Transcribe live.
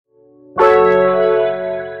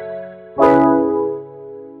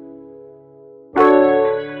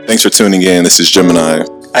Thanks for tuning in. This is Gemini.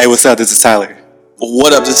 Hey, what's up? This is Tyler.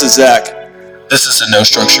 What up? This is Zach. This is a No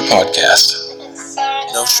Structure podcast.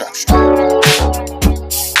 No structure.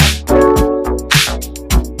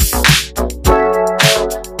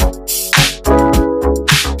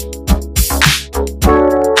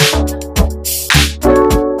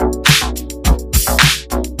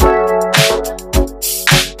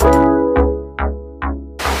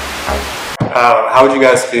 How would you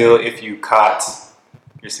guys feel if you caught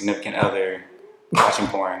your significant other watching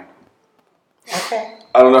porn? Okay.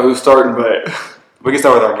 I don't know who's starting, but We can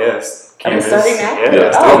start with our guest. Are we starting now? Yeah,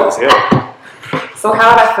 let's do this. Yeah. So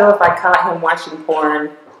how would I feel if I caught him watching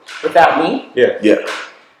porn without me? Yeah.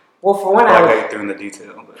 Well, for one, I I would... got through in the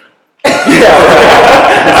detail. But... That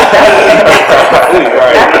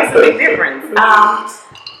makes a big difference.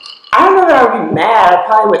 I don't know that I would be mad. I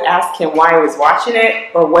probably would ask him why he was watching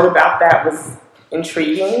it, or what about that was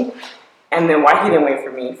intriguing, and then why he didn't wait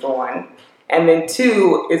for me, for one. And then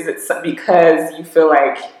two, is it because you feel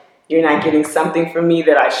like you're not getting something from me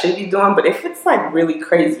that I should be doing? But if it's like really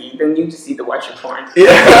crazy, then you just need to watch your porn.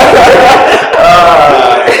 yeah.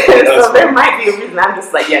 So there might be a reason I'm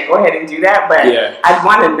just like, yeah, go ahead and do that. But Yeah. I'd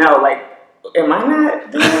want to know, like, am I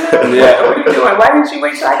not doing that? Yeah. What are you doing? Why didn't you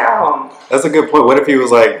wait till I got home? That's a good point. What if he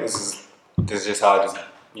was like, this is just how I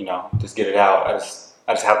just get it out. I just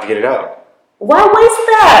have to get it out. Why waste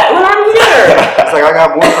that when I'm here? It's like, I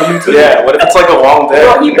got more for you too. Yeah, what if it's like a long day?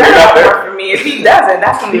 Well, he and better you're not have there? more for me. If he doesn't,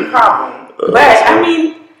 that's going to be a problem. But, I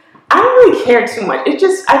mean, I don't really care too much. It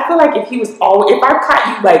just, I feel like if he was if I caught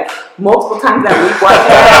you like multiple times that week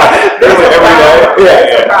watching that, there's a problem.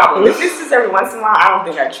 There's a problem. If this is every once in a while, I don't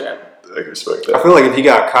think I trip. I can respect I that. feel like if he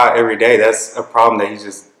got caught every day, that's a problem that he's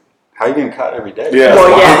just... How you getting caught every day? Yeah. Well,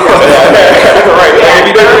 yeah. Right. If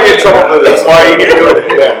you don't get in trouble for this, why are you gonna do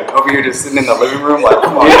it? Yeah. Over here just sitting in the living room like,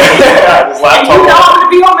 come on. This And you laptop. know I'm going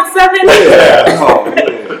to be home at 7? Come on.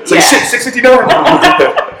 It's like Yeah.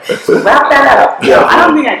 6:59. Wrap that up. Yeah. No, I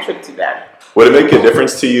don't think I tripped too bad. Would it make a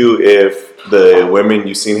difference to you if the women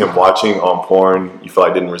you seen him watching on porn you feel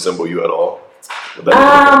like didn't resemble you at all? Would that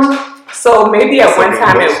make a difference? So maybe at That's one a good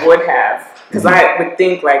time question. it would have. Because I would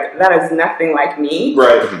think like, that is nothing like me.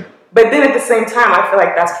 Right. But then at the same time, I feel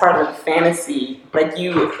like that's part of the fantasy. Like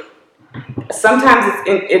sometimes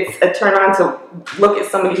it's a turn on to look at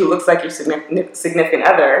somebody who looks like your significant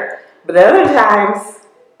other. But at other times,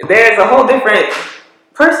 there's a whole different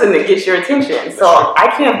person that gets your attention. So I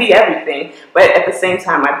can't be everything. But at the same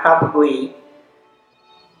time, I probably,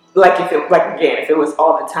 if it was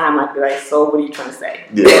all the time, I'd be like, so what are you trying to say?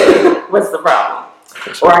 Yeah. What's the problem?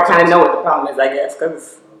 Or I kind of know what the problem is, I guess,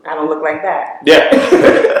 because I don't look like that. Yeah.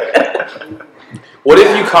 What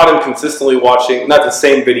if you caught him consistently watching, not the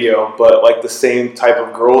same video, but like the same type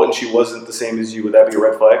of girl, and she wasn't the same as you? Would that be a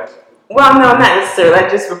red flag? Well, no, not necessarily.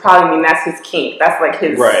 That just would probably mean that's his kink. That's like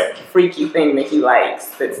his Right. freaky thing that he likes.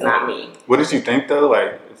 That's not me. What did you think though?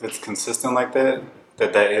 Like, if it's consistent like that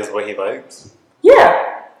is what he likes?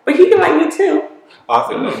 Yeah, but he can like me too.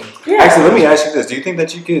 Yeah. Actually, let me ask you this. Do you think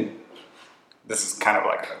that you could, this is kind of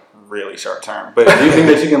like a really short term, but do you think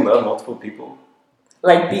that you can love multiple people?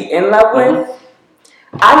 Like be in love with?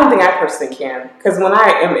 I don't think I personally can. Because when I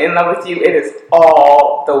am in love with you, it is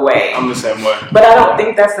all the way. I'm the same way. But I don't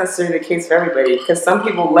think that's necessarily the case for everybody. Because some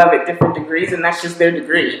people love at different degrees, and that's just their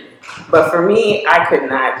degree. But for me, I could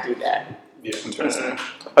not do that. Yeah. Interesting.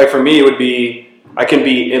 Like for me, it would be, I can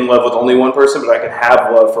be in love with only one person, but I can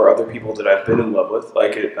have love for other people that I've been in love with.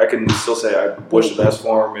 Like I can still say I wish the best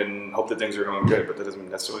for them and hope that things are going good, but that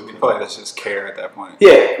doesn't necessarily mean. I feel like that's just care at that point.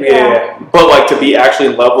 Yeah. But like to be actually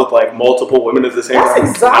in love with like multiple women at the same That's time.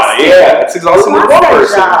 exhausting. Yeah, it's exhausting Who with wants one that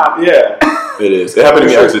person. job? Yeah. It is. It happened to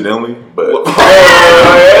me Sure. accidentally, but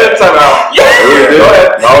Time out. it really did. Go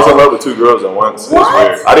ahead. I was in love with two girls at once. It was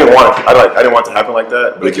What? weird. I didn't want it. I didn't want it to happen like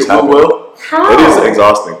that, but Like it just your happened. will? How? It is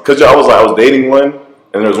exhausting because I was dating one,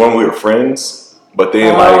 and there was one we were friends, but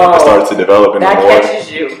then I started to develop into That more.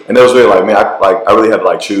 catches you. And it was really like, man, I really had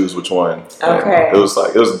to choose which one. And Okay. it was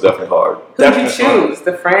definitely hard. Who did you choose?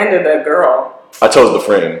 The friend or the girl? I chose the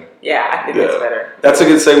friend. Yeah, I think that's better. That's a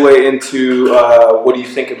good segue into what do you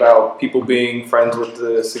think about people being friends with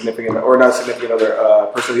the significant or not significant other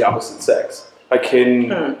person of the opposite sex? Like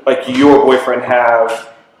can like your boyfriend have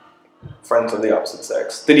friends of the opposite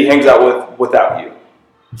sex that he hangs out with without you?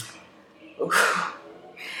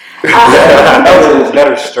 That was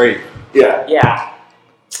better straight. Yeah. Yeah.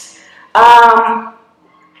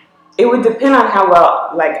 It would depend on how well,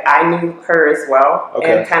 I knew her as well,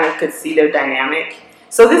 and kind of could see their dynamic.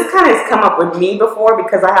 So this kind of has come up with me before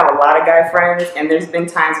because I have a lot of guy friends, and there's been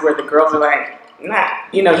times where the girls are like, nah,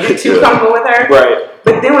 you're too comfortable with her. Right.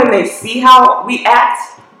 But then when they see how we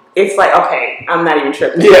act, it's like, okay, I'm not even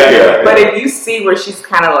tripping. Yeah. But if you see where she's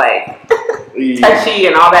kind of like touchy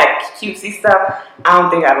and all that cutesy stuff, I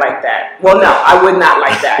don't think I like that. Well, no, I would not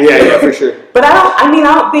like that. Yeah, for sure. But I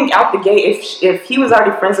don't think out the gate, if he was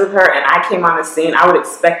already friends with her and I came on the scene, I would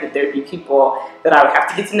expect that there'd be people that I would have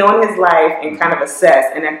to get to know in his life and kind of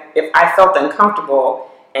assess. And if I felt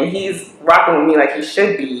uncomfortable and he's rocking with me like he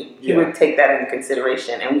should be, he would take that into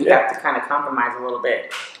consideration. And we have to kind of compromise a little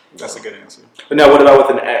bit. That's a good answer. But now, what about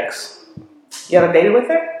with an ex? You ever dated with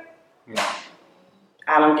her? No.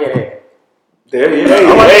 I don't get it. There, I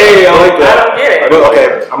like that. I don't get it. Well,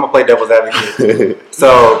 okay, I'm gonna play devil's advocate.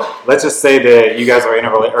 So let's just say that you guys are in a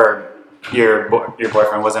or your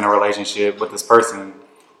boyfriend was in a relationship with this person,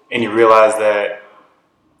 and you realize that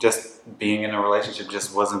just being in a relationship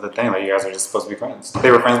just wasn't the thing. Like you guys are just supposed to be friends.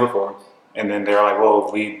 They were friends before, and then they're like, "Well,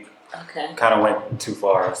 we kind of went too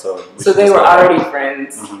far." So they were already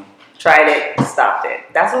friends. Mm-hmm. Tried it, stopped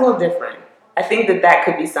it. That's a little different. I think that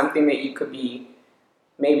could be something that you could be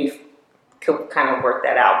maybe. Could kind of work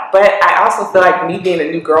that out. But I also feel like me being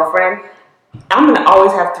a new girlfriend, I'm going to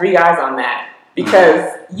always have 3 eyes on that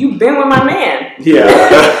because you've been with my man. Yeah.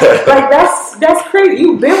 Like that's crazy.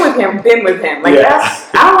 You've been with him. Like I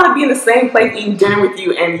don't want to be in the same place eating dinner with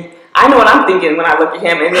you and I know what I'm thinking when I look at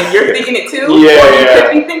him and then you're thinking it too. Or you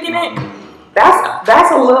could be thinking it.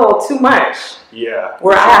 That's a little too much. Yeah.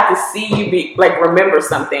 Where I have to see you remember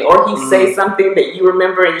something, or he say something that you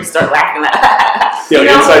remember, and you start laughing.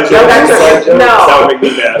 Inside joke. No, that would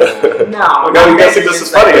make me mad. No. You guys think this is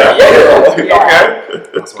funny? Yeah.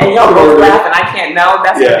 Okay. And y'all both laugh, and I can't know.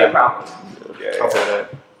 That's gonna be a problem. I'll say that.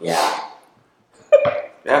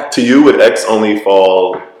 Yeah. To you, would X only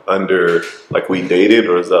fall under like we dated,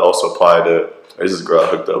 or does that also apply to this is a girl I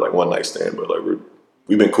hooked up like one night stand, but like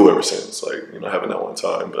we've been cool ever since, like having that one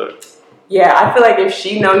time, but. Yeah, I feel like if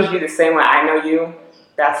she knows you the same way I know you,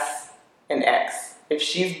 that's an ex. If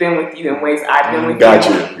she's been with you in ways I've been with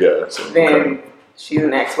you, then she's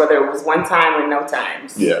an ex, whether it was one time or no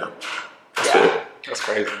times. Yeah. That's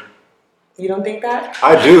crazy. You don't think that?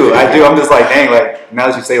 I do. I'm just like, dang, like, now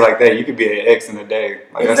that you say it like that, you could be an ex in a day.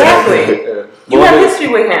 Like, exactly. You have history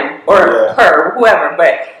with him, or her, whoever,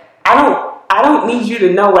 but I don't need you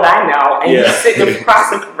to know what I know, and you sit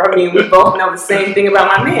across from me and we both know the same thing about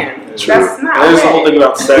my man. True. That's not There's the whole thing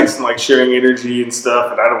about sex and like sharing energy and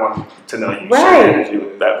stuff, and I don't want to know you share energy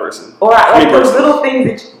with that person. Or like those little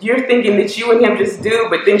things that you're thinking that you and him just do,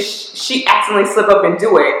 but then she accidentally slip up and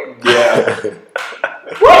do it. Yeah.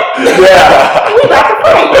 What? Yeah. We about to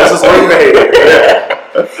fight. This is what we made.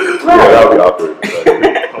 Right. Yeah, that would be awkward.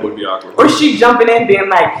 That would be awkward. Or she jumping in being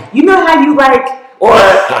like, you know how you like, or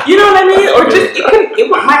you know what I mean? Or just it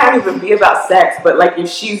might not even be about sex, but like if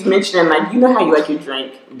she's mentioning like, you know how you like your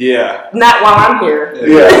drink. Yeah. Not while I'm here.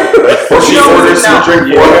 Yeah. Or she orders some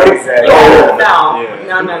drink for him. Exactly.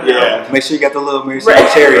 No. Yeah. Make sure you got the little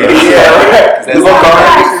cherry. Yeah. That's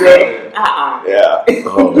all. Yeah.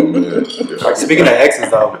 Oh man. Speaking of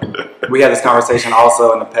exes, though, we had this conversation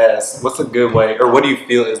also in the past. What's a good way, or what do you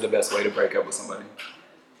feel is the best way to break up with somebody?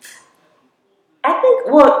 I think,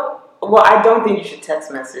 well, I don't think you should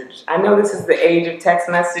text message. I know this is the age of text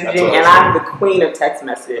messaging, and I'm the queen of text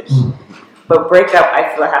message. But breakup,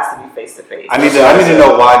 I feel it has to be face to face. I need to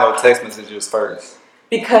know why no text messages first.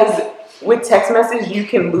 Because with text message, you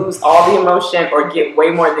can lose all the emotion or get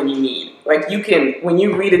way more than you need. Like you can, when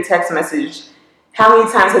you read a text message, how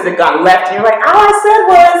many times has it gone left? And you're like, all I said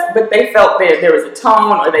was, but they felt there was a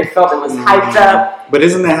tone, or they felt it was hyped up. But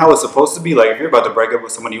isn't that how it's supposed to be? Like if you're about to break up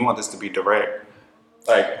with someone, you want this to be direct.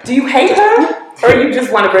 Like, do you hate her, or you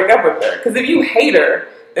just want to break up with her? Because if you hate her,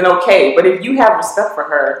 then okay. But if you have respect for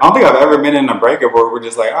her, I don't think I've ever been in a breakup where we're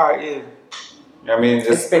just like, all right, yeah. You know what I mean,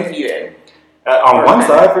 it's been heated. On one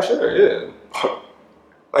side, for sure, yeah.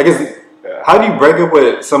 Like, how do you break up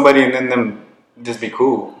with somebody and then them just be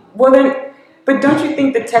cool? Well then, but don't you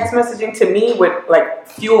think the text messaging to me would like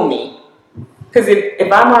fuel me? Because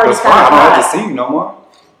if I'm already kind of I don't hot, have to see you no more.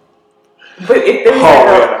 But if there's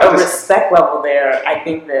a respect level there, I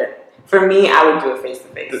think that for me, I would do it face to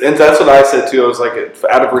face. And that's what I said too. I was like,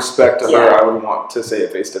 out of respect to her, I would want to say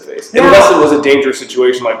it face to face, unless it was a dangerous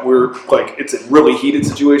situation, like it's a really heated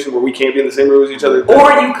situation where we can't be in the same room as each other.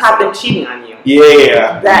 Or you caught them cheating on you.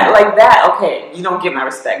 Yeah. That, okay, you don't get my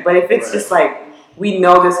respect. But if it's just like we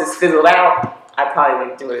know this is fizzled out, I probably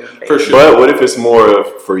wouldn't do it in the face. For sure. But what if it's more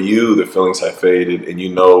of for you, the feelings have faded, and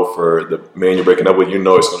for the man you're breaking up with, it's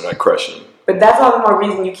going to like crush him. But that's all the more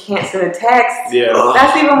reason you can't send a text. Yeah.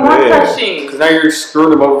 That's even more crushing. Because now you're screwing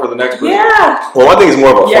them over for the next person. Yeah. Well, I think it's more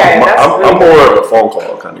of a phone. I'm more of a phone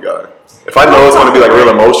call kind of guy. If I know it's going to be like real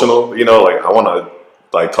emotional, like I want to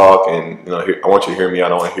like talk and I want you to hear me. I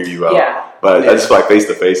don't want to hear you out. Yeah. But I just feel like face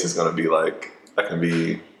to face is gonna be like that can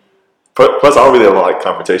be. Plus, I don't really like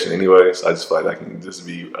confrontation anyway, so I just feel like that can just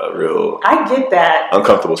be a real. I get that.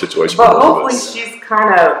 Uncomfortable situation. But hopefully she's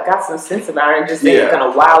kind of got some sense about her and just ain't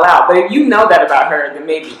gonna wild out. But if you know that about her, then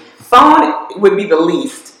maybe phone would be the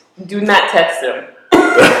least. Do not text her.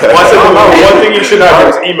 One thing you should not do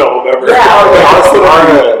is email them ever.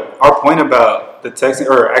 Yeah. Our point about the texting,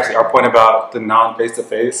 or actually our point about the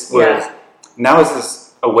non-face-to-face was now it's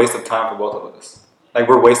just a waste of time for both of us. Like,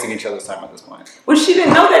 we're wasting each other's time at this point. Well, she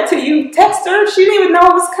didn't know that till you text her. She didn't even know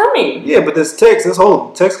it was coming. Yeah, but this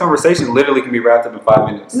whole text conversation literally can be wrapped up in 5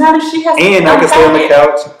 minutes. Not if she has to and I can stay on the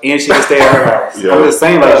couch, and she can stay at her house. I'm just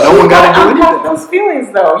saying, like, no one got to do anything. I have those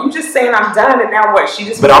feelings, though. You just saying I'm done, and now what? She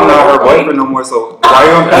just. But I'm not her boyfriend no more, so why are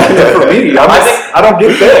you unpacking it for me? I don't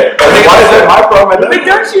get that. Why is that my problem? But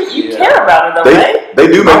don't you care about her, though, right? They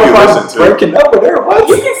do make you listen to. Breaking up with her, what?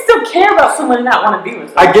 You can still care about someone and not want to be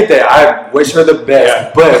with her. I get that. I wish her the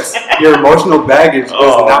best, but your emotional baggage is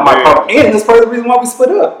not my problem. And that's part of the reason why we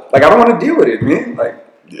split up. Like, I don't want to deal with it, man. Like,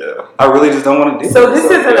 I really just don't want to deal with it. So this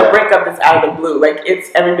isn't a breakup that's out of the blue. Like, it's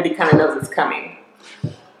everybody kind of knows it's coming.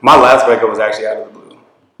 My last breakup was actually out of the blue.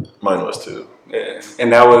 Mine was too. Yeah.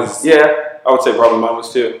 And that was... Yeah, I would say probably mine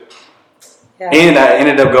was too. Yeah. And I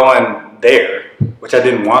ended up going there, which I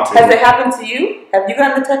didn't want to. Has it happened to you? Have you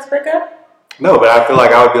gotten the text breakup? No, but I feel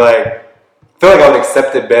like I would be like... I feel like I would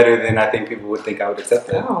accept it better than I think people would think I would accept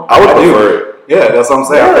it. Oh. I would prefer it. Yeah, that's what I'm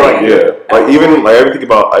saying. Really? I feel like like even like everything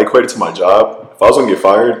about I equate it to my job. If I was gonna get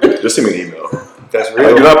fired, just send me an email. That's real.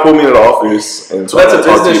 Like, do not pull me into the office and So that's a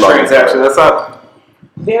business transaction. That's not.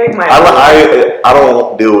 Very much. I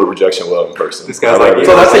don't deal with rejection well in person. This guy's like,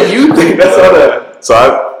 so that's a you thing. That's not a. So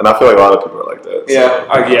I feel like a lot of people are like that. Yeah,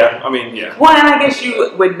 I mean, yeah. Well, and I guess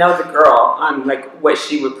you would know the girl on like what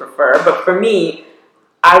she would prefer, but for me,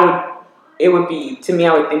 it would be, to me,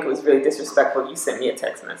 I would think it was really disrespectful if you sent me a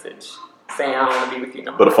text message saying I don't want to be with you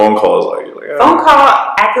no more. But a phone call is like you're like, phone call,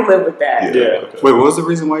 I could live with that. Yeah. Okay. Wait, what was the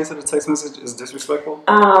reason why you said a text message is disrespectful?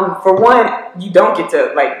 For one, you don't get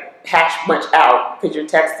to like hash much out because you're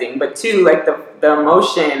texting, but two, like the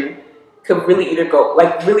emotion could really either go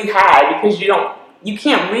like really high because you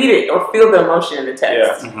can't read it or feel the emotion in the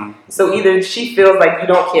text. Yeah. Mm-hmm. So either she feels like you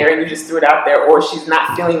don't care and you just threw it out there, or she's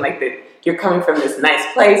not feeling like that you're coming from this nice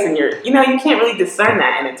place and you can't really discern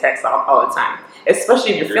that in a text all the time,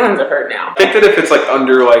 especially if your feelings are hurt now. I think that if it's like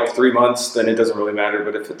under like 3 months, then it doesn't really matter.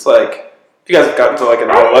 But if it's like, if you guys have gotten to like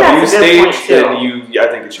an I love you stage, then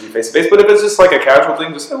I think it should be face to face. But if it's just like a casual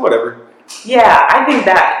thing, just say whatever. Yeah, I think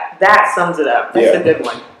that sums it up. That's a good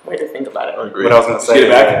one. Way to think about it. I agree. What I was going to say. Get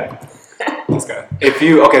it back. This guy. If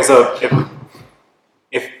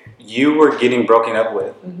you were getting broken up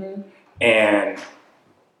with, and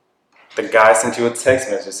the guy sent you a text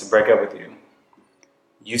message to break up with you,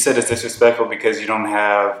 you said it's disrespectful because you don't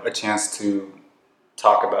have a chance to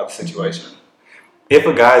talk about the situation. If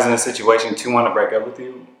a guy's in a situation to want to break up with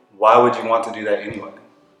you, why would you want to do that anyway?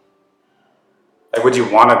 Like, would you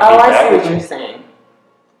want to be I see what you're saying.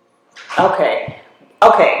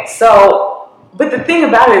 Okay, so, but the thing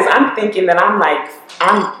about it is I'm thinking that I'm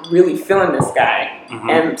really feeling this guy.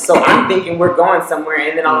 And so I'm thinking we're going somewhere,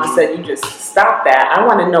 and then all of a sudden you just stop that. I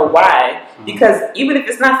want to know why. Because even if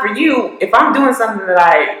it's not for you, if I'm doing something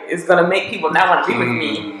that is going to make people not want to be with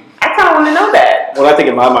me, I kind of want to know that. Well, I think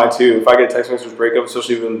in my mind too, if I get a text message breakup,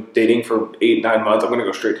 especially if I've been dating for 8-9 months, I'm going to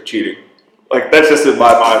go straight to cheating. Like, that's just in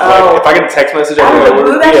my mind. Like, if I get a text message,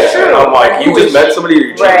 that's true. I'm like, you just met somebody, or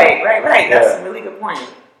you're cheating. Right. That's a really good point.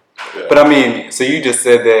 Yeah. But I mean, so you just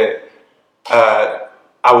said that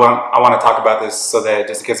I want to talk about this so that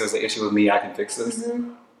just in case there's an issue with me, I can fix this.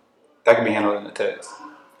 That can be handled in a text.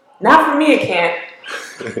 Not for me, it can't.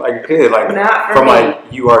 Like it could, like not for from me.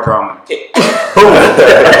 like you are drama. What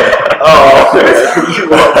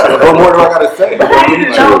more do I gotta say? But I need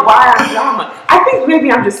to know why I'm drama. I think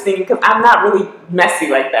maybe I'm just thinking because I'm not really messy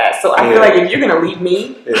like that. So I feel like if you're gonna leave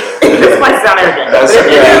me, this might sound arrogant, but if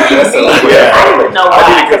you're gonna leave me, I would know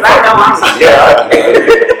why because I know I'm.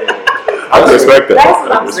 I respect that. That's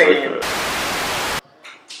what I'm saying.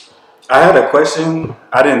 I had a question.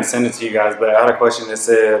 I didn't send it to you guys, but I had a question that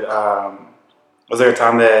said, was there a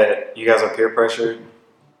time that you guys were peer pressured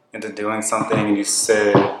into doing something and you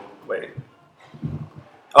said, wait.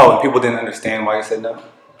 Oh, and people didn't understand why you said no?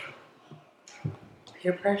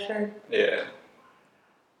 Peer pressure? Yeah.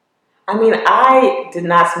 I mean, I did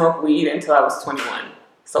not smoke weed until I was 21.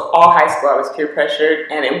 So all high school I was peer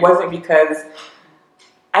pressured, and it wasn't because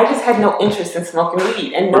I just had no interest in smoking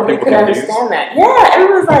weed, and Were nobody people could confused? understand that. Yeah,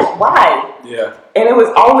 everyone was like, why? Yeah. And it was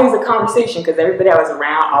always a conversation because everybody I was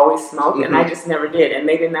around always smoked, and Mm-hmm. I just never did, and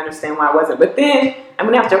they didn't understand why I wasn't. But then, I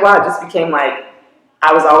mean, after a while, it just became like,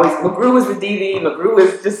 I was always, McGrew was the DD, McGrew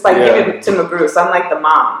was just like, Yeah. give it to McGrew, so I'm like the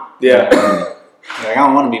mom. Yeah. Like, I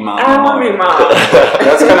don't want to be mom. I don't want to be mom.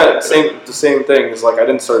 That's kind of the same thing. Is like I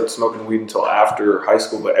didn't start smoking weed until after high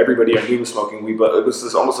school, but everybody I knew was smoking weed. But it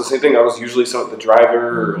was almost the same thing. I was usually the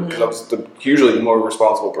driver because I was usually the more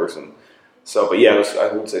responsible person. So, but yeah,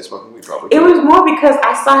 I would say smoking weed probably. It was more because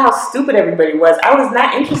I saw how stupid everybody was. I was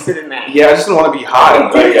not interested in that. Yeah, I just didn't want to be high.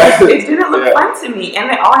 It didn't look Yeah. fun to me, and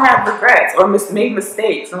they all had regrets or made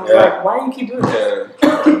mistakes. And I was Yeah. like, why do you keep doing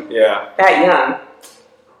this? Yeah. That young.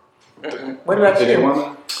 What about Did you?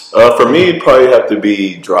 anyone? For me, it'd probably have to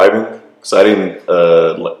be driving. So I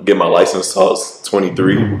didn't get my license until I was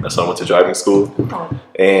 23. That's when I went to driving school. Oh.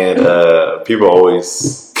 And people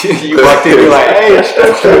always... You walked in, you're like, hey,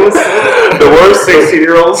 instructor, what's up? The worst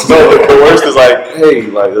 16-year-olds. No, the worst is like, hey,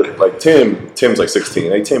 like Tim's like 16.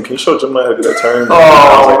 Hey, Tim, can you show Gemini how to do that turn? Oh,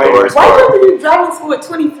 That was, like, the worst Why part. did you driving school at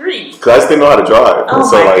 23? Because I just didn't know how to drive. Oh And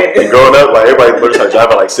so, my like, goodness. and growing up, like, everybody learns how to drive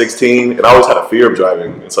at, like, 16. And I always had a fear of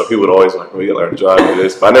driving. And so people would always, like, well, you gotta learn to drive, do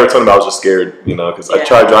this. But I never told them I was just scared, you know, because I Yeah.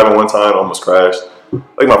 tried driving one time, almost crashed.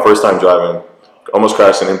 Like, my first time driving, almost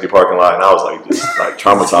crashed in an empty parking lot. And I was, like, just, like,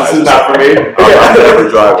 traumatized. This is not for me. I'm never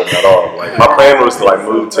driving at all. Like, my plan was to, like,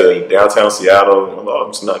 move to downtown Seattle. And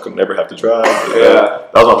I'm just not going to never have to drive. But, Yeah.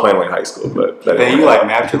 that was my plan, like, in high school. But that Then didn't you work like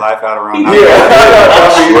mapped your life out around. Yeah.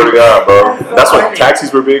 I swear to God, bro. That's so That's when funny.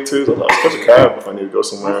 taxis were big too. So I'll catch a cab if I need to go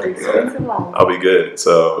somewhere. That's Yeah, expensive life. I'll be good.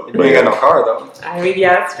 So, You ain't got no car though. I mean,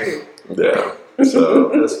 yeah, that's true. yeah. So,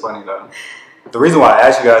 That's funny though. The reason why I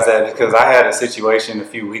asked you guys that is because I had a situation a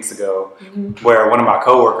few weeks ago where one of my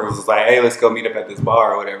coworkers was like, "Hey, let's go meet up at this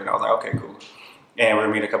bar or whatever," and I was like, "Okay, cool." And we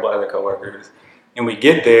meet a couple other coworkers, and we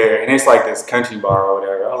get there, and it's like this country bar or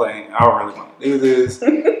whatever. I was like, "I don't really want to do this,"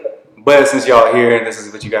 but since y'all here and this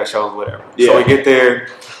is what you guys chose, whatever. So we get there,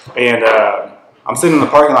 and I'm sitting in the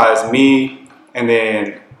parking lot. It's me and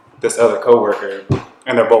then this other coworker,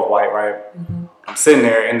 and they're both white, right? I'm sitting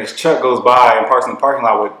there, and this truck goes by and parks in the parking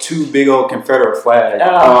lot with two big old Confederate flags.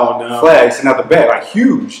 Oh no. Flags sitting out the back, like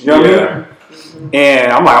huge. You know what I mean?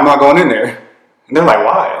 And I'm like, I'm not going in there. And they're like,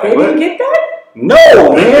 why? They Like, didn't what? get that?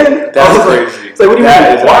 No, man. That's I was like- crazy. It's like, what do you That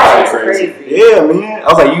mean? is Why? actually crazy. Yeah, man. I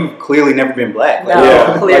was like, you've clearly never been black. Like, No,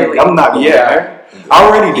 Yeah. clearly. like, I'm not going Yeah. there. I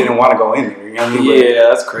already didn't want to go in there. You know what I mean? But Yeah,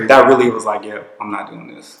 that's crazy. that really was like, yeah, I'm not doing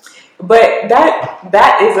this. But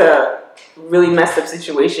that is a really messed up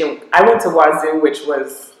situation. I went to Wazoo, which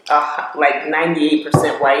was like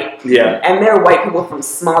 98% white. Yeah. And there are white people from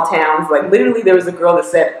small towns. Like, literally, there was a girl that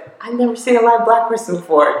said, I've never seen a live black person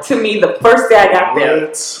before. To me, the first day I got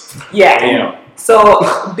there. Yeah. Damn.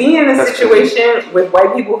 So, being in a That's situation with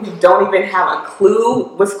white people who don't even have a clue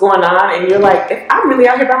what's going on, and you're like, I'm really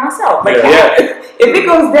out here by myself. Like, Yeah. if it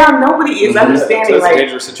goes down, nobody is understanding. That's a like,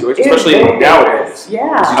 dangerous situation, it's especially very nowadays.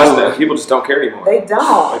 Yeah. People just don't care anymore. They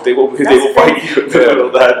don't. Like they will That's fight crazy. you in the middle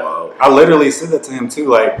of that. I literally said that to him too.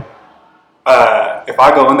 Like, if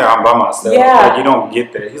I go in there, I'm by myself. Yeah. Like, you don't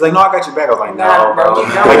get that. He's like, no, I got your back. I was like, No, no, bro.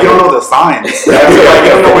 you don't. Like, you don't know the signs. Like, you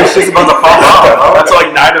don't know when shit's about to pop out, bro. That's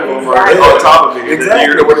like 9 of them are Exactly. on top of me. Exactly.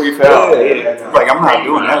 You're nowhere to be found. Yeah. Like, I'm not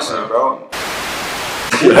doing that shit, bro.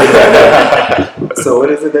 So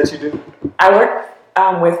what is it that you do? I work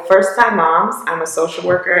with first-time moms. I'm a social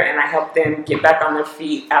worker, and I help them get back on their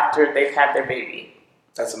feet after they've had their baby.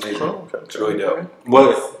 That's amazing. It's really dope.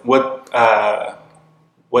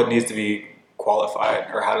 What needs to be qualified,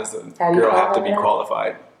 or how does the How do you girl have to be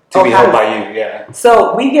qualify? qualified to Oh, be how helped does- by you? Yeah.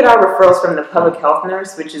 So we get our referrals from the public health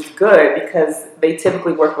nurse, which is good because they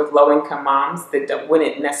typically work with low-income moms that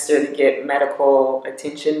wouldn't necessarily get medical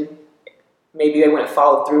attention. Maybe they wouldn't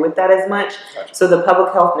follow through with that as much. Gotcha. So the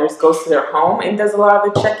public health nurse goes to their home and does a lot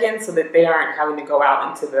of the check-ins so that they aren't having to go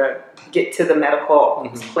out get to the medical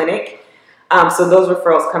clinic. So those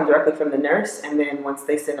referrals come directly from the nurse, and then once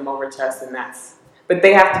they send them over to us, and but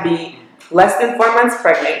they have to be less than 4 months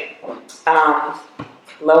pregnant,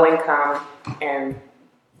 low income, and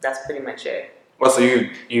that's pretty much it. Well, so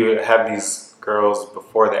you have these girls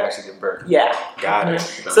before they actually give birth. Yeah. Got it.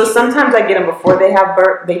 So sometimes I get them before they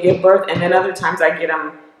give birth, and then other times I get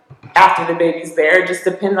them after the baby's there. It just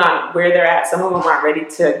depends on where they're at. Some of them aren't ready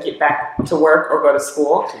to get back to work or go to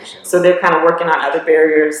school, so they're kind of working on other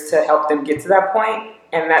barriers to help them get to that point,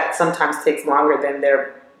 and that sometimes takes longer than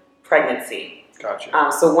their pregnancy.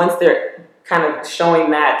 Gotcha. So once they're kind of showing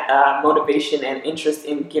that motivation and interest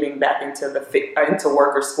in getting back into into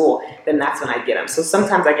work or school, then that's when I get them. So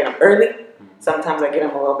sometimes I get them early, sometimes I get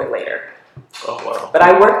them a little bit later. Oh wow. But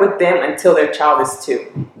I work with them until their child is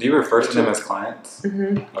 2. Do you refer to them as clients?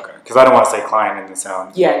 Mm-hmm. Okay, because I don't want to say client and it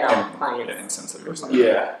sound Clients. insensitive or something.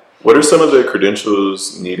 Yeah. What are some of the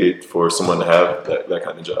credentials needed for someone to have that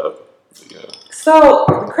kind of job? Yeah. So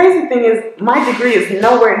the crazy thing is, my degree is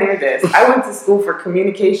nowhere near this. I went to school for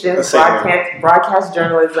communications, broadcast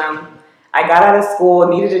journalism. I got out of school,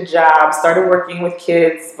 needed a job, started working with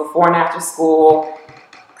kids before and after school,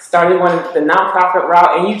 started one of the nonprofit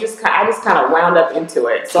route, and I just kind of wound up into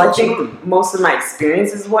it. So I think most of my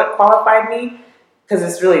experience is what qualified me, because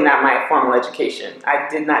it's really not my formal education. I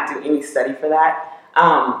did not do any study for that.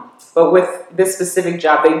 But with this specific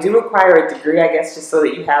job, they do require a degree, I guess, just so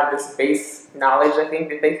that you have this base knowledge, I think,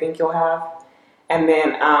 that they think you'll have. And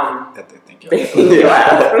then, that they think you'll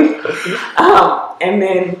have. And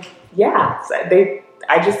then, so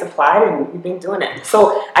I just applied and we've been doing it.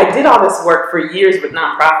 So I did all this work for years with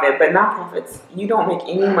nonprofit, but nonprofits, you don't make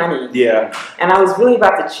any money. Yeah. And I was really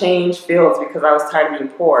about to change fields because I was tired of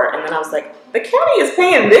being poor. And then I was like, the county is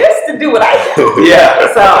paying this to do what I do. Yeah.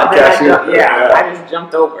 So then I just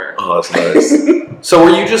jumped over. Oh, that's nice. So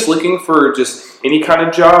were you just looking for just any kind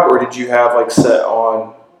of job, or did you have like set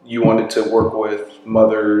on you wanted to work with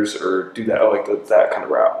mothers or do that that kind of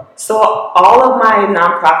route? So all of my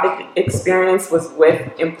nonprofit experience was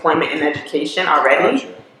with employment and education already.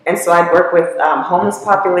 Gotcha. And so I'd work with homeless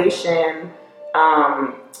population,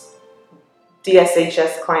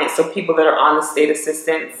 DSHS clients, so people that are on the state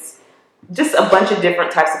assistance, just a bunch of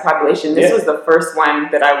different types of population. This was the first one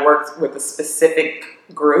that I worked with a specific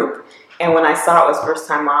group. And when I saw it was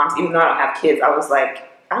first-time moms, even though I don't have kids, I was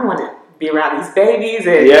like, I want to be around these babies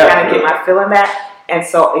and kind of get my fill in that. And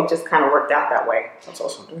so it just kind of worked out that way. That's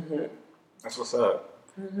awesome. Mm-hmm. That's what's up.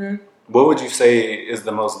 Mm-hmm. What would you say is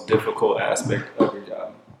the most difficult aspect of your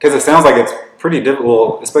job? Because it sounds like it's pretty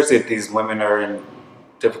difficult, especially if these women are in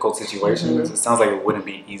difficult situations. Mm-hmm. It sounds like it wouldn't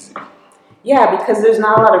be easy. Yeah, because there's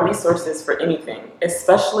not a lot of resources for anything,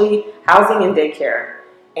 especially housing and daycare.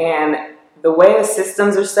 And the way the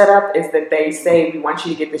systems are set up is that they say, we want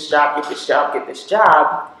you to get this job, get this job, get this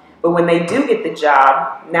job. But when they do get the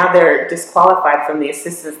job, now they're disqualified from the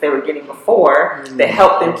assistance they were getting before that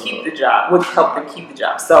helped them keep the job, would help them keep the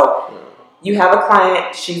job. So you have a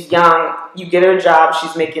client, she's young, you get her a job,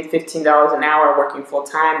 she's making $15 an hour working full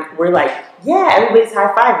time. We're like, yeah, everybody's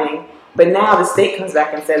high-fiving. But now the state comes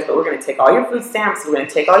back and says, but we're going to take all your food stamps, we're going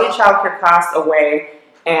to take all your child care costs away,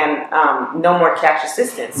 and no more cash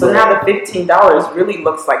assistance. So now the $15 really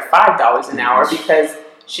looks like $5 an hour because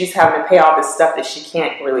she's having to pay all this stuff that she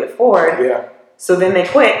can't really afford. Yeah. So then they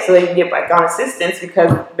quit so they can get back on assistance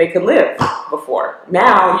because they could live before.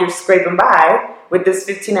 Now you're scraping by with this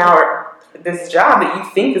 15-hour, this job that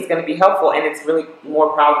you think is going to be helpful, and it's really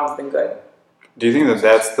more problems than good. Do you think that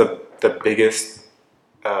that's the biggest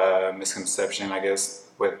misconception, I guess,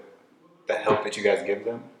 with the help that you guys give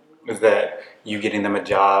them? Is that you getting them a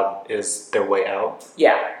job is their way out?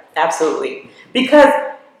 Yeah, absolutely. Because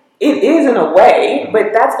it is in a way,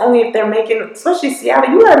 but that's only if they're making, especially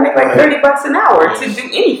Seattle, you gotta make like $30 an hour to do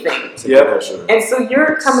anything. Yeah. And so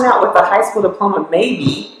you're coming out with a high school diploma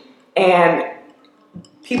maybe, and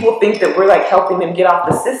people think that we're like helping them get off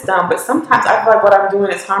the system, but sometimes I feel like what I'm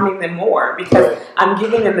doing is harming them more because I'm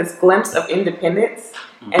giving them this glimpse of independence,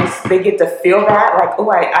 and they get to feel that, like,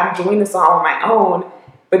 oh, I'm doing this all on my own.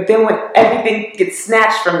 But then when everything gets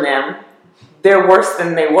snatched from them, they're worse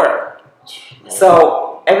than they were.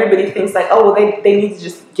 So everybody thinks like, oh, well, they need to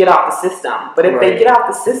just get off the system. But if they get off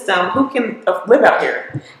the system, who can live out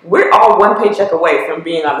here? We're all one paycheck away from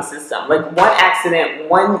being on the system. Like one accident,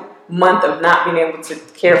 1 month of not being able to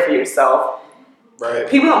care for yourself. Right.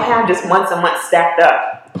 People don't have just months and months stacked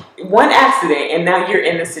up. One accident, and now you're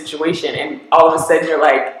in this situation, and all of a sudden you're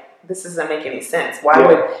like, this doesn't make any sense. Why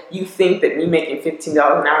would you think that me making $15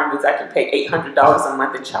 an hour means I can pay $800 a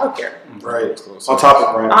month in childcare? Right. On top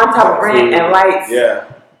of rent. On top of rent and lights. Yeah.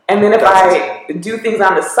 And then if I do things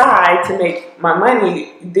on the side to make my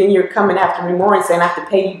money, then you're coming after me more and saying I have to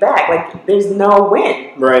pay you back. Like, there's no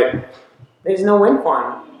win. Right. There's no win for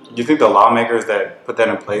them. Do you think the lawmakers that put that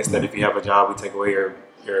in place, that if you have a job, we take away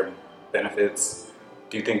your benefits,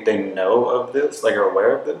 do you think they know of this, like are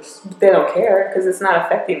aware of this? They don't care because it's not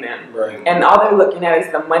affecting them. Right. And all they're looking at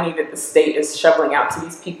is the money that the state is shoveling out to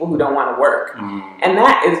these people who don't want to work. And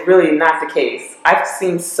that is really not the case. I've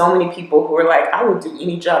seen so many people who are like, I will do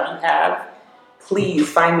any job you have. Please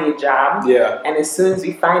find me a job. Yeah. And as soon as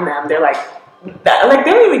we find them, they're like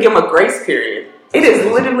they don't even give them a grace period. It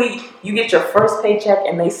is literally, you get your first paycheck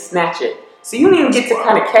and they snatch it. So you don't even get to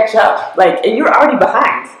kind of catch up. Like, and you're already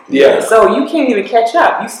behind. Yeah. So you can't even catch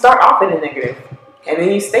up. You start off in a negative, and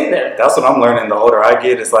then you stay there. That's what I'm learning. The older I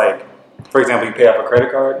get, it's like for example, you pay off a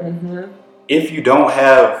credit card. Mm-hmm. If you don't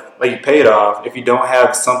have, like, you pay it off, if you don't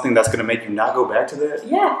have something that's going to make you not go back to that.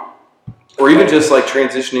 Yeah. Or even just like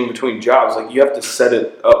transitioning between jobs, like you have to set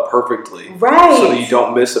it up perfectly, right? So that you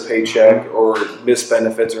don't miss a paycheck or miss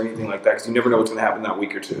benefits or anything like that, because you never know what's going to happen that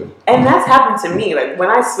week or two. And that's happened to me. Like when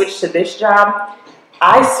I switched to this job,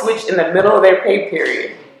 I switched in the middle of their pay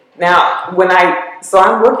period. Now, so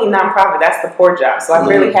I'm working nonprofit. That's the poor job. So I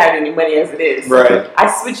barely had any money as it is. Right. I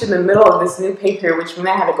switched in the middle of this new pay period, which meant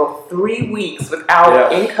I had to go 3 weeks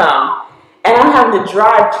without income, and I'm having to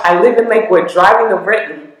drive. I live in Lakewood, driving to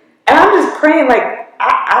Britain. And I'm just praying, like,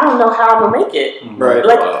 I don't know how I'm going to make it. Right.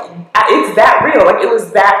 Like, it's that real. Like, it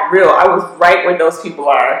was that real. I was right where those people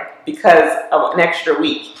are because of an extra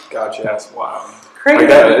week. Gotcha. That's wild. Crazy. Like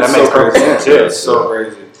that makes perfect sense. Yeah, it's so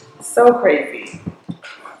crazy. So crazy.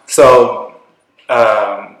 So,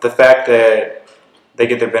 the fact that they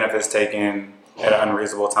get their benefits taken at an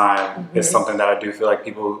unreasonable time is something that I do feel like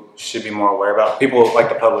people should be more aware about. People, like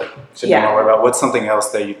the public, should be more aware about. What's something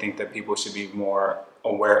else that you think that people should be more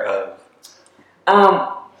aware of?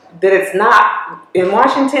 That it's not, in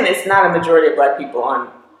Washington, it's not a majority of black people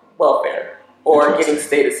on welfare or getting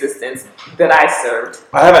state assistance that I served.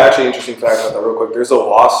 I have an actually interesting fact about that real quick. There's a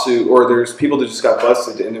lawsuit, or there's people that just got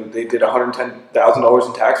busted and they did $110,000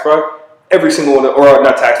 in tax fraud. Every single one, or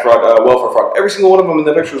not tax fraud, welfare fraud. Every single one of them in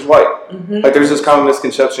the picture is white. Mm-hmm. Like there's this common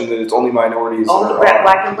misconception that it's only minorities. Only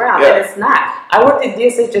black and brown, and it's not. I worked at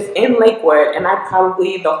DSH just in Lakewood, and I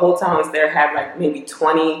probably the whole time I was there had like maybe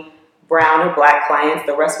 20 brown or black clients.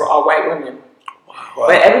 The rest were all white women. Wow.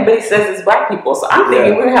 But everybody says it's black people, so I'm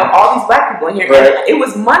thinking we're gonna have all these black people in here. Right. And it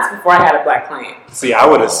was months before I had a black client. See, I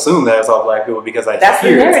would assume that it's all black people because that's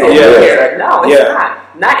hear the narrative here. No, it's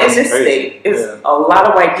not. Not in this state. It's a lot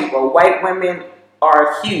of white people. White women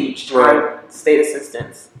are huge on state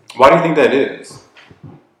assistance. Why do you think that is?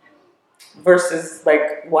 Versus,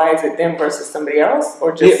 like, why is it them versus somebody else,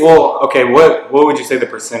 or just? Okay. What would you say the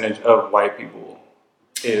percentage of white people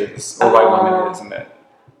is, or white women is in that?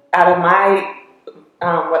 Out of my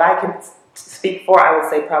what I can speak for, I would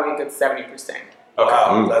say probably a good 70%.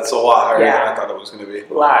 Wow, that's a lot higher than I thought it was going to be.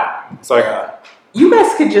 A lot. So you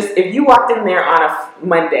guys could just, if you walked in there on a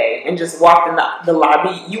Monday and just walked in the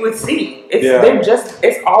lobby, you would see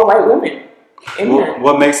it's all white women in there.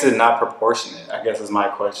 What makes it not proportionate, I guess, is my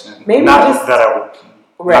question. Maybe not that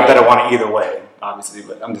I want it either way, obviously,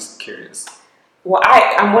 but I'm just curious. Well,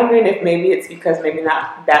 I'm wondering if maybe it's because maybe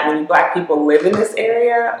not that many black people live in this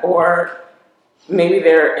area, or maybe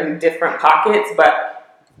they're in different pockets,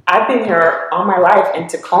 but I've been here all my life in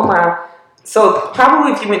Tacoma. So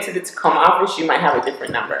probably if you went to the Tacoma office, you might have a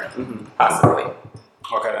different number, possibly.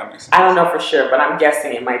 Okay, that makes sense. I don't know for sure, but I'm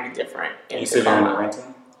guessing it might be different in you said you're in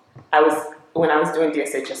Renton? When I was doing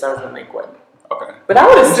DSHS, I was in Lakewood. Okay. But I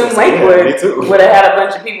would assume Lakewood would have had a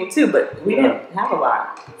bunch of people too, but we didn't have a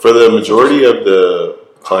lot. For the majority of the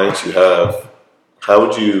clients you have, how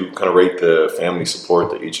would you kind of rate the family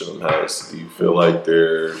support that each of them has? Do you feel like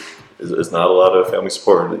there is not a lot of family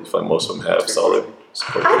support, or do you feel like most of them have solid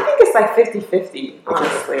support? I think it's like 50-50,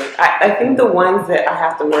 honestly. Okay. I think the ones that I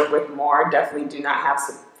have to work with more definitely do not have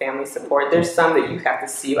family support. There's some that you have to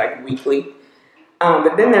see like weekly.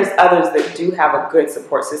 But then there's others that do have a good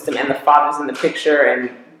support system, and the father's in the picture,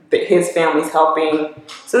 and his family's helping.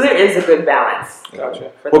 So there is a good balance.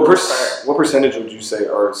 Gotcha. What percentage would you say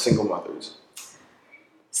are single mothers?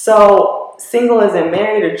 So single as in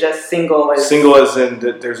married, or just single as? Single as in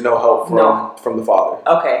there's no help from the father.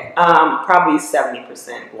 Okay, probably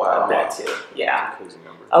 70% of that too. Yeah.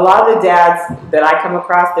 A lot of the dads that I come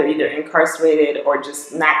across, they're either incarcerated or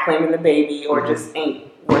just not claiming the baby, or just ain't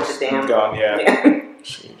worth a damn. Gone,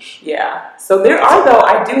 Yeah. So there are, though,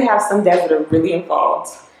 I do have some dads that are really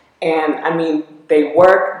involved. And, I mean, they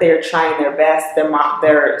work, they're trying their best,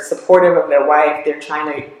 they're supportive of their wife, they're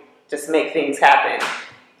trying to just make things happen.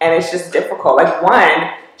 And it's just difficult. Like,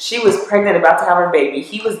 one, she was pregnant, about to have her baby.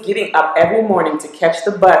 He was getting up every morning to catch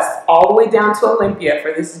the bus all the way down to Olympia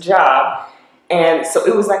for this job. And so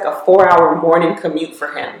it was like a 4-hour morning commute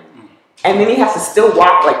for him. And then he has to still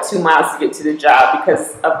walk like 2 miles to get to the job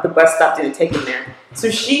because of the bus stop didn't take him there. So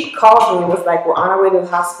she called me and was like, we're on our way to the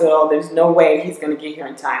hospital. There's no way he's going to get here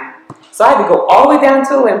in time. So I had to go all the way down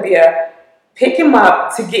to Olympia, pick him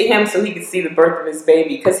up to get him so he could see the birth of his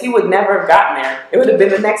baby, because he would never have gotten there. It would have been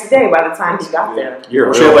the next day by the time he got there.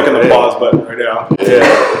 You're really like an applause button right now.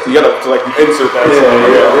 Yeah. You got to like insert that.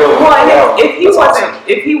 Well, and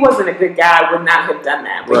if he wasn't a good guy, I would not have done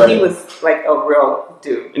that. But he was like a real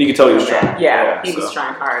dude. And you can tell he was trying. Yeah, he was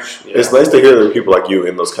trying hard. Yeah. It's nice to hear that people like you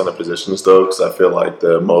in those kind of positions, though, because I feel like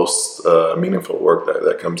the most meaningful work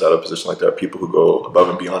that comes out of a position like that are people who go above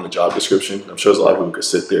and beyond the job description. I'm sure there's a lot of people who could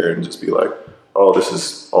sit there and just be like, oh, this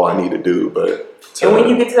is all I need to do. And when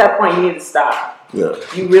you get to that point, you need to stop. Yeah.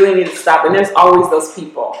 You really need to stop. And there's always those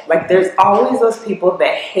people. Like, there's always those people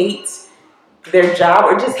that hate their job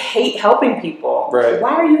or just hate helping people. Right.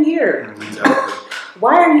 Why are you here?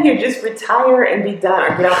 Why are you here? Just retire and be done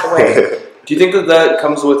or get out the way. Do you think that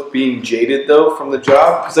comes with being jaded, though, from the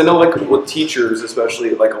job? Because I know, like, with teachers especially,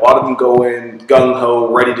 like, a lot of them go in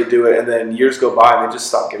gung-ho, ready to do it, and then years go by and they just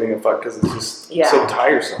stop giving a fuck because it's just so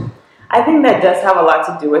tiresome. I think that does have a lot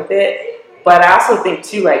to do with it. But I also think,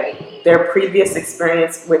 too, like, their previous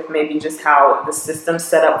experience with maybe just how the system's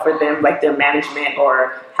set up for them, like their management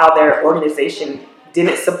or how their organization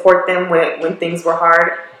didn't support them when things were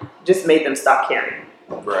hard, just made them stop caring.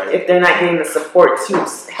 Right. If they're not getting the support to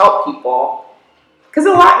help people, because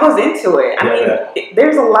a lot goes into it. I mean,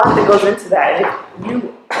 there's a lot that goes into that.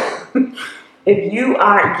 If you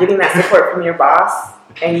aren't getting that support from your boss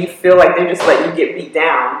and you feel like they're just letting you get beat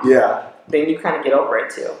down, then you kind of get over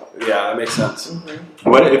it too. Yeah, that makes sense. Mm-hmm.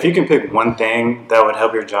 What if you can pick one thing that would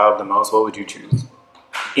help your job the most? What would you choose?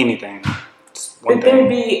 Anything. Just one But there'd thing.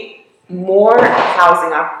 be more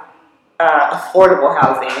housing, affordable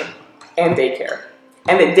housing, and daycare.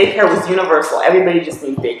 And the daycare was universal. Everybody just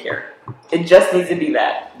needs daycare. It just needs to be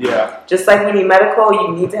that. Yeah. Just like we need medical,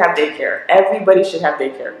 you need to have daycare. Everybody should have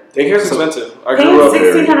daycare. Daycare's expensive. I Paying grew up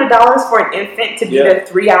there. $1,600 for an infant to be there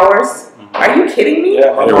 3 hours? Are you kidding me?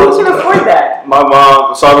 Yeah, Who can afford that? My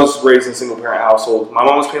mom, so I was raised in a single parent household. My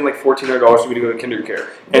mom was paying like $1,400 for me to go to kindercare.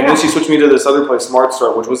 And then she switched me to this other place, Smart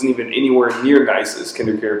Start, which wasn't even anywhere near nice as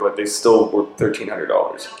kindercare, but they still were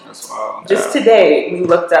 $1,300. That's wild. Just today,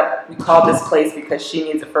 we called this place because she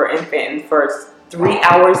needs it for her infant, and for 3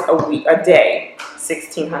 hours a day,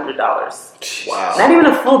 $1,600. Wow. Not even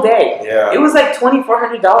a full day. Yeah. It was like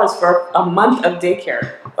 $2,400 for a month of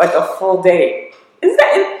daycare, like a full day. Is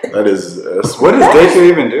that? What does daycare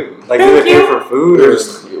even do? Like, do they pay for food or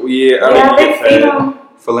They feed them.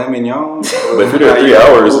 filet mignon? But if you're there 3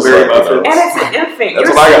 hours, it's Very like, muffin. And it's an infant. That's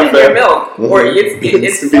You're what I got feeding fed. your milk, or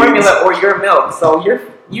it's formula or your milk. So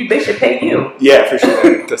they should pay you. Yeah, for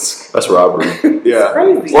sure. that's robbery. Yeah.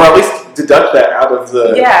 Crazy. Or at least deduct that out of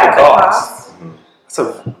the cost. That's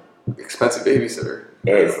an expensive babysitter.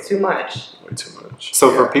 It's too much. Way too much.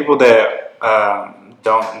 So for people that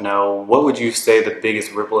don't know, what would you say the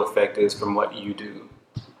biggest ripple effect is from what you do?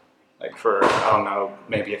 Like for, I don't know,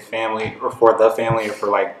 maybe a family, or for the family, or for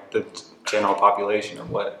like the general population, or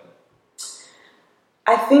what?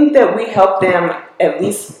 I think that we help them at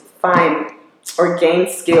least find or gain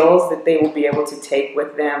skills that they will be able to take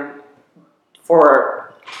with them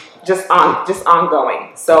for just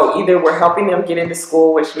ongoing. So either we're helping them get into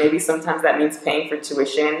school, which maybe sometimes that means paying for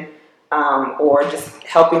tuition, or just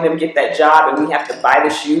helping them get that job, and we have to buy the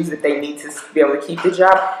shoes that they need to be able to keep the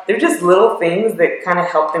job. They're just little things that kind of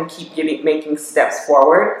help them keep making steps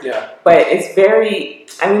forward. Yeah. But it's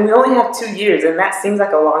we only have 2 years, and that seems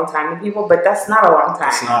like a long time to people, but that's not a long time.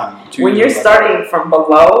 It's not. When you're starting from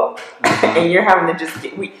below and you're having to just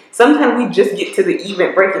sometimes we just get to the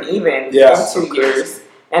breaking even in 2 years.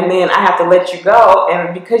 And then I have to let you go,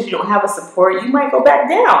 and because you don't have a support, you might go back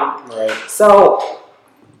down. Right. So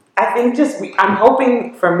I think I'm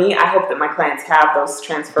hoping, for me, I hope that my clients have those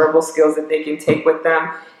transferable skills that they can take with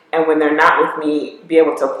them, and when they're not with me, be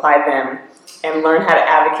able to apply them and learn how to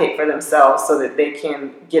advocate for themselves so that they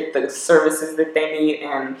can get the services that they need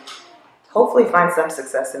and hopefully find some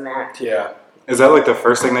success in that. Yeah. Is that like the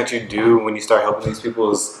first thing that you do when you start helping these people,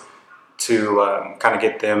 is to kind of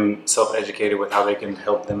get them self-educated with how they can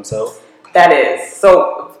help themselves? That is.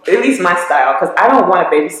 So, at least my style, because I don't want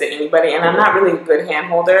to babysit anybody, and I'm not really a good hand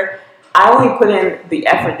holder. I only put in the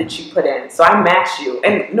effort that you put in. So I match you.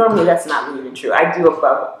 And normally that's not even true. I do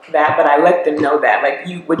above that, but I let them know that.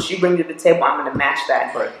 Like, what you bring to the table, I'm going to match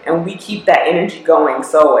that. Right. And we keep that energy going.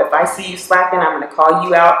 So if I see you slacking, I'm going to call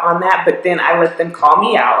you out on that. But then I let them call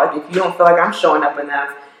me out. Like, if you don't feel like I'm showing up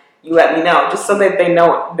enough, you let me know, just so that they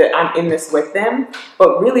know that I'm in this with them.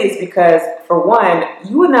 But really it's because, for one,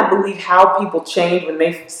 you would not believe how people change when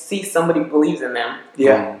they see somebody believes in them.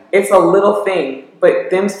 Yeah. It's a little thing,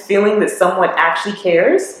 but them feeling that someone actually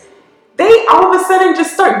cares, they all of a sudden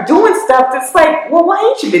just start doing stuff that's like, well, why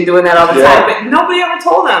ain't you been doing that all the time? But nobody ever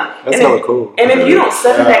told them. That's hella cool. And if you don't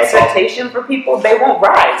set an expectation for people, they won't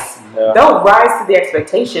rise. Yeah. They'll rise to the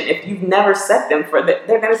expectation. If you've never set them for that,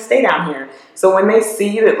 they're going to stay down here. So when they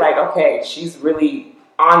see that, like, okay, she's really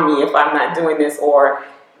on me if I'm not doing this, or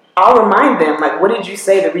I'll remind them, like, what did you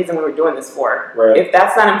say the reason we were doing this for? Right. If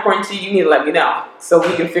that's not important to you, you need to let me know so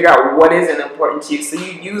we can figure out what isn't important to you. So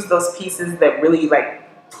you use those pieces that really,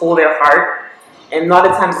 like, pull their heart. And a lot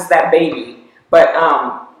of times it's that baby. But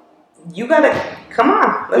you got to, come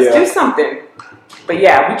on, let's do something. But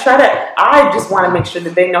yeah, we try to, I just want to make sure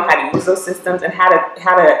that they know how to use those systems and how to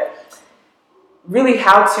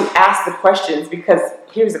ask the questions, because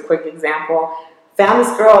here's a quick example. Found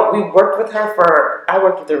this girl, I worked with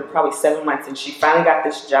her probably 7 months, and she finally got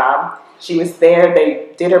this job. She was there,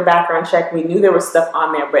 they did her background check. We knew there was stuff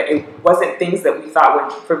on there, but it wasn't things that we thought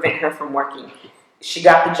would prevent her from working. She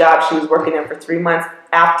got the job, she was working there for 3 months.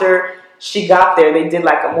 After she got there, they did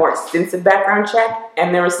like a more extensive background check,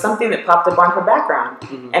 and there was something that popped up on her background,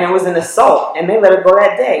 and it was an assault, and they let her go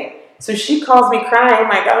that day. So she calls me crying,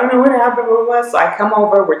 like, I don't know what happened, blah, blah, blah. So I come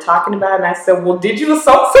over, we're talking about it, and I said, well, did you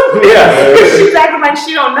assault somebody? Yeah. She's acting like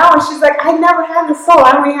she don't know, and she's like, I never had an assault.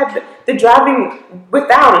 I only had the driving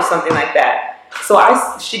without or something like that. So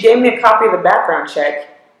she gave me a copy of the background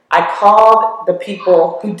check. I called the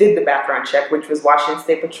people who did the background check, which was Washington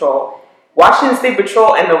State Patrol. Washington State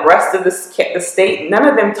Patrol and the rest of the state, none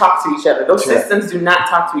of them talk to each other. Those systems do not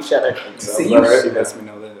talk to each other. So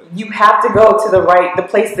you have to go to the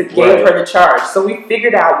place that gave her the charge. So we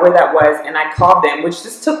figured out where that was, and I called them, which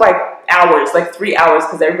just took like hours, like 3 hours,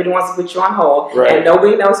 because everybody wants to put you on hold, and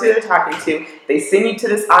nobody knows who they're talking to. They send you to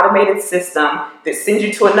this automated system that sends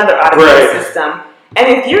you to another automated system. And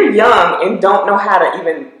if you're young and don't know how to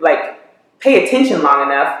even like pay attention long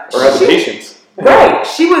enough, or have the patience. Right.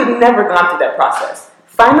 She would have never gone through that process.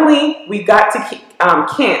 Finally, we got to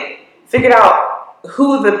Kent, figured out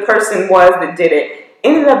who the person was that did it.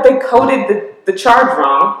 Ended up, they coded the charge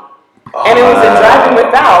wrong. And it was a driving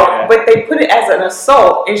without, but they put it as an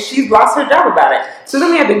assault, and she lost her job about it. So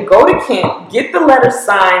then we had to go to Kent, get the letter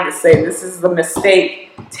signed to say this is the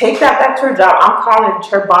mistake, take that back to her job. I'm calling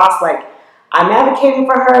her boss like, I'm advocating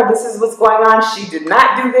for her. This is what's going on. She did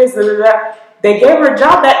not do this. Blah, blah, blah. They gave her a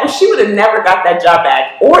job back, and she would have never got that job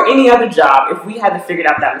back or any other job if we hadn't figured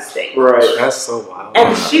out that mistake. Right. That's so wild.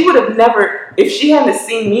 And she would have never, if she hadn't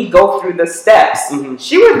seen me go through the steps,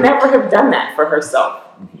 she would never have done that for herself.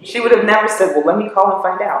 She would have never said, well, let me call and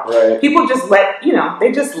find out. Right. People just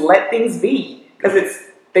they just let things be because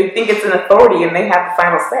they think it's an authority and they have the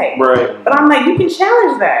final say. Right. But I'm like, you can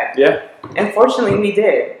challenge that. Yeah. And fortunately, we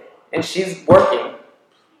did. And she's working.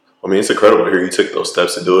 I mean, it's incredible to hear you took those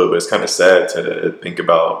steps to do it, but it's kind of sad to think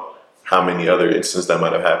about how many other instances that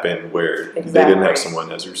might have happened where they didn't have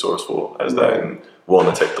someone as resourceful as that and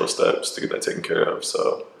willing to take those steps to get that taken care of.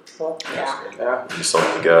 So, there's so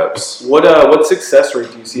many gaps. What success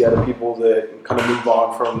rate do you see out of people that kind of move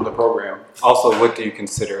on from the program? Also, what do you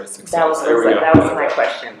consider a success? That was my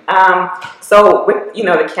question. So with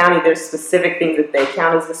the county, there's specific things that they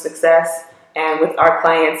count as a success, and with our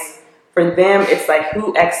clients, for them, it's like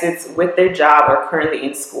who exits with their job or currently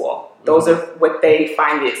in school. Those are what they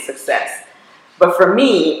find is success. But for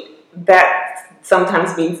me, that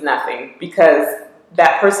sometimes means nothing because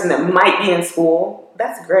that person that might be in school,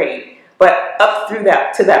 that's great. But up through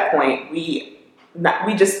to that point, we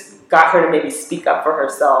just got her to maybe speak up for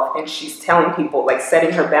herself, and she's telling people, like setting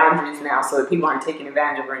her boundaries now so that people aren't taking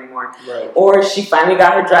advantage of her anymore. Right. Or she finally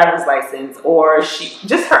got her driver's license, or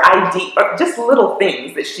just her ID, or just little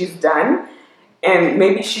things that she's done. And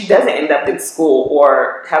maybe she doesn't end up in school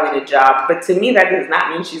or having a job. But to me, that does not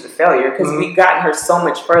mean she's a failure because we've gotten her so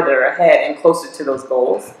much further ahead and closer to those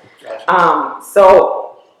goals. Gotcha.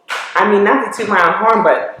 So, I mean, not to toot my own horn,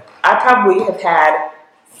 but I probably have had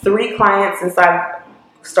 3 clients since I've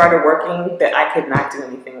started working that I could not do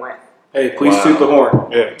anything with. Hey, please toot the horn.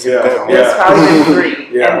 It's probably been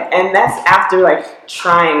 3. And that's after like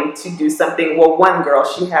trying to do something. Well, one girl,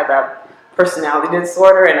 she had a personality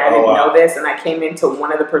disorder, and I didn't know this, and I came into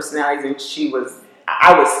one of the personalities, and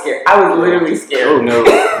I was scared. I was literally scared. Oh no!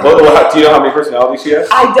 Do you know how many personalities she has?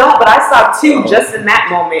 I don't, but I saw 2 just in that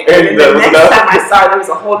moment, and then the next time I saw her, there was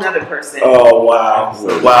a whole other person. Oh wow!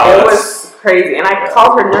 It was crazy, and I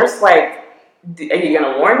called her nurse like, are you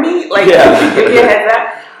gonna warn me? Like, did you give me a heads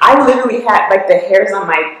up? I literally had like the hairs on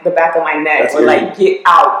the back of my neck were like, get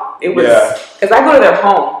out. It was because I go to their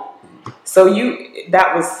home, so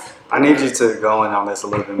that was. I need you to go in on this a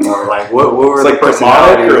little bit more. Like, what were the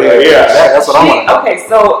personalities? That's what I want. Okay,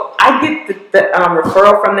 so I get the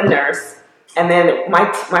referral from the nurse, and then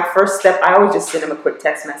my first step, I always just send them a quick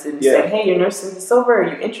text message and say, hey, your nurse sent this over. Are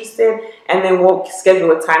you interested? And then we'll schedule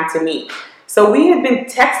a time to meet. So we had been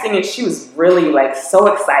texting, and she was really like so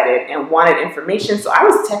excited and wanted information. So I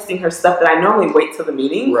was texting her stuff that I normally wait till the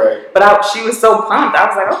meeting. Right. But she was so pumped. I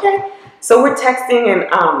was like, okay. So we're texting, and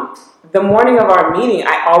the morning of our meeting,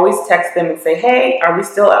 I always text them and say, hey, are we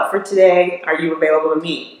still up for today? Are you available to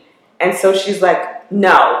meet? And so she's like,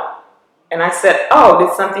 no. And I said, oh,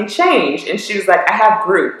 did something change? And she was like, I have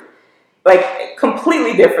group. Like,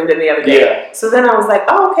 completely different than the other day. Yeah. So then I was like,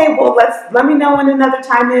 oh, okay, well, let me know when another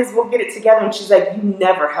time is. We'll get it together. And she's like, you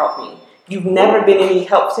never help me. You've never been any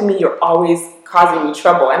help to me. You're always causing me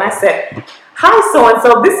trouble. And I said, hi,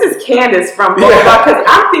 so-and-so, this is Candace from blah, blah, blah, because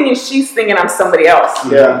I'm thinking she's thinking I'm somebody else.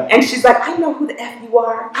 Yeah. And she's like, I know who the F you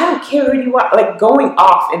are. I don't care who you are. Like, going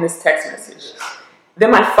off in this text message.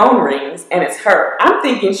 Then my phone rings, and it's her. I'm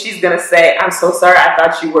thinking she's going to say, I'm so sorry, I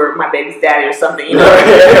thought you were my baby's daddy or something. You know?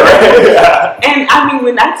 And, I mean,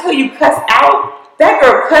 when I tell you cuss out, that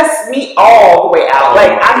girl cussed me all the way out.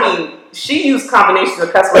 Like, I mean, she used combinations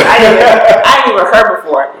of cuss words I didn't even heard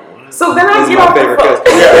before. So then I get on the phone.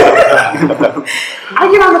 I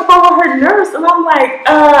get on the phone with her nurse, and I'm like,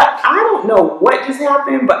 I don't know what just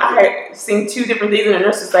happened, but I seen two different things, and the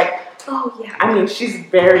nurse is like, oh yeah. I mean, she's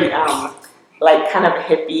very like kind of a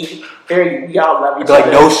hippie, very we all love each other.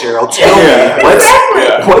 Like, no, Cheryl, tell me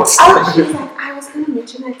what's She was like, I was going to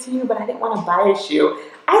mention that to you, but I didn't want to bias you.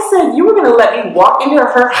 I said you were going to let me walk into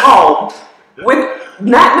her home with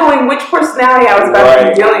not knowing which personality I was about to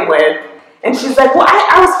be dealing with. And she's like, well,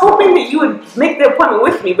 I was hoping that you would make the appointment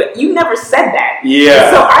with me, but you never said that. Yeah.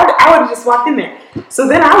 So I would have just walked in there. So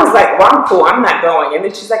then I was like, well, I'm cool. I'm not going. And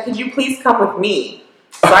then she's like, could you please come with me?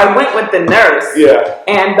 So I went with the nurse. Yeah.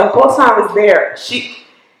 And the whole time I was there, the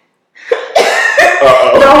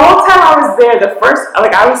whole time I was there,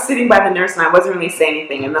 I was sitting by the nurse and I wasn't really saying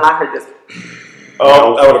anything. And then I heard this.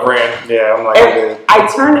 Oh, I would have ran. Yeah, I'm like, I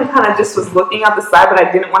turned and kind of just was looking out the side, but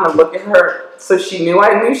I didn't want to look at her, so she knew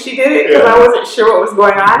I knew she did it because I wasn't sure what was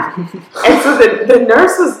going on. And so the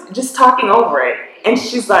nurse was just talking over it, and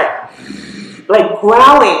she's like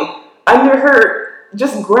growling under her,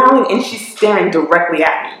 just growling, and she's staring directly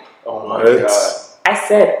at me. Oh my God. I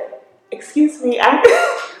said, excuse me, I'm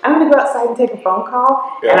going to go outside and take a phone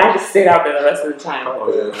call. Yeah. And I just stayed out there the rest of the time. Oh,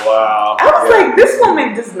 wow. I was like, this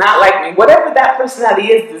woman does not like me. Whatever that personality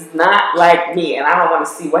is does not like me. And I don't want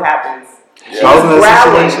to see what happens. If I was in that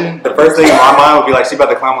situation, the first thing in my mind would be like, she about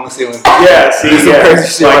to climb on the ceiling. Yeah, see, crazy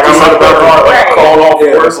shit. Like, I'm not about to call it off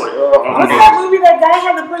first. What's that movie that guy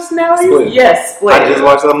had the personality? Split. Yes, Split. I just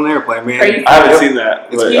watched it on the airplane, man. Crazy. I haven't seen that.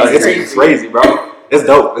 It's crazy, bro. It's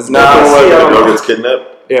dope. It's not the one where the girl gets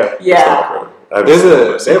kidnapped. Yeah.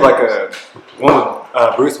 They have like a one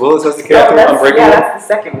with Bruce Willis as the character. Unbreakable. Yeah, that's the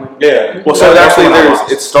second one. Yeah. Well, so actually,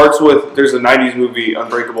 there's a '90s movie,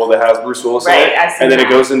 Unbreakable, that has Bruce Willis in it, and then it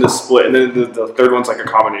goes into Split, and then the third one's like a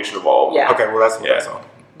combination of all of them. Yeah. Okay, well that's what I saw.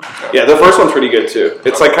 Yeah, the first one's pretty good too.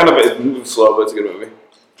 It's like it moves slow, but it's a good movie.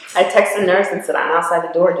 I texted the nurse and said, I'm outside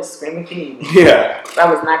the door, just scream if you need me. Yeah. I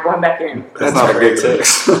was not going back in. That's not a good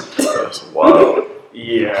text. That's wild.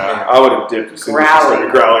 Yeah, I would have dipped as soon as she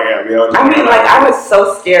started growling at me. I was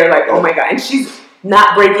so scared, like, oh my God. And she's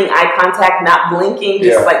not breaking eye contact, not blinking,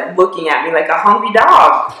 just like looking at me like a hungry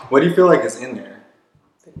dog. What do you feel like is in there?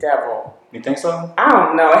 The devil. You think so? I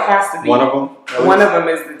don't know. It has to be. One of them? One of them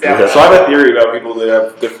is the devil. Yeah. So I have a theory about people that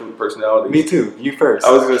have different personalities. Me too. You first.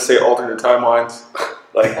 I was going to say alternate timelines.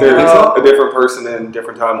 Like, there's a different person in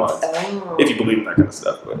different timelines. Oh. If you believe in that kind of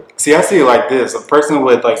stuff. But see, I see it like this. A person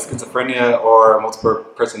with like schizophrenia or multiple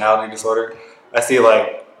personality disorder, I see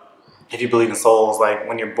like, if you believe in souls, like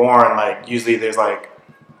when you're born, like usually there's like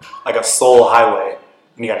a soul highway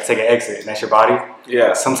and you got to take an exit and that's your body.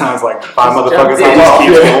 Yeah. Sometimes like 5 motherfuckers just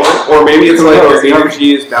keep going. Or maybe it's like your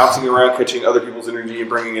energy is bouncing around, catching other people's energy and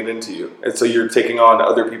bringing it into you. And so you're taking on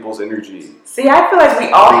other people's energy. See, I feel like we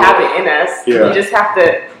all have it in us. Yeah. We just have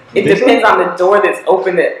to, it depends on the door that's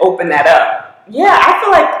open to open that up. Yeah, I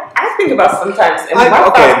feel like, I think about sometimes, and my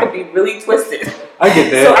thoughts could be really twisted. I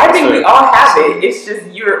get that. So I think we all have it. It's just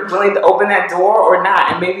you're willing to open that door or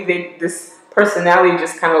not. And maybe this personality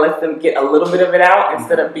just kind of lets them get a little bit of it out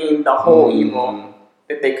instead of being the whole evil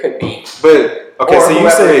that they could be. But, okay, or so you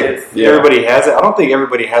say everybody has it. I don't think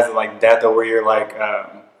everybody has it like that, though, where you're like,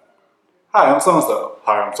 hi, I'm so-and-so.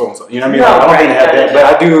 Hi, I'm so-and-so. You know what I mean? No, like, I don't think they have that. But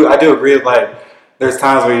I do agree with, like, there's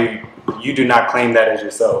times where you do not claim that as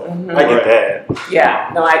yourself. Mm-hmm. I get that.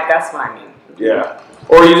 Yeah, no, that's what I mean. Yeah.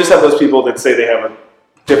 Or you just have those people that say they have a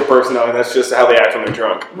different personality. That's just how they act when they're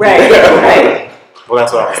drunk. Right, right. Well,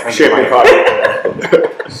 that's what I was thinking.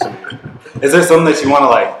 Is there something that you want to,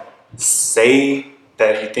 like, say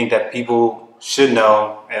that you think that people should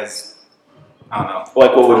know as, I don't know.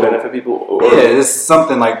 Like what would benefit people? Or? Yeah, it's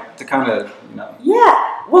something like to kind of, you know.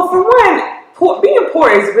 Yeah. Well, for one, being poor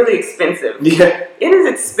is really expensive. Yeah. It is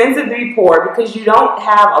expensive to be poor because you don't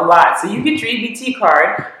have a lot. So you get your EBT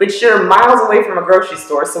card, but you're miles away from a grocery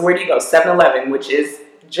store. So where do you go? 7-Eleven, which is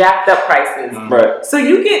jacked up prices. Right. So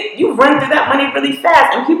you run through that money really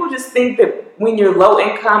fast, and people just think that when you're low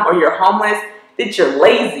income or you're homeless, that you're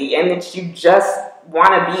lazy and that you just want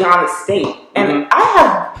to be on the state. And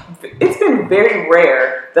it's been very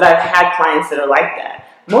rare that I've had clients that are like that.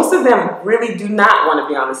 Most of them really do not want to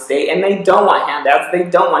be on the state, and they don't want handouts. They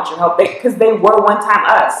don't want your help because they were one time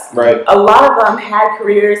us. Right. A lot of them had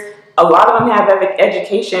careers. A lot of them have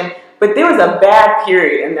education, but there was a bad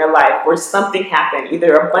period in their life where something happened,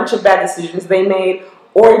 either a bunch of bad decisions they made,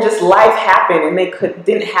 or just life happened and they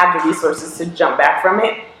didn't have the resources to jump back from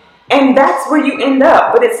it. And that's where you end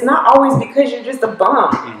up. But it's not always because you're just a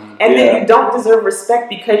bum. And then you don't deserve respect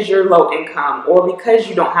because you're low income or because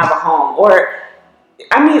you don't have a home. Or,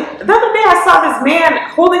 I mean, the other day I saw this man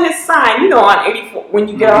holding his sign, on 84, when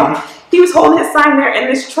you get off. He was holding his sign there and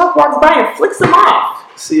this truck walks by and flicks him off.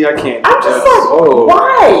 See, I can't. I'm just like,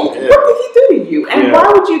 why? Yeah. What did he do to you? And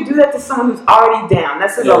why would you do that to someone who's already down?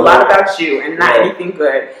 That says a lot about you and not anything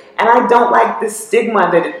good. And I don't like this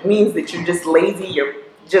stigma that it means that you're just lazy, you're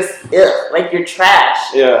just like you're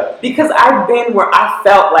trash. Yeah. Because I've been where I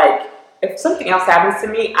felt like if something else happens to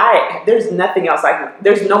me, there's nothing else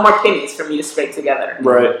there's no more pennies for me to scrape together.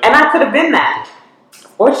 Right. And I could have been that.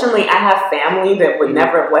 Fortunately, I have family that would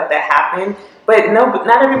never have let that happen. But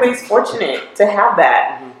not everybody's fortunate to have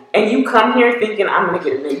that. And you come here thinking, I'm going to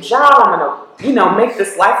get a new job, I'm going to, make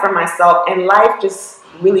this life for myself, and life just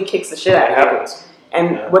really kicks the shit out of you. It happens.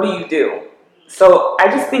 And what do? So I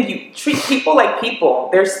just think you treat people like people.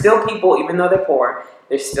 There's still people, even though they're poor.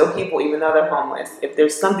 There's still people, even though they're homeless. If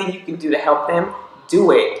there's something you can do to help them,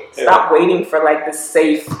 do it. Stop waiting for the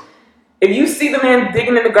safe. If you see the man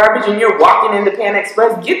digging in the garbage and you're walking into Pan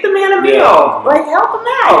Express, get the man a meal. Help him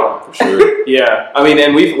out. For sure. Yeah. I mean,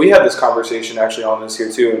 and we had this conversation actually on this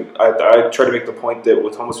here too. And I try to make the point that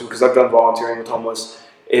with homeless people, because I've done volunteering with homeless,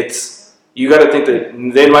 you got to think that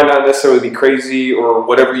they might not necessarily be crazy or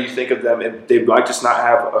whatever you think of them, and they might just not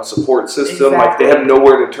have a support system. Exactly. They have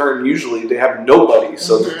nowhere to turn. Usually, they have nobody,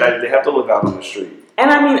 so they have to live out on the street. And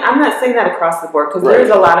I mean, I'm not saying that across the board because there's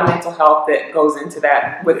a lot of mental health that goes into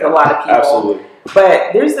that with a lot of people. Absolutely.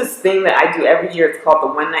 But there's this thing that I do every year. It's called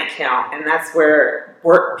the One Night Count, and that's where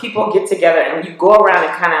people get together and you go around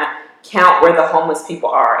and kind of count where the homeless people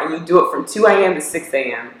are, and you do it from 2 a.m. to 6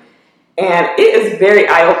 a.m. And it is very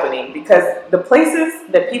eye-opening because the places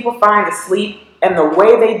that people find to sleep and the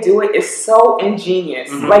way they do it is so ingenious.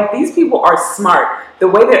 These people are smart. The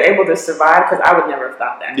way they're able to survive, because I would never have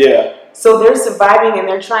thought that. Yeah. So they're surviving and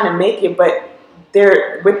they're trying to make it, but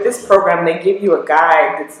with this program, they give you a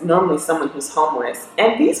guide that's normally someone who's homeless.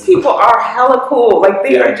 And these people are hella cool.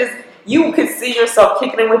 They are just, you could see yourself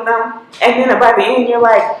kicking it with them. And then by the end, you're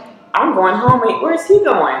like, I'm going home. Where's he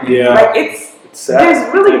going? Yeah. It's sad.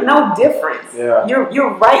 There's really no difference. Yeah.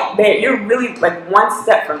 You're right there. You're really one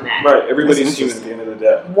step from that. Right. Everybody's human at the end of the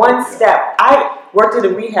day. One step. I worked at a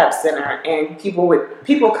rehab center, and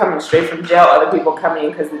people coming straight from jail, other people coming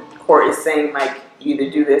in because the court is saying you either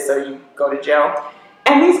do this or you go to jail.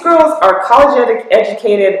 And these girls are college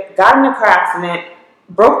educated, got in a car accident,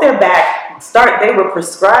 broke their back, they were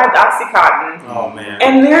prescribed Oxycontin. Oh man.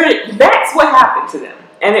 And that's what happened to them.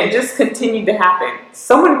 And it just continued to happen.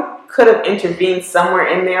 Someone could have intervened somewhere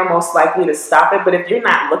in there, most likely to stop it, but if you're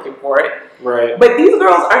not looking for it. Right. But these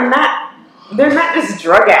girls they're not just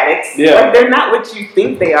drug addicts. Yeah. They're not what you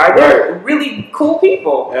think they are. They're really cool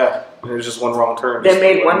people. Yeah. There's just one wrong turn. They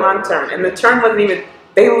made one wrong turn. And the turn wasn't even,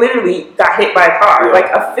 they literally got hit by a car.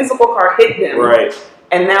 A physical car hit them. Right.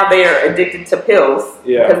 And now they are addicted to pills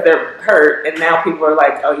because they're hurt. And now people are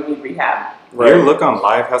like, oh, you need rehab. Right. Your look on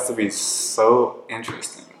life has to be so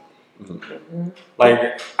interesting.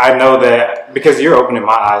 I know that because you're opening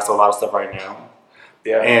my eyes to a lot of stuff right now.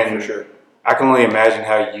 Yeah, and for sure. I can only imagine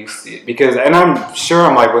how you see it and I'm sure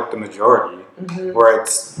I'm with the majority where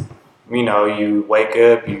it's, you wake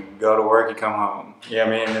up, you go to work, you come home. Yeah, I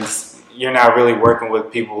mean, you're not really working with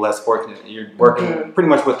people less fortunate. You're working pretty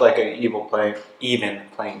much with an even playing field. Even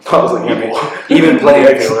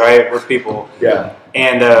playing field, right, with people. Yeah,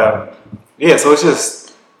 and so it's just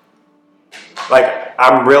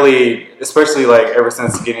I'm really, especially ever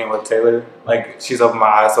since getting with Taylor, she's opened my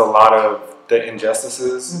eyes to a lot of the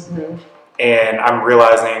injustices, and I'm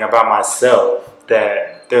realizing about myself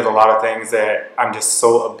that there's a lot of things that I'm just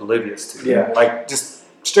so oblivious to. Yeah, just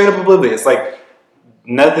straight up oblivious.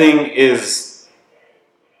 Nothing is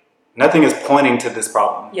pointing to this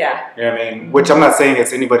problem. Yeah, you know what I mean. Which I'm not saying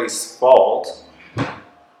it's anybody's fault,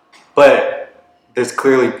 but there's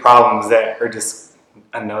clearly problems that are just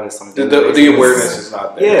unnoticed on The awareness is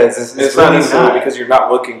not there. Yeah, it's not really necessarily not. because you're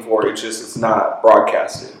not looking for it. It's just it's not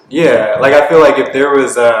broadcasted. Yeah, like I feel like if there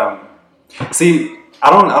was, see, I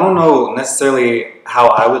don't know necessarily how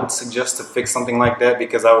I would suggest to fix something like that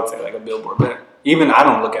because I would say like a billboard, but even I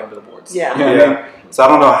don't look at billboards. Yeah. You know what I mean? So I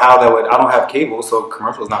don't know how that would. I don't have cable, so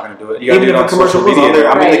commercial's not going to do it. You gotta Even do it if a on commercial social was on media.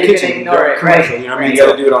 there, I'm in Right, the you can kitchen. ignore it, commercial, right. you know what I mean? You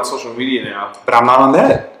got to do it on social media now. But I'm not on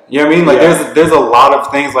that. You know what I mean? Like Yeah. there's a lot of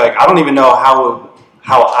things like I don't even know how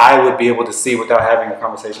I would be able to see without having a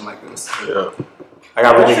conversation like this. Yeah. Like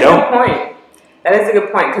I really That's a don't. good point. That is a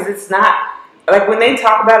good point because it's not like when they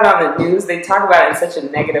talk about it on the news, they talk about it in such a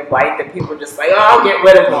negative light that people are just like, "Oh, I'll get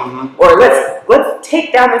rid of them," or let's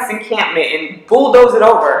take down this encampment and bulldoze it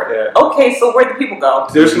over. Yeah. Okay, so where do people go?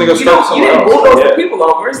 They're just gonna go You start don't. You somewhere didn't else. bulldoze Yeah. the people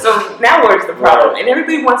over, so now where's the problem? Right. And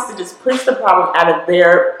everybody wants to just push the problem out of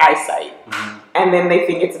their eyesight. And then they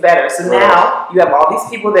think it's better. So now you have all these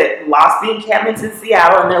people that lost the encampments in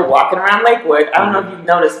Seattle and they're walking around Lakewood. I don't know if you've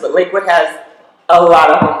noticed, but Lakewood has a lot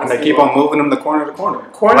of homeless And they keep people. on moving them to corner to corner.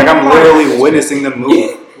 Corner Like to I'm corner. literally witnessing them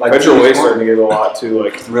move. Like Federal to Way each corner. starting to get a lot too.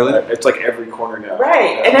 Like Really? it's like every corner now.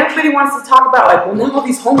 Right. Yeah. And everybody wants to talk about like, well, now all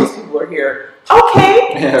these homeless people are here.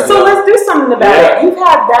 Okay. Yeah. So let's do something about Yeah. it. You've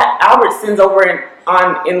had that Albertsons over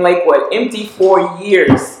in Lakewood empty for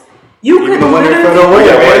years. You Even could the one in literally Federal Way,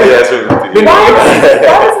 Yeah, man. yeah, that's what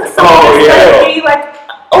Why doesn't someone Oh, just yeah. let it be like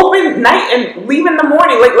open night and leave in the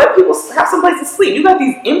morning? Like let people have someplace to sleep. You got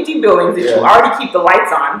these empty buildings that you Yeah. already keep the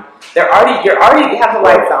lights on. You're already have the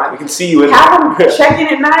lights on. We can see you in Have there. them check in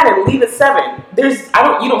at 9 and leave at 7.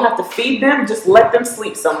 You don't have to feed them. Just let them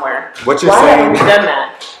sleep somewhere. What you're Why saying, haven't we done that?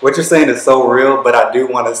 what you're saying is so real, but I do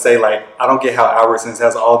want to say like I don't get how Albertsons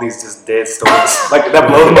has all these just dead stores. Like that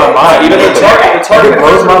blows my mind. Even the Target It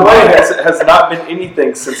blows my mind. has not been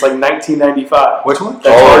anything since like 1995. Which one? The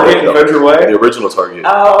Target in Federal Way. The original Target.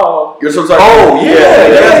 Oh. You're supposed to Oh, yeah,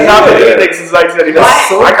 it has not been yeah. anything since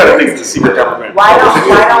 1995. Why- I kind of think it's a secret government. Why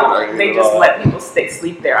Yeah. don't they just let people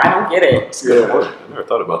sleep there? I don't get it. That's a good point. I never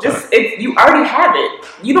thought about that. You already have it.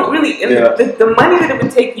 You don't really. And Yeah. the money that it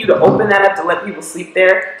would take you to open that up to let people sleep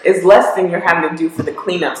there is less than you're having to do for the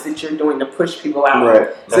cleanups that you're doing to push people out. Right.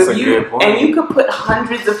 That's So a good point. and you could put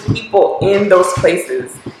hundreds of people in those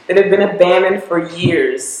places that have been abandoned for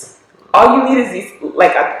years. All you need is these,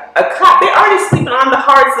 like a cot. They're already sleeping on the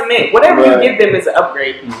hard cement. Whatever Right. you give them is an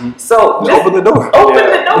upgrade. Mhm. So just Open the door. open Yeah.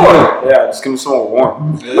 the door. Yeah, just give them somewhere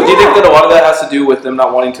warm. But do you think that a lot of that has to do with them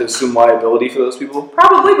not wanting to assume liability for those people?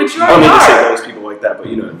 Probably, but you I don't already mean to say are. those people like that, but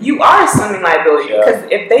you know. You are assuming liability Yeah. because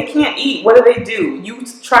if they can't eat, what do? You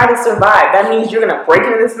try to survive. That means you're gonna break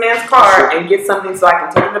into this man's car Sure. and get something so I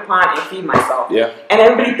can take it to the pond and feed myself. Yeah. And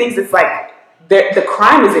everybody thinks it's like the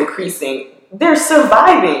crime is increasing. They're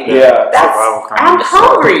surviving. Yeah. That's, Survival crime. I'm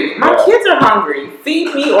hungry. My Yeah. kids are hungry.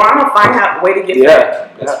 Feed me, or I'm gonna find out a way to get Yeah. fed.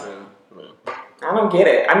 Yeah. I don't get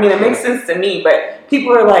it. I mean, it makes sense to me, but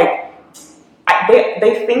people are like,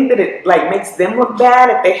 they think that it like makes them look bad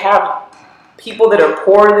if they have people that are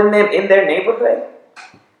poorer than them in their neighborhood.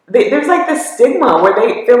 There's like this stigma where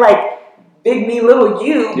they feel like big me, little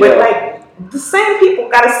you, but Yeah. like the same people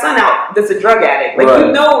got a son out that's a drug addict. Like Right.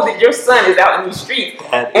 you know that your son is out in these streets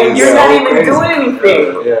That and is you're so not even crazy. doing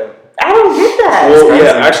anything. Yeah. I don't get that. Well, crazy.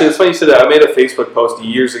 yeah, actually, it's funny you said that. I made a Facebook post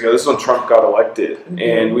years ago. This is when Trump got elected,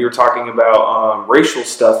 and we were talking about racial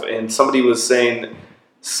stuff, and somebody was saying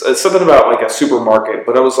something about like a supermarket,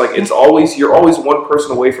 but I was like, you're always one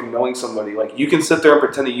person away from knowing somebody. Like you can sit there and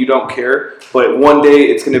pretend that you don't care, but one day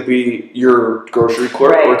it's going to be your grocery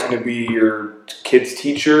clerk, or it's going to be your kid's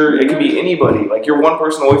teacher. It could be anybody. Like you're one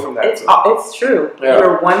person away from that. It's true. Yeah.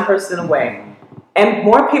 You're one person away, and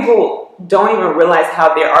more people don't even realize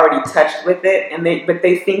how they're already touched with it, but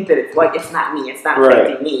they think that it's like it's not me, it's not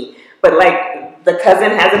affecting me. But like the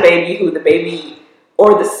cousin has a baby, who the baby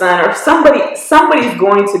or the son or somebody's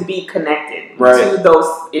going to be connected to those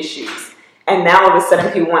issues, and now all of a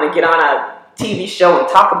sudden people want to get on a TV show and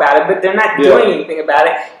talk about it, but they're not doing anything about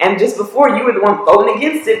it. And just before, you were the one voting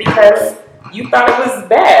against it because you thought it was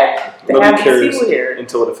bad to Nobody have these cares people here.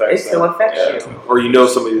 until it affects It still them. affects you. Or you know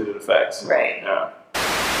somebody that it affects. Right. Yeah.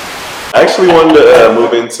 I actually wanted to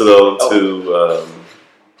move into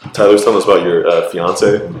Tyler was telling us about your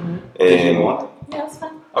fiance, Did you and want? Yeah, that's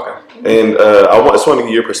fine. Okay. and just wanted to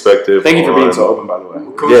get your perspective. Thank you for being on- so open, by the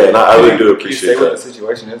way. Yeah, and I really do You appreciate say what that. the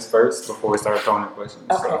situation is first before we start throwing in questions.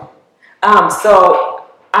 Okay. So. So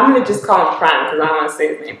I'm gonna just call him Prime because I don't want to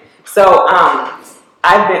say his name. So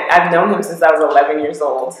I've known him since I was 11 years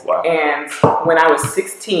old. Wow. And when I was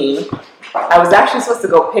 16, I was actually supposed to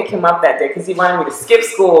go pick him up that day because he wanted me to skip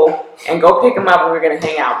school and go pick him up and we were gonna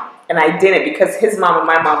hang out. And I didn't because his mom and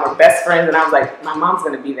my mom were best friends, and I was like, my mom's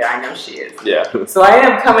gonna be there. I know she is. Yeah. So I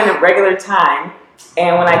ended up coming at regular time,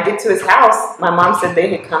 and when I get to his house, my mom said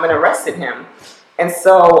they had come and arrested him, and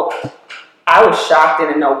so I was shocked and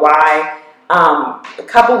didn't know why. A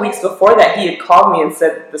couple weeks before that, he had called me and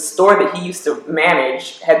said the store that he used to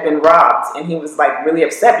manage had been robbed, and he was like really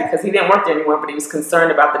upset because he didn't work there anymore, but he was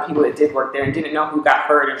concerned about the people that did work there and didn't know who got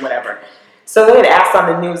hurt and whatever. So they had asked on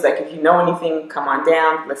the news, like, if you know anything, come on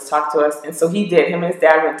down, let's talk to us. And so he did. Him and his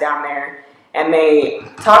dad went down there, and they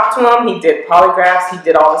talked to him. He did polygraphs. He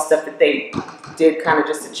did all the stuff that they did kind of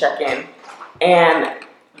just to check in. And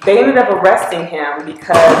they ended up arresting him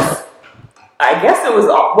because I guess it was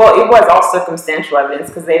all circumstantial evidence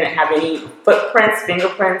because they didn't have any footprints,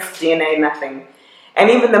 fingerprints, DNA, nothing. And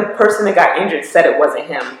even the person that got injured said it wasn't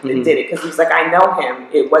him that did it because he was like, I know him.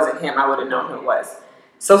 It wasn't him. I would have known who it was.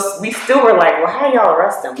 So we still were like, well, how do y'all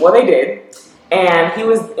arrest him? Well, they did. And he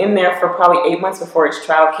was in there for probably 8 months before his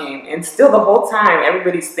trial came. And still the whole time,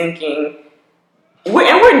 everybody's thinking,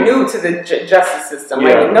 we're new to the justice system.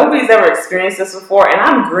 Yeah. Like, nobody's ever experienced this before. And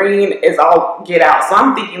I'm green as all get out. So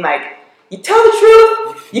I'm thinking, like, you tell the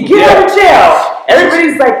truth, you get out of jail.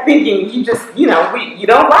 Everybody's like thinking, you just, you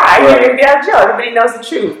don't lie, you're going to get out of jail. Everybody knows the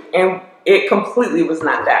truth. And it completely was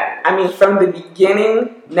not that. I mean, from the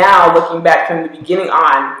beginning, now looking back from the beginning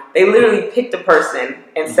on, they literally picked a person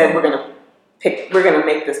and said, we're gonna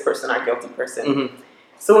make this person our guilty person. Mm-hmm.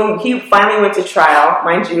 So when he finally went to trial,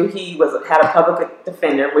 mind you, he had a public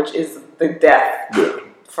defender, which is the death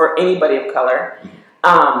for anybody of color.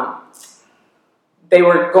 They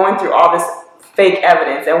were going through all this fake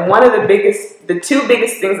evidence, and the two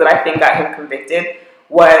biggest things that I think got him convicted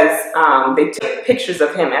was they took pictures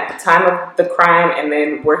of him at the time of the crime and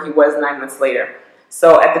then where he was 9 months later.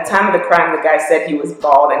 So at the time of the crime, the guy said he was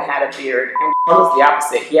bald and had a beard, and it was the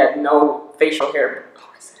opposite. He had no facial hair. Oh,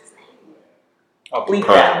 I said his name. I'll bleep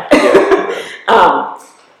that.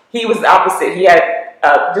 He was the opposite. He had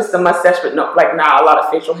just a mustache, but not a lot of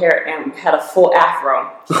facial hair, and had a full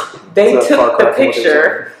afro. They took the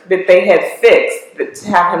picture that they had fixed to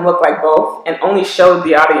have him look like both, and only showed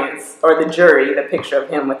the audience or the jury the picture of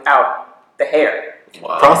him without the hair.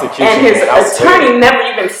 Wow. Prosecution. And his attorney never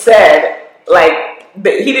even said,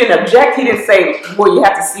 he didn't object. He didn't say, well, you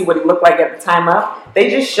have to see what he looked like at the time up. They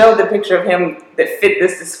just showed the picture of him that fit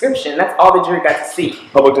this description. That's all the jury got to see.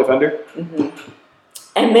 Public defender? Mm-hmm.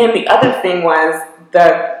 And then the other thing was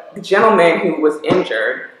the gentleman who was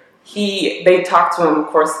injured, they talked to him, of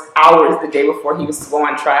course, hours the day before he was to go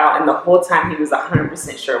on trial, and the whole time he was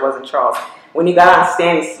 100% sure it wasn't Charles. When he got on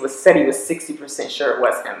stand, he said he was 60% sure it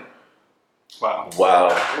was him. Wow.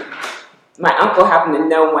 My uncle happened to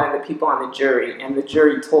know one of the people on the jury, and the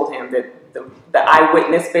jury told him that the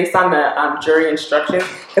eyewitness, based on the jury instructions,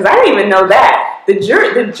 because I didn't even know that. The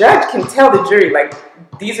judge can tell the jury, like,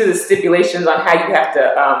 these are the stipulations on how you have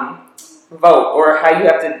to vote or how you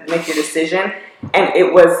have to make your decision. And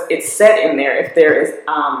it's said in there if there is,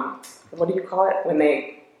 what do you call it? When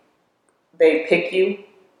they pick you,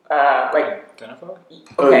 Identify? Okay,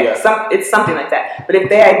 Oh, yeah. it's something like that. But if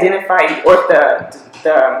they identify you, or if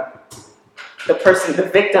the person, the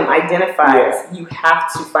victim identifies, you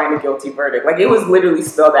have to find a guilty verdict. Like, it was literally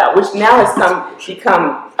spelled out, which now has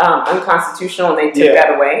become unconstitutional, and they took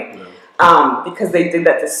that away. Because they did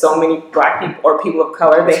that to so many black people or people of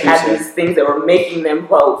color. They had these things that were making them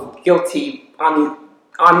vote guilty on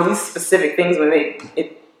these specific things when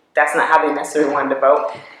that's not how they necessarily wanted to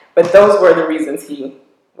vote. But those were the reasons he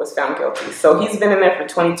was found guilty. So he's been in there for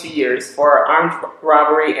 22 years for armed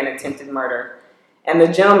robbery and attempted murder. And the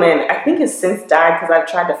gentleman, I think, has since died because I've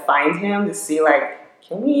tried to find him to see, like,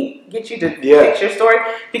 can we get you to fix your story?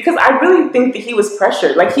 Because I really think that he was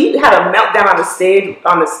pressured. Like, he had a meltdown on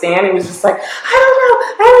the stand. He was just like,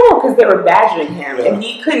 I don't know, because they were badgering him. Yeah. And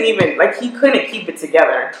he couldn't keep it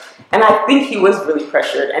together. And I think he was really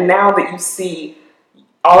pressured. And now that you see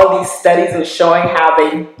all of these studies and showing how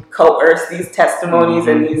they coerce these testimonies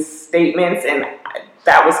and these statements, and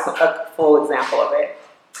that was a full example of it.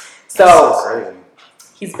 So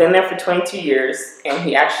he's been there for 22 years, and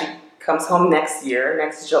he actually comes home next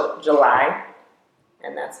July,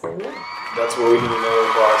 and that's where we are. That's where we need another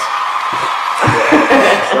applause.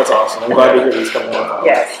 That's awesome. I'm glad to hear these coming up.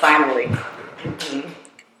 Yes, finally. Mm-hmm.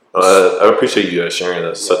 I appreciate you sharing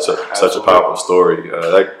that. Such a powerful story.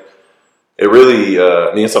 It really,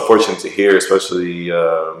 it's unfortunate to hear, especially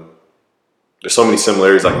there's so many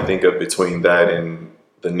similarities I can think of between that and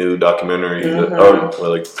the new documentary,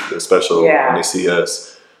 the special When They See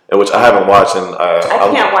Us. and which I haven't watched, and I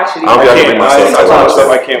can't watch it I don't think I can bring myself to watch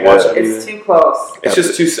it. I can't watch it. It's too close. It's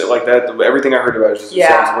just too sad. Like that. Everything I heard about it just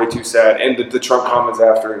sounds way too sad. And the Trump comments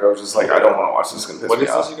after it, I was just like, I don't want to watch this. It's gonna piss me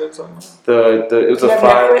off. What is this you guys talking about? It was You a have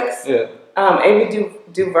 5. Netflix? Yeah. Amy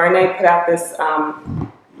DuVernay put out this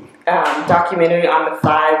documentary on the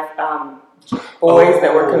 5 boys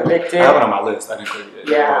that were convicted. I have it on my list. I didn't click it.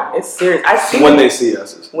 Yeah, it's serious. I've seen When it, They See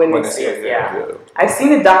Us. when they see it. Yeah, I've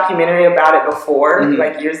seen a documentary about it before,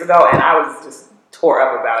 like years ago, and I was just tore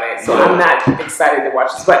up about it. So I'm not excited to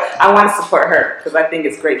watch this, but I want to support her because I think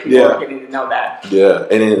it's great people are getting to know that. Yeah,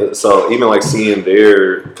 and then, so even like seeing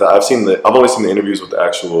I've only seen the interviews with the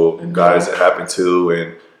actual guys that happened to,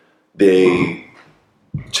 and the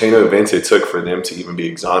chain of events it took for them to even be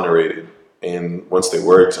exonerated. And once they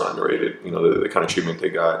were exonerated, you know, the kind of treatment they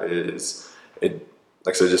got like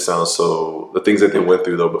I said, just sounds so, the things that they went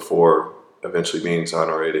through though before eventually being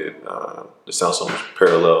exonerated, just sounds so much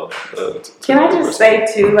parallel. Can I just say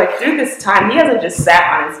too, like through this time, he hasn't just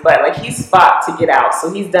sat on his butt, like he's fought to get out.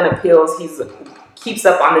 So he's done appeals, keeps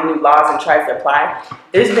up on the new laws and tries to apply.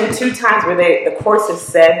 There's been 2 times where the courts have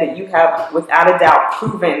said that you have without a doubt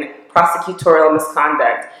proven prosecutorial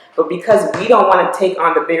misconduct. But because we don't want to take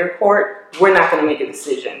on the bigger court, we're not going to make a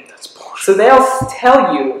decision. So they'll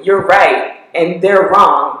tell you you're right and they're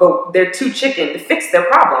wrong, but they're too chicken to fix their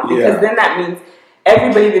problem. Because then that means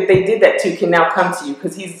everybody that they did that to can now come to you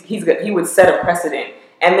because he would set a precedent.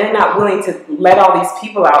 And they're not willing to let all these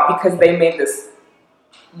people out because they made this.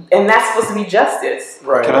 And that's supposed to be justice.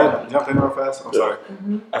 Right. Can I jump in real fast? I'm sorry.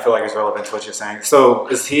 I feel like it's relevant to what you're saying. So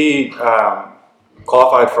is he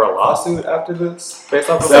qualified for a lawsuit after this? Based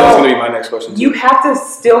off of that was going to be my next question. You have to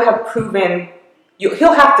still have proven.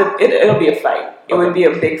 He'll have to. It'll be a fight. It would be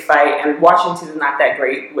a big fight, and Washington is not that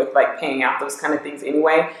great with like paying out those kind of things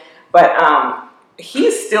anyway. But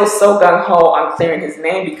he's still so gung ho on clearing his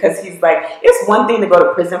name because he's like, it's one thing to go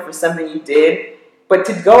to prison for something you did, but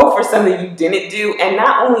to go for something you didn't do, and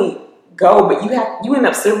not only go, but you end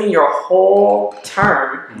up serving your whole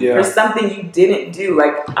term for something you didn't do.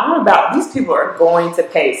 Like, I'm about, these people are going to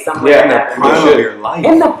pay somewhere. In the prime of your life.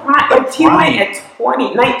 In the prime, like he went at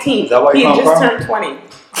 19. Is that why he you had call just him turned 20.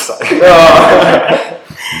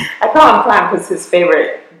 I call him Prime because his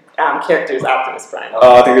favorite character is Optimus Prime.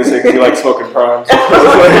 I think it's like he likes smoking Prime.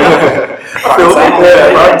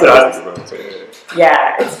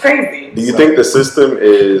 Yeah, it's crazy. Do you think the system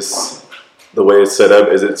is the way it's set up?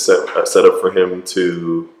 Is it set up for him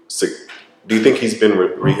to? Do you think he's been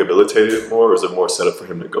rehabilitated more, or is it more set up for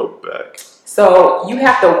him to go back? So you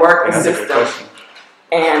have to work the That's a good system, question.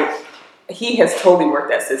 and he has totally worked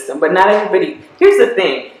that system. But not everybody. Here's the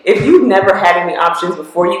thing: if you've never had any options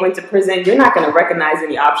before you went to prison, you're not going to recognize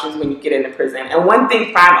any options when you get into prison. And one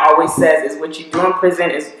thing Prime always says is, what you do in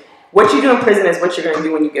prison is what you do in prison is what you're going to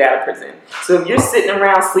do when you get out of prison. So if you're sitting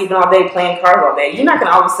around sleeping all day, playing cards all day, you're not going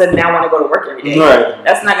to all of a sudden now want to go to work every day. Right.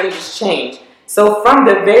 That's not going to just change. So from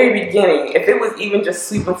the very beginning, if it was even just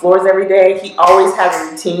sweeping floors every day, he always had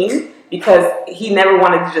a routine because he never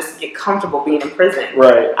wanted to just get comfortable being in prison.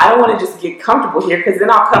 Right. I don't want to just get comfortable here because then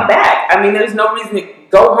I'll come back. I mean, there's no reason to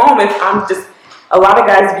go home if I'm just... A lot of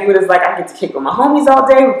guys view it as like, I get to kick with my homies all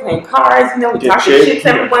day, we're playing cards, we talk shit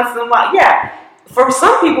every once in a while. Yeah. For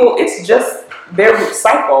some people, it's just their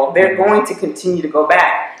cycle. They're going to continue to go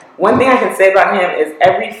back. One thing I can say about him is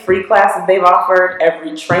every free class that they've offered,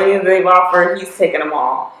 every training that they've offered, he's taken them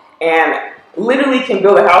all. And literally can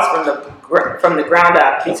build a house from the ground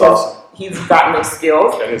up because he's got no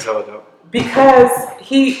skills. That is hella dope. Because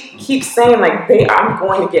he keeps saying, like, I'm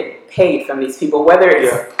going to get paid from these people, whether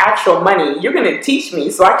it's actual money. You're going to teach me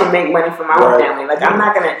so I can make money for my own family. Like, I'm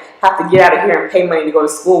not going to have to get out of here and pay money to go to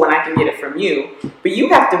school when I can get it from you. But you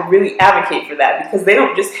have to really advocate for that because they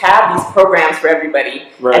don't just have these programs for everybody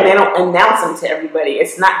and they don't announce them to everybody.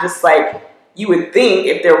 It's not just like you would think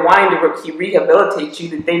if they're wanting to rehabilitate you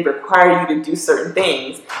that they require you to do certain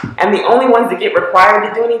things. And the only ones that get required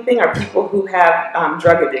to do anything are people who have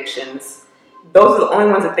drug addictions. Those are the only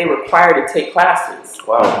ones that they require to take classes.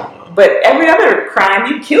 Wow. But every other crime,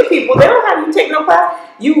 you kill people, they don't have you take no class.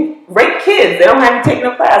 You rape kids, they don't have you take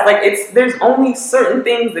no class. Like, there's only certain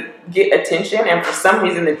things that get attention, and for some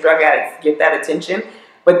reason the drug addicts get that attention.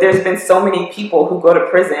 But there's been so many people who go to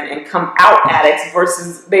prison and come out addicts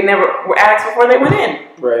versus they never were addicts before they went in.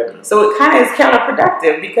 Right. So it kind of is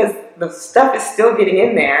counterproductive because the stuff is still getting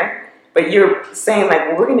in there, but you're saying like,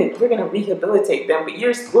 well, we're gonna rehabilitate them, but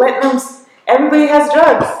you're letting them. Everybody has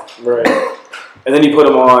drugs. Right. And then you put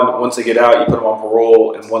them on, once they get out, you put them on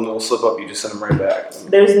parole, and one little slip up, you just send them right back.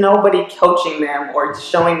 There's nobody coaching them or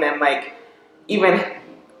showing them, like, even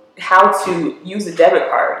how to use a debit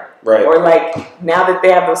card. Right. Or like now that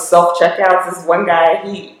they have those self checkouts, this one guy,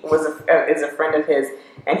 he is a friend of his,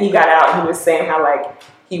 and he got out and he was saying how like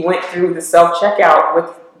he went through the self checkout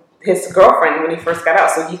with his girlfriend when he first got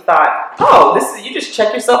out. So he thought, oh, this is, you just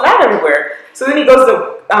check yourself out everywhere. So then he goes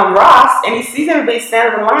to Ross and he sees everybody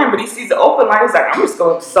standing in line, but he sees the open line. He's like, I'm just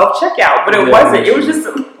going to self checkout, but it wasn't. It was just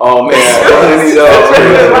oh man, it was just a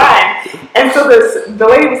regular line. And so the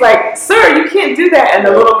lady was like, sir, you can't do that. And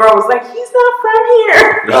the little girl was like, he's not from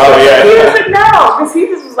here. Oh yeah. He doesn't know because he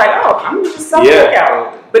just was like, oh, I'm just self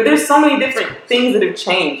checkout. But there's so many different things that have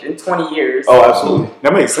changed in 20 years. Oh, absolutely.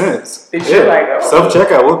 That makes sense. You're like, oh. Self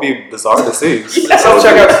checkout would be bizarre to see. Self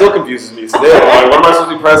checkout still confuses me still. Like, what am I supposed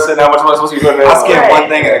to be pressing? How much am I supposed to be putting in? I scan one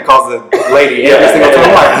thing and it calls the lady every single time.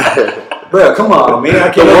 I'm like, bro, come on, man. I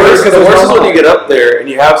can't The worst is when you get up there and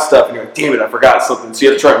you have stuff and you're like, damn it, I forgot something. So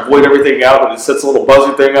you have to try and void everything out, but it sets a little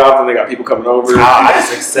buzzer thing off and they got people coming over. I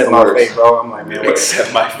just accept my fate, bro. I'm like, man,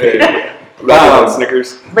 accept my fate.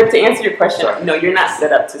 Snickers. But to answer your question, no, you're not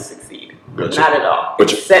set up to succeed. Gotcha. Not at all.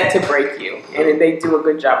 It's set to break you, and they do a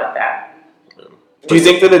good job at that. Do you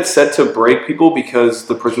think that it's set to break people because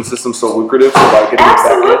the prison system's so lucrative? So like getting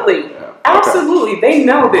Absolutely. Back in? Yeah. Absolutely. Okay. They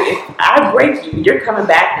know that if I break you, you're coming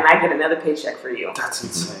back and I get another paycheck for you. That's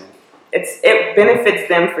insane. It benefits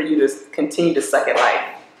them for you to continue to suck at life.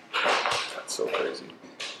 That's so crazy.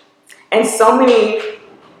 And so many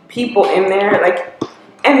people in there, like,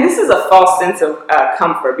 and this is a false sense of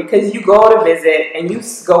comfort because you go to visit and you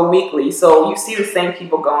go weekly, so you see the same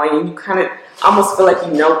people going and you kind of almost feel like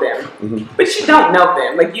you know them, but you don't know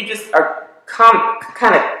them. Like you just are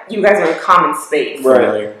you guys are in common space.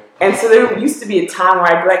 Right. And so there used to be a time where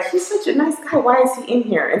I'd be like, he's such a nice guy, why is he in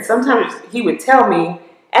here? And sometimes he would tell me,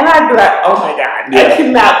 and I'd be like, oh my God, I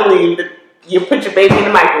cannot believe that you put your baby in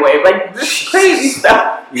the microwave. Like this crazy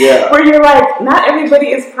stuff. Yeah. Where you're like, not everybody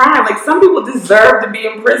is prime. Like some people deserve to be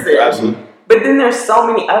in prison. Absolutely. But then there's so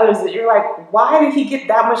many others that you're like, why did he get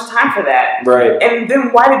that much time for that? Right. And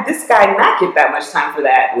then why did this guy not get that much time for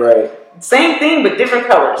that? Right. Same thing, but different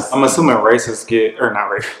colors. I'm assuming rapists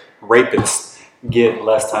get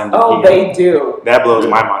less time than Oh, they do. That blows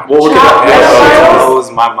my mind. Well, look at that blows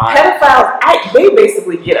my mind. Pedophiles, they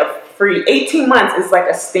basically get a free 18 months is like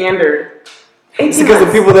a standard. It's because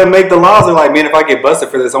the people that make the laws are like, man, if I get busted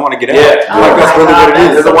for this, I want to get out. Yeah. Like that's really what it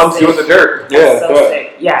is. They're the ones doing the dirt. That's so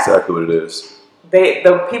sick. Yeah. Exactly what it is.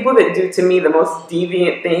 The people that do to me the most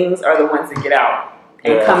deviant things are the ones that get out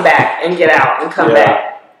and come back and get out and come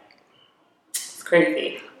back. It's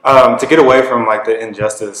crazy. To get away from like the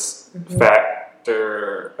injustice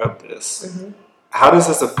factor of this, how does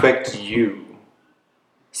this affect you?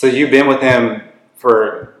 So you've been with him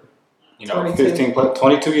for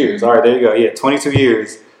 22 years. All right, there you go. Yeah, 22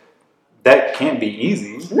 years. That can't be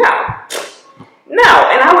easy. No,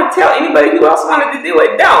 and I would tell anybody who else wanted to do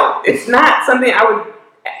it, don't. It's not something I would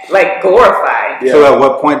like glorify. Yeah. So at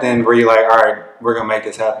what point then were you like, all right, we're gonna make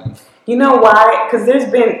this happen? You know why? Because here's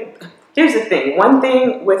the thing. One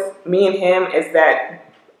thing with me and him is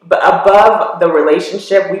that above the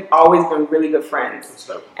relationship, we've always been really good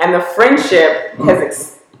friends. And the friendship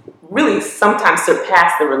has really sometimes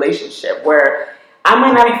surpassed the relationship where I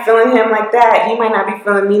might not be feeling him like that. He might not be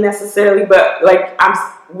feeling me necessarily, but like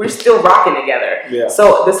we're still rocking together. Yeah.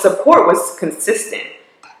 So the support was consistent.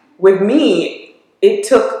 With me, it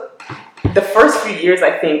took the first few years,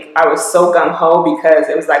 I think, I was so gung-ho because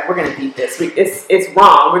it was like, we're going to beat this. It's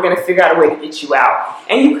wrong. We're going to figure out a way to get you out.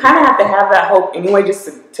 And you kind of have to have that hope anyway just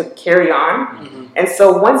to carry on. And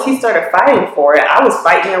so once he started fighting for it, I was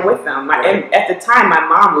fighting there with him. And at the time, my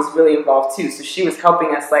mom was really involved too. So she was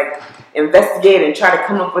helping us like investigate and try to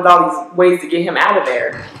come up with all these ways to get him out of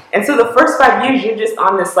there. And so the first 5 years, you're just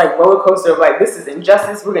on this like roller coaster of like, this is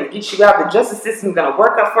injustice. We're going to get you out. The justice system is going to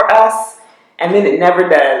work up for us. And then it never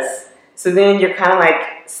does. So then you're kind of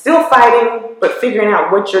like still fighting, but figuring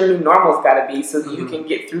out what your new normal's got to be so that you can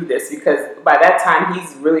get through this. Because by that time,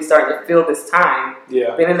 he's really starting to feel this time.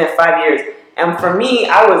 Yeah. Been in there 5 years. And for me,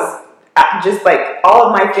 I was just like all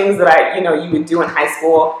of my things that you would do in high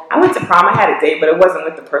school. I went to prom, I had a date, but it wasn't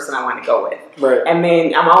with the person I wanted to go with. Right. And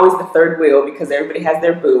then I'm always the third wheel because everybody has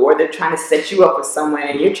their boo or they're trying to set you up with someone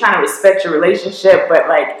and you're trying to respect your relationship, but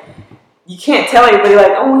like, you can't tell everybody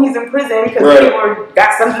like, oh, he's in prison because people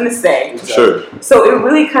got something to say. Sure. So it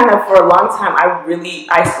really kind of, for a long time, I really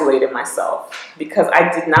isolated myself because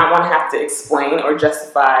I did not want to have to explain or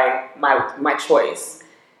justify my choice.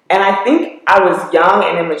 And I think I was young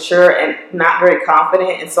and immature and not very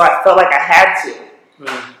confident, and so I felt like I had to.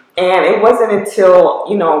 And it wasn't until,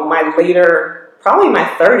 my later, probably my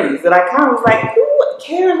 30s, that I kind of was like,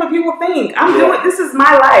 cares what people think? I'm doing, this is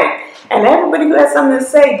my life. And everybody who had something to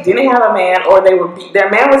say didn't have a man, or their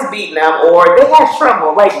man was beating them, or they had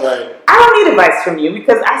trouble. Like, I don't need advice from you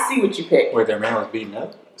because I see what you pick. Wait, their man was beating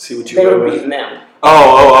up? See what you They were beating them.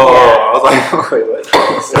 I was like, wait, what?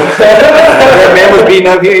 Their man was beating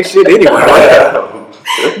up, he ain't shit anyway.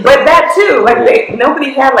 But that too, like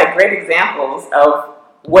nobody had like great examples of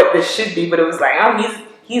what this should be, but it was like, oh,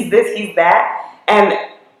 he's this, he's that. And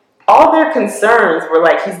all their concerns were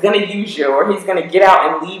like, he's going to use you or he's going to get out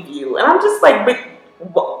and leave you. And I'm just like, but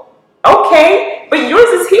okay, but yours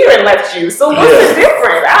is here and left you. So what's the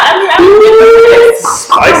difference?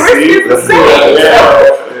 The risk is the same.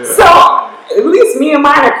 So at least me and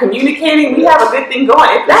mine are communicating. We have a good thing going.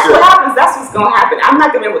 If that's what happens, that's what's going to happen. I'm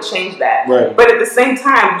not going to be able to change that. Right. But at the same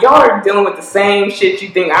time, y'all are dealing with the same shit you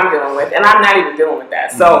think I'm dealing with, and I'm not even dealing with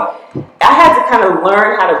that. So I had to kind of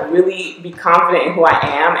learn how to really be confident in who I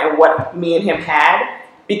am and what me and him had,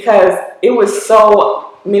 because it was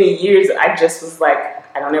so many years I just was like,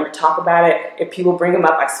 I don't ever talk about it. If people bring him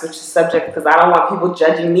up, I switch the subject because I don't want people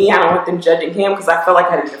judging me. I don't want them judging him because I felt like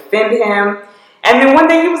I had to defend him. And then one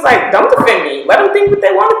day he was like, don't defend me. Let them think what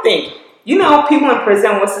they want to think. You know, people in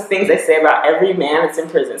prison, what's the things they say about every man that's in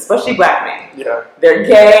prison, especially black men? Yeah. They're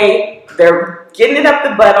gay. They're getting it up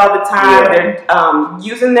the butt all the time. Yeah. They're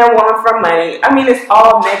using their woman for money. I mean, it's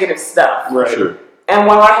all negative stuff. Right. Sure. And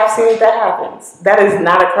while I have seen that happens, that is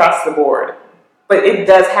not across the board. But it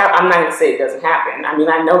does happen. I'm not going to say it doesn't happen. I mean,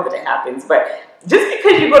 I know that it happens. But just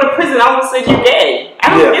because you go to prison, all of a sudden you're gay. I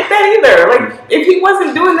don't get that either. Like, if he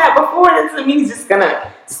wasn't doing that before, that doesn't mean he's just going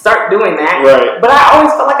to start doing that. Right. But I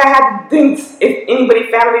always felt like I had to think, if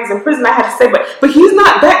anybody found that he's in prison, I had to say, but he's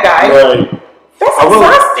not that guy. Right. That's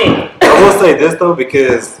exhausting. I will say this, though,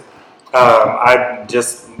 because I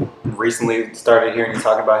just recently started hearing you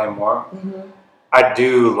talk about him more. Mm-hmm. I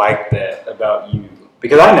do like that about you.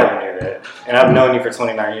 Because I never knew that. And I've known you for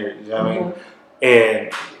 29 years, you know what I mean?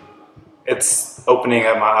 And it's opening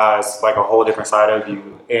up my eyes like a whole different side of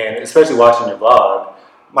you. And especially watching your vlog,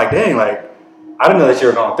 I'm like, dang, like, I didn't know that you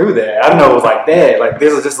were going through that. I didn't know it was like that. Like,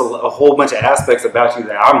 there's just a whole bunch of aspects about you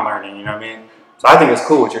that I'm learning, you know what I mean? So I think it's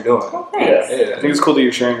cool what you're doing. Oh, thanks. Yeah. I think it's cool that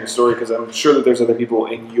you're sharing your story because I'm sure that there's other people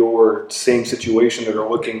in your same situation that are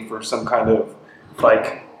looking for some kind of,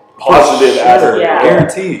 like, positive answer. Yeah.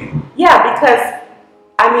 Guaranteed. Yeah, because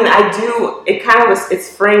I mean,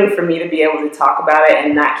 it's freeing for me to be able to talk about it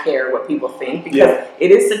and not care what people think, because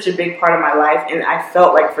it is such a big part of my life, and I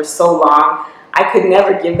felt like for so long I could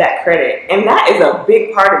never give that credit, and that is a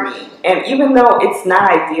big part of me. And even though it's not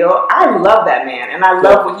ideal, I love that man, and I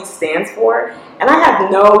love what he stands for, and I have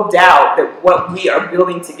no doubt that what we are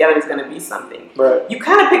building together is going to be something. Right. You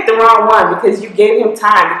kind of picked the wrong one because you gave him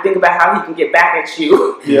time to think about how he can get back at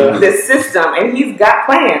you, this system, and he's got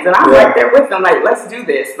plans, and I'm right there with him, like, let's do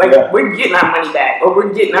this. Like, we're getting our money back, or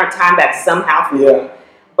we're getting our time back somehow from you.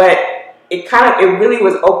 But it really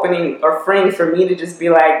was opening or freeing for me to just be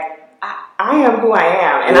like, I am who I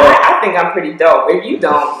am, and I think I'm pretty dope. If you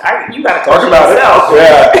don't, you gotta talk about yourself.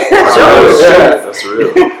 That's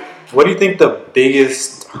real. What do you think the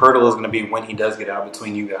biggest hurdle is going to be when he does get out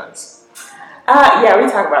between you guys? We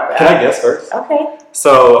talk about that. Can I guess first? Okay.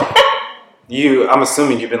 So, I'm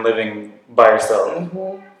assuming you've been living by yourself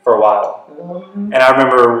for a while. Mm-hmm. And I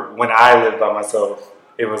remember when I lived by myself,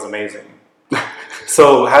 it was amazing.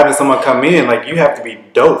 So having someone come in, like, you have to be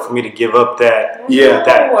dope for me to give up that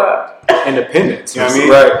independence. You know what I mean?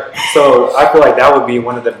 Right. So I feel like that would be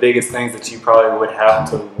one of the biggest things that you probably would have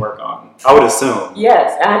to work on. I would assume.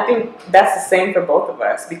 Yes, and I think that's the same for both of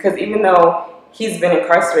us, because even though he's been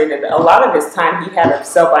incarcerated, a lot of his time he had a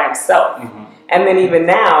cell by himself. Mm-hmm. And then even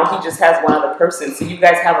now, he just has one other person. So you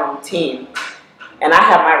guys have a routine, and I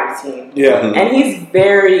have my routine. Yeah. Mm-hmm. And he's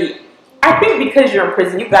I think because you're in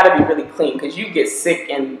prison, you got to be really clean because you get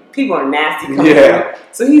sick and people are nasty coming through.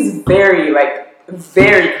 So he's very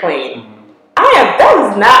clean. Mm-hmm. That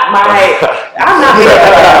is not I'm not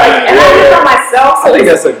and I live by myself. So I think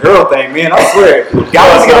that's a girl thing, man. I swear.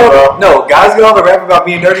 Guys get all the rap about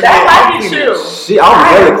being dirty. That might be true.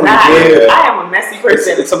 I am a messy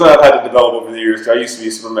person. It's something I've had to develop over the years. I used to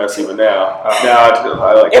be super messy, but now I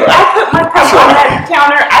like if I put my cup on that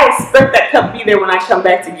counter, I expect that cup to be there when I come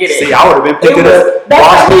back to get it. See, I would have been picking it up,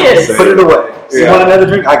 wash it, put it away. You want another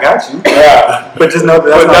drink? I got you. Yeah. But just know that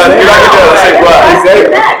that's not you're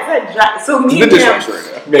not going to So me and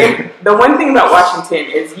him, the one thing about Washington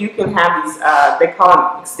is you can have these, they call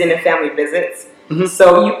them extended family visits. Mm-hmm.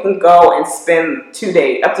 So you can go and spend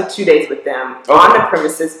up to 2 days with them on the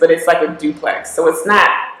premises, but it's like a duplex. So it's not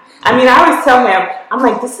I mean, I always tell him, I'm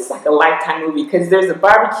like, this is like a Lifetime movie because there's a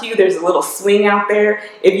barbecue, there's a little swing out there.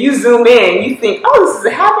 If you zoom in, you think, oh, this is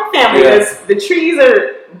a happy family. Yeah. The trees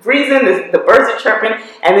are breezing, the birds are chirping,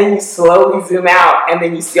 and then you slowly zoom out, and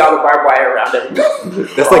then you see all the barbed wire around everybody.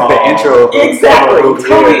 That's like the intro. Exactly,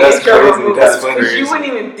 totally That's intro of a crazy. movie. That's Because funny. you wouldn't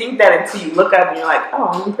even think that until you look up and you're like, oh,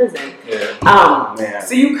 I'm in prison. Yeah. Man.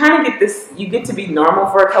 So you kind of get this, you get to be normal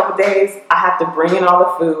for a couple days. I have to bring in all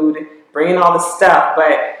the food, bring in all the stuff,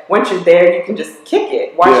 but once you're there, you can just kick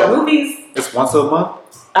it. Watch movies. It's once a month?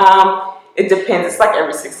 It depends. It's like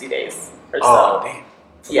every 60 days or so. Oh, damn.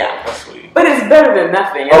 Yeah. That's sweet. But it's better than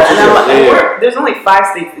nothing. There's only 5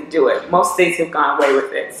 states that do it. Most states have gone away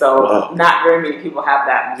with it. So not very many people have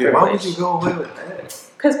that privilege. Why would you go away with that?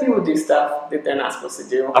 Because people do stuff that they're not supposed to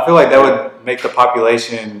do. I feel like that would make the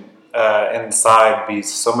population inside be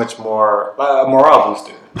so much more morale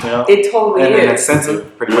boosted. You know? It totally and is. an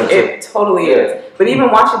incentive, pretty much. It totally is. But even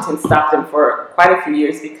Washington stopped them for quite a few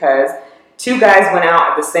years because 2 guys went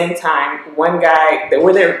out at the same time. One guy,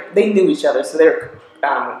 they knew each other, so they were,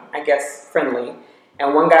 I guess, friendly.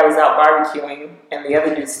 And one guy was out barbecuing, and the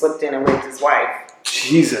other dude slipped in and raped his wife.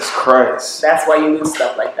 Jesus Christ. That's why you lose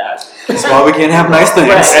stuff like that. That's why we can't have nice things.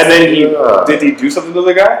 Right. And then did he do something to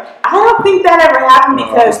the guy? I don't think that ever happened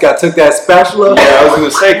because... This guy took that spatula. Yeah, I was going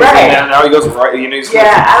to say, because Right. now he goes right, you know, he's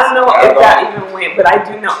I don't know if that even went, but I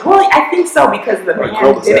do know. Well, I think so because the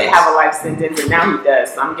man didn't have a life sentence, and now he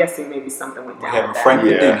does. So I'm guessing maybe something went down. Having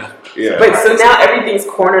with that. Frank Yeah. But so now everything's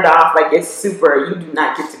cornered off. Like it's super. You do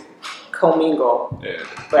not get to commingle. Yeah.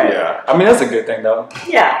 But I mean, that's a good thing, though.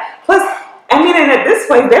 yeah. Plus, I mean, and at this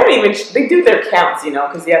point, they don't even. They do their counts, you know,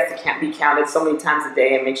 because he has to be counted so many times a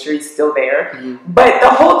day and make sure he's still there. Mm-hmm. But the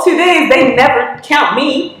whole 2 days, they never count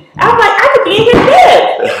me. I'm like, I could be in his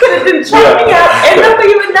bed. He could have been checking me up, and nobody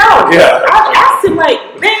even knows. Yeah. I've asked him like,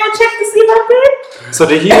 they ain't gonna check to see if I'm dead. So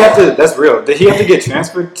did he have to? That's real. Did he have to get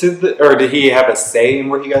transferred to the, or did he have a say in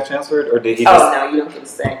where he got transferred, or did he just? Oh no, you don't get to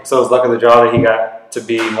say. So it's luck of the draw that he got to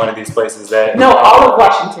be in one of these places that. No, all of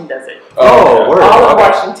Washington does it. Oh, word. All of Okay.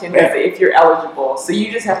 Washington does it if you're eligible. So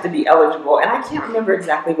you just have to be eligible. And I can't remember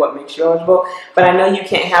exactly what makes you eligible, but I know you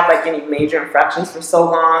can't have like any major infractions for so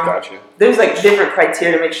long. Gotcha. There's like different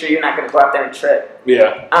criteria to make sure you're not going to go out there and trip.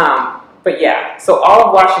 Yeah. But yeah, so all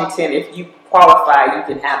of Washington, if you qualify, you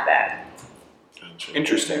can have that.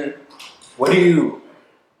 Interesting. What do you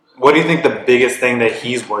think the biggest thing that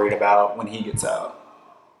he's worried about when he gets out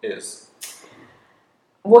is?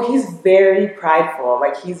 Well, he's very prideful.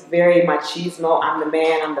 Like he's very machismo. I'm the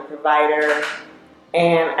man. I'm the provider.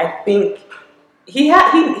 And I think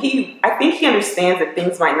I think he understands that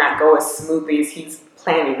things might not go as smoothly as he's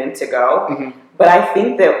planning them to go. Mm-hmm. But I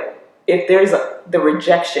think that if there's the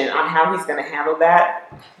rejection on how he's going to handle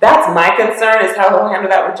that, that's my concern is how he'll handle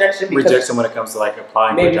that rejection. Because Rejection when it comes to like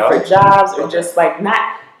applying maybe for jobs or just like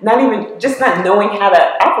not even just not knowing how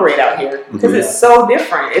to operate out here because it's so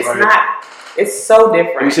different. It's not. It's so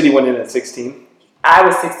different. You said he went in at 16? I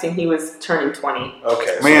was 16. He was turning 20.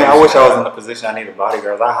 Okay. Man, I wish I was in the position I needed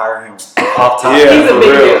bodyguards. I hire him off top. Yeah, He's a for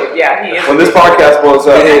big real. dude. Yeah, he is. When this podcast blows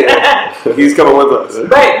up, he's coming with us.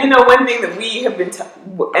 But you know, one thing that we have been,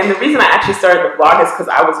 and the reason I actually started the vlog is because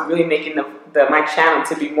I was really making my channel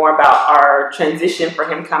to be more about our transition for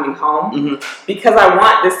him coming home, because I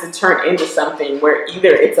want this to turn into something where either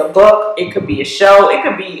it's a book, it could be a show, it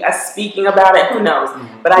could be us speaking about it, who knows?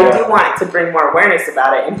 But I do want it to bring more awareness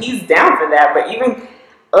about it, and he's down for that. But even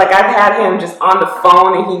like I've had him just on the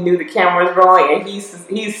phone, and he knew the camera was rolling, and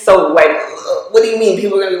he's so like, what do you mean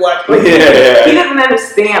people are gonna be watching? Like, he doesn't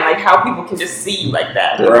understand like how people can just see you like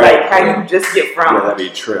that, like how you just get from. Yeah, that'd be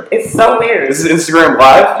a trip. It's so weird. This is Instagram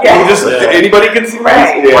Live? Yeah. Anybody can see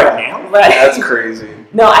Right. this? Right now? Right. That's crazy.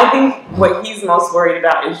 No, I think what he's most worried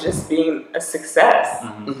about is just being a success.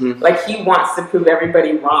 Like he wants to prove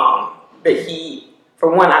everybody wrong. That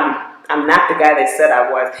for one, I'm not the guy they said I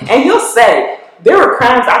was. And he'll say, there were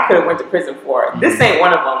crimes I could have went to prison for. This ain't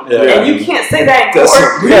one of them. Yeah. And you can't say that in That's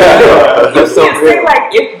court. so real. You That's so can't say real. like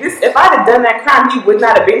if I'd have done that crime, he would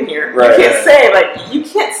not have been here. Right. You can't say like you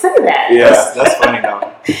can't say that. That's funny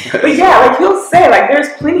though. But yeah, like he'll say like there's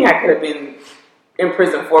plenty I could have been in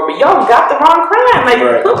prison for, but y'all got the wrong crime.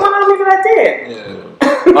 Like put one on me that I did.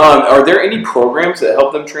 Are there any programs that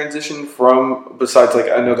help them transition from, besides like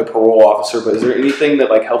I know the parole officer, but is there anything that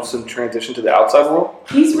like helps them transition to the outside world?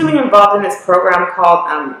 He's really involved in this program called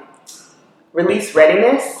release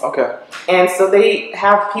readiness. Okay. And so they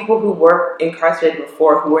have people who worked incarcerated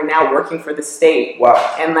before who are now working for the state. Wow.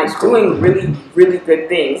 And like doing really, really good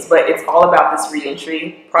things. But it's all about this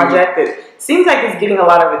reentry project that seems like it's getting a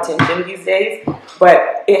lot of attention these days.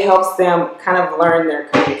 But it helps them kind of learn their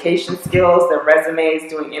communication skills, their resumes,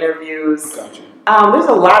 doing interviews. Gotcha. There's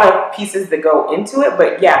a lot of pieces that go into it.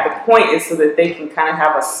 But yeah, the point is so that they can kind of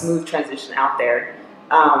have a smooth transition out there.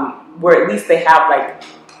 Where at least they have like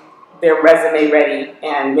their resume ready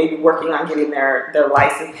and maybe working on getting their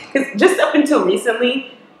license. Because just up until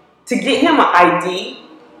recently, to get him an ID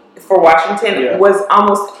for Washington was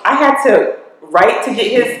almost, I had to write to get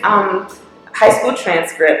his high school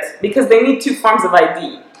transcript because they need 2 forms of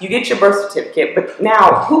ID. You get your birth certificate, but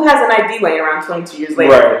now who has an ID laying around 22 years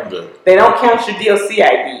later? Right. They don't count your DOC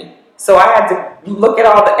ID. So I had to look at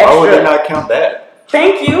all the extra. Why would they not count that?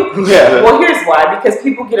 Thank you. Yeah. Well, here's why. Because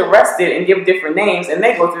people get arrested and give different names, and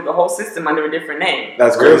they go through the whole system under a different name.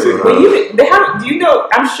 That's crazy. When do you know?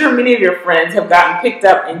 I'm sure many of your friends have gotten picked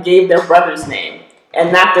up and gave their brother's name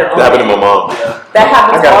and not their own. That happened to name. my mom. Yeah. That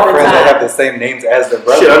happens I got all the friends time. that have the same names as their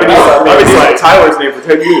brother. Shit, I've been using Tyler's name for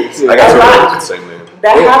 10 years. I got A lot. two with the same name.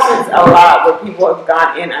 That happens a lot where people have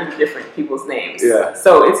gone in under different people's names. Yeah.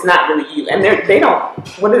 So it's not really you, and they don't.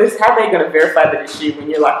 What is? How are they going to verify that it's you when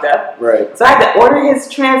you're locked up? Right. So I had to order his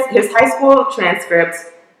high school transcripts.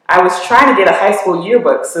 I was trying to get a high school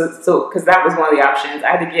yearbook, so because that was one of the options.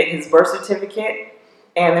 I had to get his birth certificate,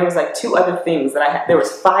 and there was like 2 other things that I had. There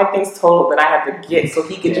was 5 things total that I had to get so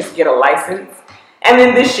he could just get a license. And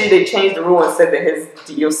then this year they changed the rule and said that his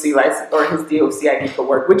DOC license or his DOC ID could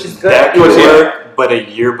work, which is good. That would work, but a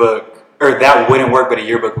yearbook, or that wouldn't work, but a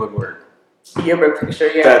yearbook would work. Yearbook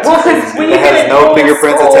picture, yeah. That's Well, crazy. because when you It has get no enrolled in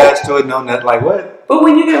fingerprints school, attached to it, no net. Like what? But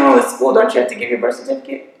when you get enrolled in school, don't you have to give your birth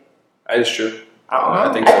certificate? That is true. I don't know.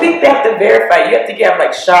 I think so. I think they have to verify. You have to get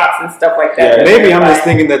like shots and stuff like that. Yeah. Maybe I'm Verify. just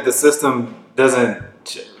thinking that the system doesn't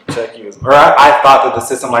check you. Or I thought that the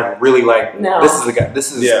system like really like No. this is the guy.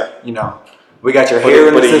 This is you know. We got your But hair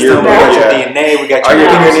in but the a system. yearbook, We got your yeah. DNA. We got Are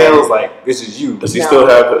your you- fingernails. Like this is you. Does he No. still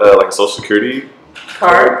have like a social security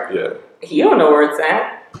Card. Yeah. He don't know where it's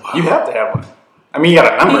at. You have to have one. I mean, you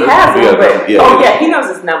got a number. He has Yeah, one, but yeah. he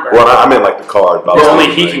knows his number. Well, I meant like the card. But I was Only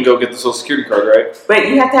thinking, he like, can go get the social security card, right? But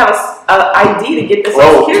you have to have a ID to get the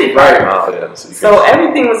social security card. right. Oh, yeah. So, you So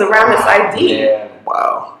everything was around this ID. Yeah.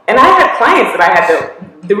 wow. And I had clients that I had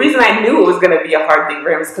to. The reason I knew it was going to be a hard thing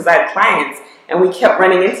for him is because I had clients, and we kept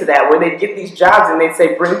running into that where they'd get these jobs and they'd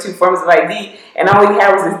say bring 2 forms of ID, and all he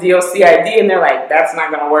had was his DOC ID, and they're like, that's not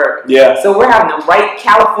going to work. Yeah. So we're having to write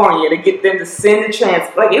California to get them to send the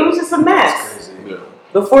transfer. Like it was just a mess. Yeah.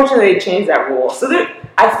 But fortunately, they changed that rule. So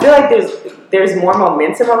I feel like there's more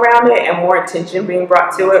momentum around it and more attention being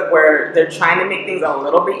brought to it, where they're trying to make things a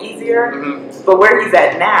little bit easier. Mm-hmm. But where he's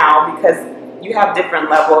at now, because you have different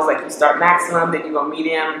levels, like you start maximum, then you go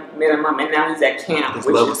medium, minimum, and now he's at camp, There's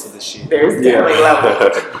which levels is to this shit. there's definitely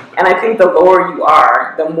levels. And I think the lower you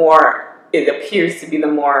are, the more it appears to be the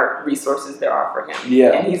more resources there are for him.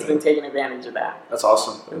 Yeah. And he's been taking advantage of that. That's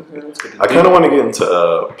awesome. Mm-hmm. I kind of want to get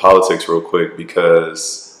into politics real quick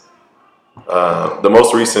because the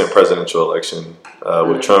most recent presidential election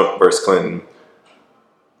with Trump versus Clinton,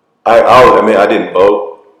 I'll admit I didn't vote,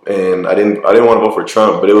 and I didn't want to vote for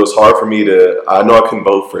Trump, but it was hard for me to. I know I couldn't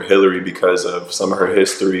vote for Hillary because of some of her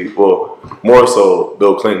history. Well, more so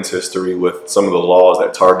Bill Clinton's history with some of the laws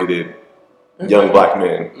that targeted young black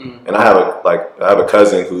men. And I have a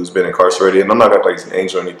cousin who's been incarcerated, and I'm not gonna like he's an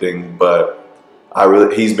angel or anything, but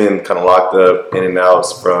he's been kind of locked up in and out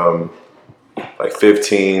from like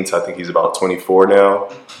 15 to I think he's about 24 now.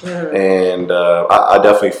 And I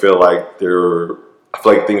definitely feel like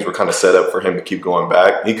things were kind of set up for him to keep going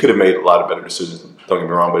back. He could have made a lot of better decisions, don't get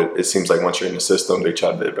me wrong, but it seems like once you're in the system, they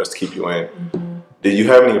try their best to keep you in. Did you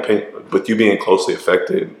have any opinion, with you being closely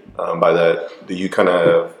affected by that, do you kind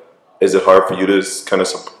of, is it hard for you to kind of,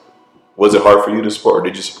 was it hard for you to support, or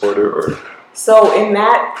did you support her? Or? So in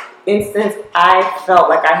that instance, I felt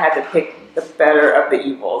like I had to pick the better of the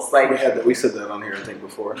evils. Like We said that on here, I think,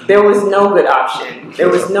 before. there was no good option. There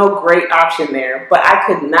was no great option there, but I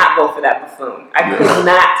could not vote for that buffoon. I could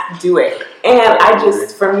not do it.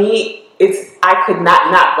 And for me, I could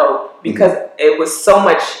not vote because it was so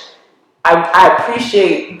much. I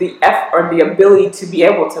appreciate the effort or the ability to be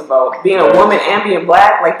able to vote. Being a woman and being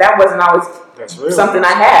black, like that wasn't always something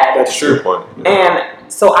I had. That's true. Point.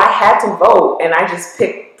 And so I had to vote, and I just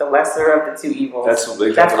picked the lesser of the 2 evils. That's all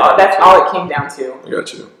it came down to. I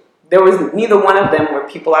got you. There was neither one of them were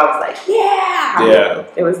people I was like, Yeah.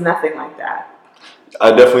 It was nothing like that.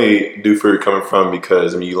 I definitely do feel where you're coming from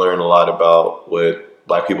because you learn a lot about what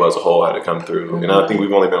Black people as a whole had to come through. And I think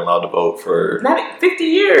we've only been allowed to vote for not 50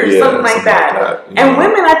 years, something like that. And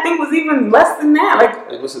women, I think, was even less than that. Like,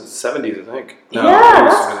 it was in the 70s, I think. No,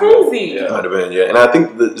 that's crazy. Yeah, it might have been, And I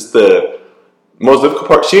think it's the most difficult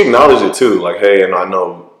part. She acknowledged it too. Like, hey, and I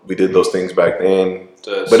know we did those things back then.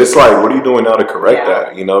 But it's like, what are you doing now to correct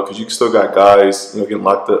that? Because you still got guys, getting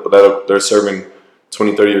locked up that they're serving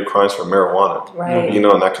 20, 30-year crimes for marijuana. Right.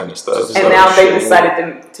 And that kind of stuff. And now they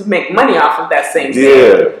decided to make money off of that same thing.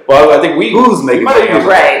 Yeah. Well, I think who's making money?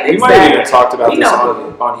 Right. We might have even talked about this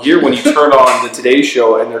on here when you turn on the Today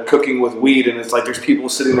Show and they're cooking with weed and it's like there's people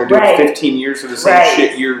sitting there doing 15 years for the same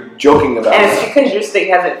shit you're joking about. And it's because your state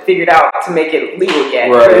hasn't figured out to make it legal yet.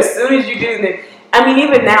 Right. But as soon as you do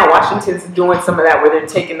even now, Washington's doing some of that where they're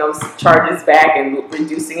taking those charges back and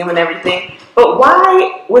reducing them and everything. But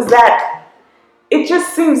why was that? It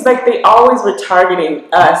just seems like they always were targeting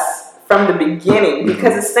us from the beginning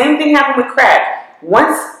because the same thing happened with crack.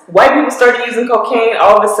 Once white people started using cocaine,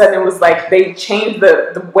 all of a sudden it was like they changed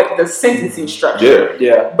the sentencing structure.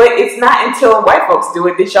 Yeah. But it's not until white folks do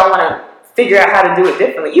it that y'all want to figure out how to do it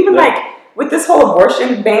differently. Even like with this whole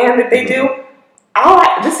abortion ban that they do,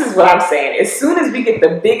 this is what I'm saying. As soon as we get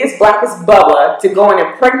the biggest, blackest Bubba to go and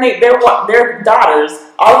impregnate their daughters,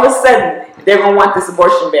 all of a sudden they're going to want this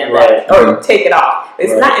abortion ban back or take it off.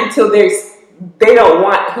 It's not until they don't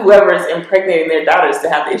want whoever is impregnating their daughters to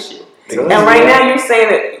have the issue. And right now you're saying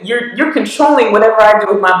that you're controlling whatever I do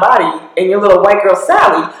with my body and your little white girl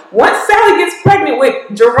Sally. Once Sally gets pregnant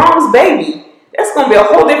with Jerome's baby, that's going to be a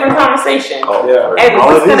whole different conversation. Oh, yeah. And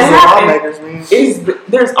what's going to happen is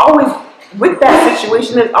there's always... With that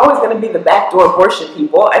situation, there's always going to be the backdoor abortion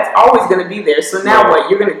people. It's always going to be there. So now what?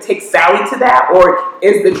 You're going to take Sally to that? Or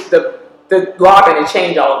is the law going to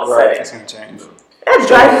change all of a sudden? It's going to change. That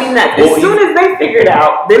drives me nuts. As soon as they figure it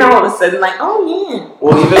out, then all of a sudden, like, oh, yeah.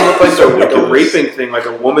 Well, even with the raping thing, like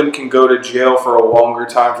a woman can go to jail for a longer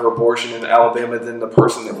time for abortion in Alabama than the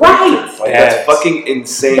person that raped her. Like, that's fucking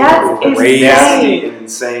insane. That's crazy and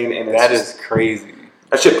insane. And that is crazy.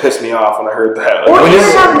 That shit pissed me off when I heard that. Or even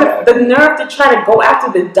having the nerve to try to go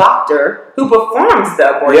after the doctor who performs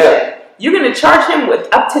the abortion. Yeah. You're going to charge him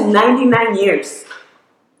with up to 99 years.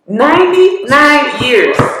 99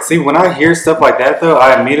 years. See, when I hear stuff like that, though,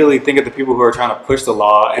 I immediately think of the people who are trying to push the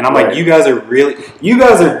law. And I'm like, you guys are doing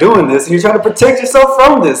this and you're trying to protect yourself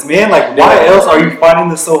from this, man. Like, why else are you fighting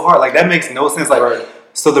this so hard? Like, that makes no sense. Like,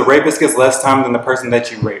 so the rapist gets less time than the person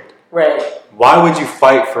that you raped. Right. Why would you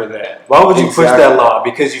fight for that? Why would you push that law?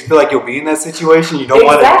 Because you feel like you'll be in that situation? You don't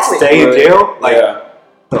want to stay in jail? Like,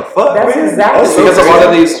 the fuck, That's man? exactly because a lot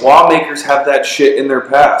of these lawmakers have that shit in their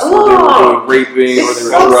past. Where they were doing raping or they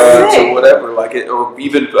were drugs or whatever. Like it, or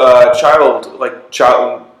even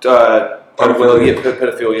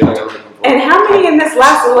pedophilia. And how many in this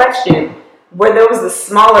last election where there was the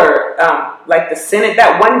smaller, like the Senate,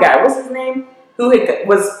 that one guy, what's his name?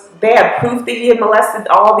 They had proof that he had molested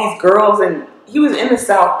all these girls, and he was in the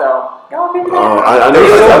South, though. Y'all remember that? I know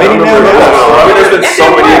there's been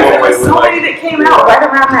so many. There was so many that came out right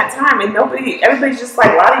around that time, and everybody's just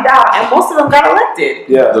like la-di-da, and most of them got elected.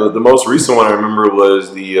 Yeah. The most recent one I remember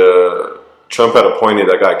was the Trump had appointed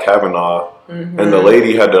that guy Kavanaugh, and the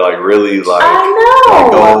lady had to really go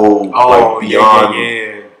beyond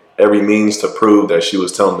every means to prove that she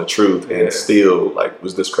was telling the truth, and still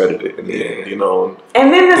was discredited in the end,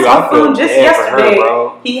 And then this fool just yesterday,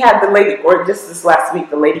 he had the lady, or just this last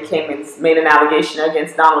week, the lady came and made an allegation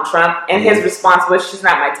against Donald Trump, and his response was, "She's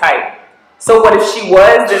not my type." So what if she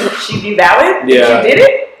was? Then she'd be valid? Yeah. She did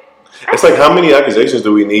it? It's like, how many accusations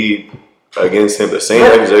do we need against him? The same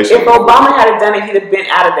accusation. If Obama had done it, he'd have been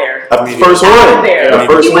out of there. The first one.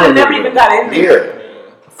 He would have never even got in there.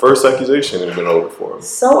 First accusation would have been over for him.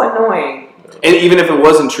 So annoying. And even if it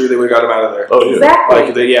wasn't true, they would have got him out of there. Oh, yeah.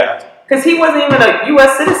 Exactly. Because he wasn't even a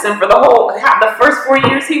U.S. citizen for the first 4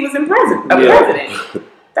 years he was president.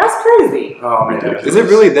 That's crazy. Oh, man. Is it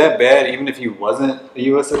really that bad, even if he wasn't a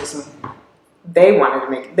U.S. citizen? They wanted to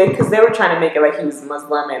make it, because they were trying to make it like he was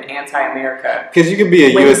Muslim and anti-America. Because you could be a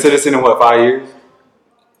U.S. citizen in, 5 years?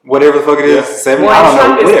 Whatever the fuck it is, 7. Well, I don't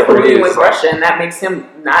Trump know. is Whatever it colluding is. with Russia, and that makes him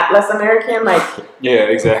not less American. Yeah,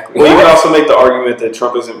 exactly. Well, you can also make the argument that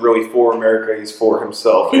Trump isn't really for America; he's for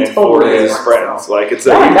himself and for his friends. It's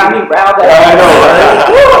that got me riled up. I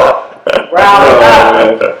know.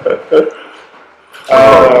 Riled up. I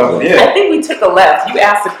think we took a left. You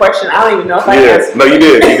asked a question. I don't even know if I answered. No, you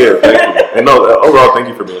did. Thank you. And overall, thank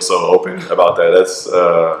you for being so open about that. That's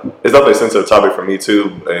it's definitely a sensitive topic for me too,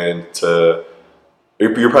 and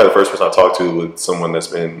you're probably the first person I talked to with someone that's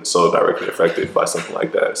been so directly affected by something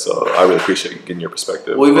like that. So I really appreciate getting your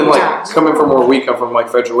perspective. Well, even like coming from where we come from, like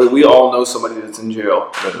federal, we all know somebody that's in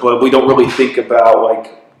jail, but we don't really think about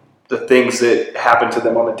like the things that happen to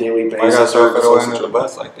them on a daily basis. I gotta start federal under the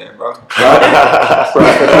bus like that, bro.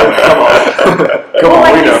 Come on,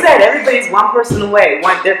 like you said, everybody's one person away.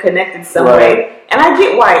 They're connected some way. And I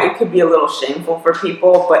get why it could be a little shameful for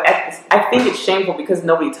people, but I think it's shameful because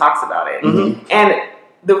nobody talks about it. Mm-hmm. And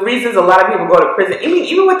the reasons a lot of people go to prison, I mean,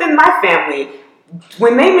 even within my family,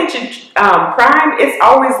 when they mention crime, it's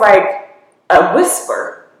always like a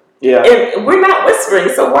whisper. Yeah. And we're not whispering,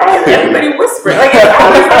 so why is everybody whispering? Like, it's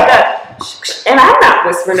always like a, and I'm not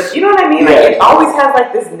whispering, you know what I mean? Like, it always has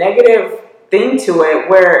like this negative thing to it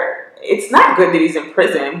where it's not good that he's in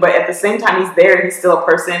prison, but at the same time he's there, he's still a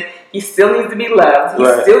person, he still needs to be loved,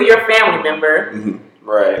 he's still your family member. Mm-hmm.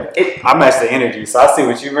 Right. I match the energy, so I see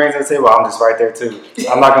what you bring to the table. I'm just right there too.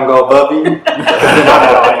 I'm not gonna go above you.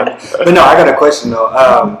 But no, I got a question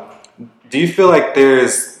though. Do you feel like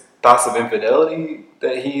there's thoughts of infidelity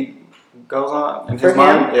that he goes on in his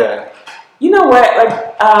mind? Yeah. You know what?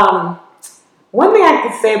 Like, one thing I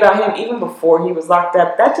could say about him, even before he was locked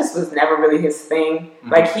up, that just was never really his thing. Mm-hmm.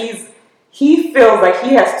 Like, he feels like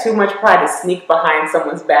he has too much pride to sneak behind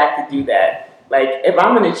someone's back to do that. Like, if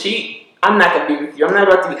I'm gonna cheat, I'm not going to be with you. I'm not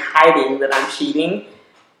about to be hiding that I'm cheating,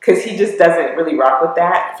 because he just doesn't really rock with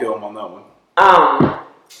that. I feel him on that one.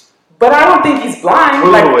 But I don't think he's blind.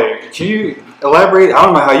 Wait. Can you elaborate? I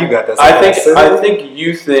don't know how you got that. I think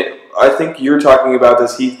you're talking about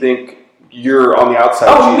this. He think you're on the outside.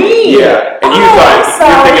 Oh, cheating. Me? Yeah, and you're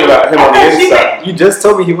thinking about him on the inside. You just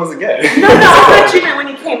told me he wasn't gay. No, I thought you meant when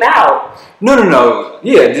he came out. No.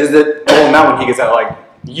 Yeah, just that. Oh, not when he gets out. Like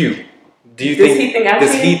you. Does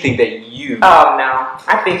he think that you? Oh no,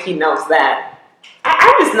 I think he knows that.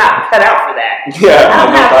 I'm just not cut out for that.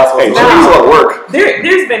 Yeah, he's at work.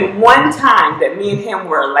 There's been one time that me and him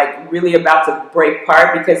were like really about to break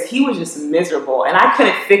apart because he was just miserable and I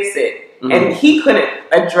couldn't fix it, and he couldn't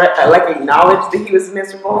acknowledge that he was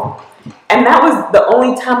miserable, and that was the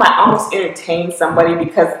only time I almost entertained somebody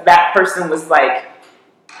because that person was like.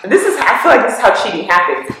 I feel like this is how cheating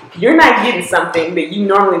happens. You're not getting something that you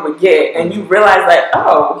normally would get, and you realize like,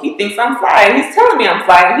 oh, he thinks I'm fly, and he's telling me I'm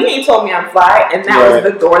fly, and he ain't told me I'm fly, and that was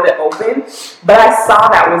the door that opened. But I saw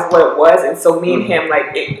that was what it was, and so me and him,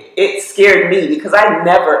 like, it scared me because I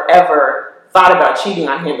never ever thought about cheating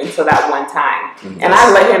on him until that one time, and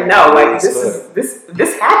I let him know like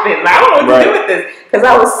this happened. I don't know what to do with this because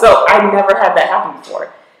I never had that happen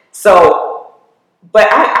before, so. But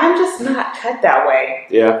I'm just not cut that way.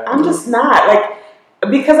 Yeah. I'm just not. Like,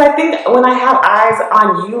 because I think when I have eyes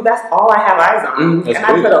on you, that's all I have eyes on. And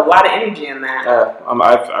I put a lot of energy in that.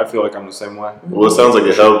 I feel like I'm the same way. Well, it sounds like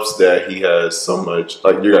it helps that he has so much,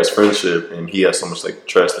 like your guys' friendship, and he has so much like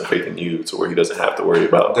trust and faith in you to where he doesn't have to worry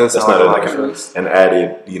about. That's not like an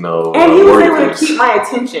added, And he was able to keep my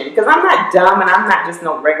attention because I'm not dumb and I'm not just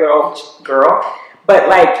no regular old girl. But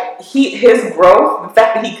like his growth, the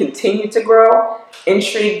fact that he continued to grow,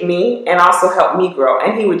 intrigued me and also helped me grow.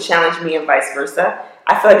 And he would challenge me and vice versa.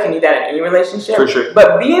 I feel like you need that in any relationship. For sure.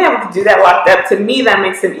 But being able to do that locked up, to me, that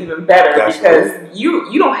makes him even better because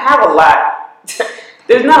you don't have a lot.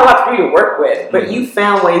 There's not a lot for you to work with, but you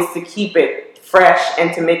found ways to keep it fresh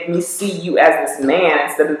and to make me see you as this man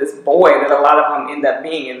instead of this boy that a lot of them end up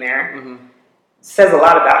being in there. Mm-hmm. Says a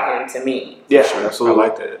lot about him to me. Yeah, sure, absolutely. I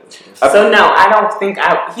like that. So no, I don't think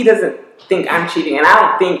he doesn't think I'm cheating, and I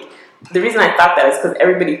don't think the reason I thought that is because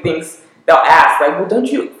everybody thinks they'll ask like, well,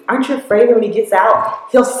 aren't you afraid that when he gets out,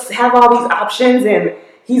 he'll have all these options and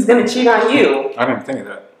he's gonna cheat on you? I didn't think of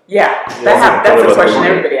that. Yeah, that's a question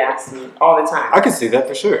everybody asks me all the time. I can see that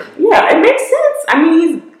for sure. Yeah, it makes sense. I mean,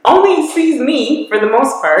 he only sees me for the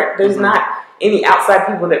most part. There's not any outside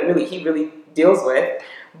people that he really deals with,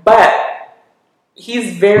 but.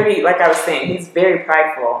 He's very, like I was saying, he's very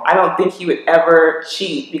prideful. I don't think he would ever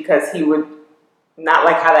cheat because he would not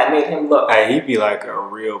like how that made him look. Hey, he'd be like a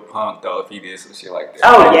real punk though if he did some shit like that.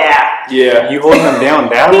 Oh yeah. Yeah. You holding him down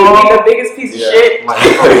that long? He'd be the biggest piece of shit. Like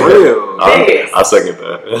for real. Biggest. I'll second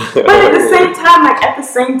that. But at the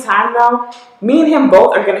same time though, me and him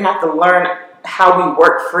both are gonna have to learn how we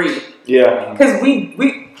work free. Yeah. Because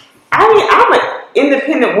I'm an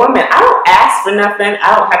independent woman. I don't ask for nothing.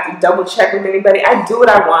 I don't have to double check with anybody. I do what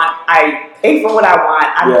I want. I pay for what I want.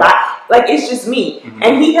 I'm not like it's just me. Mm-hmm.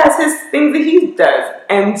 And he has his things that he does.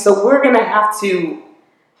 And so we're gonna have to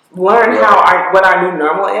learn what our new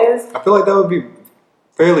normal is. I feel like that would be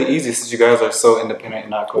fairly easy since you guys are so independent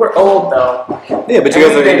and not cool. We're old though. Yeah, but you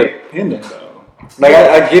guys are independent though. Like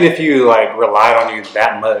I get if you like relied on you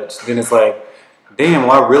that much, then it's like damn,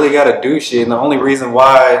 well, I really got to do shit. And the only reason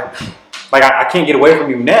why, like, I can't get away from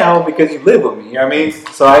you now because you live with me. You know what I mean?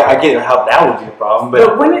 So I get how that would be a problem.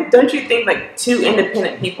 But don't you think, like, two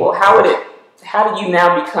independent people, how do you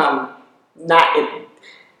now become not,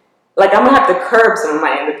 like, I'm going to have to curb some of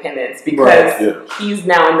my independence because he's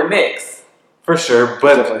now in the mix. For sure.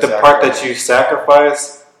 But the part that you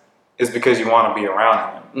sacrifice is because you want to be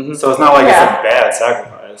around him. Mm-hmm. So it's not like it's a bad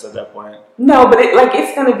sacrifice at that point. No, but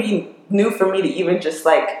it's going to be new for me to even just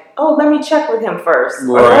like, oh, let me check with him first.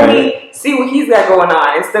 Right. Or let me see what he's got going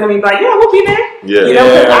on. Instead of me like, yeah, we'll be there. Yeah. You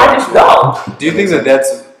know, because I just go. Do you think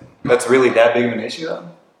that's really that big of an issue though?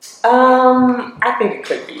 I think it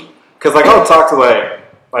could be. Because like I'll talk to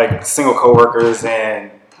like single coworkers and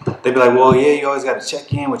they'd be like, well, yeah, you always got to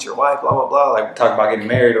check in with your wife, blah, blah, blah. Like talk about getting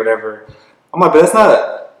married or whatever. I'm like, but that's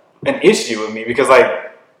not an issue with me because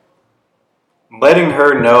like letting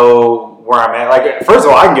her know where I'm at. Like first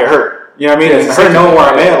of all, I can get hurt. You know what I mean? And her knowing where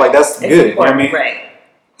I'm at, like that's good. You know what I mean? Right.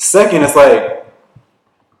 Second, it's like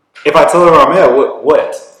if I tell her where I'm at,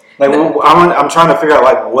 what? Like I'm trying to figure out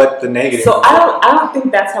like what the negative. So I don't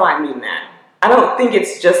think that's how I mean that. I don't think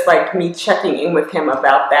it's just like me checking in with him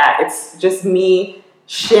about that. It's just me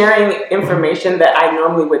sharing information that I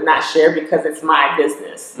normally would not share because it's my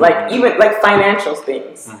business. Mm-hmm. Like even like financial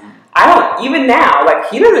things. Mm-hmm. I don't even now.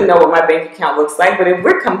 Like he doesn't know what my bank account looks like. But if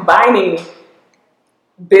we're combining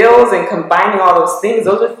bills and combining all those things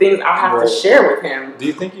are things I'll have to share with him. Do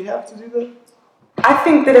you think you have to do that? I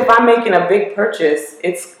think that if I'm making a big purchase,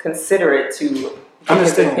 it's considerate to get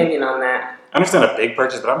his opinion on that. I understand a big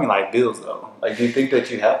purchase, but I mean like bills though. Like, do you think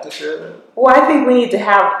that you have to share that? Well, I think we need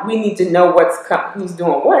to know who's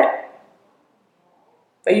doing what.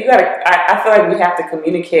 Like I feel like we have to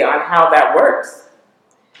communicate on how that works.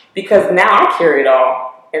 Because now I carry it all.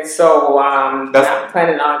 And so I'm not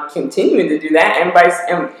planning on continuing to do that.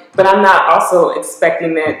 But I'm not also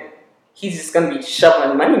expecting that he's just going to be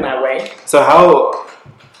shoveling money my way. So how,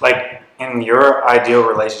 like, in your ideal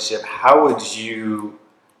relationship, how would you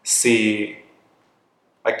see,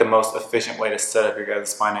 like, the most efficient way to set up your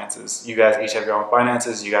guys' finances? You guys each have your own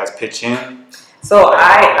finances. You guys pitch in. So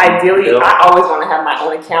I always want to have my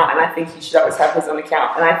own account. And I think he should always have his own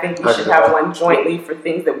account. And I think we should have one jointly for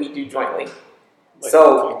things that we do jointly.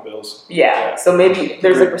 Like bills. Yeah. So maybe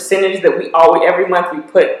there's a percentage that every month we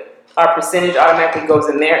put our percentage automatically goes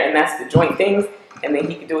in there, and that's the joint things. And then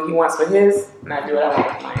he can do what he wants with his, and I do what I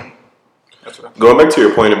want with mine. That's right. Going back to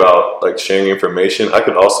your point about like sharing information, I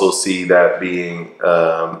could also see that being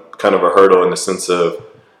kind of a hurdle in the sense of,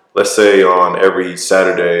 let's say on every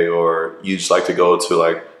Saturday, or you just like to go to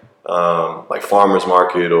like farmers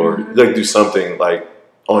market or like do something like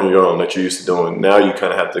on your own that you're used to doing. Now you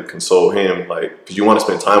kind of have to console him, like, because you want to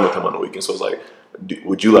spend time with him on the weekend. So it's like,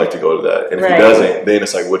 would you like to go to that? And if he doesn't, then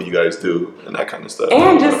it's like, what do you guys do? And that kind of stuff.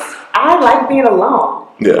 And I like being alone.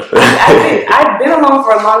 Yeah. I've been alone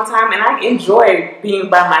for a long time, and I enjoy being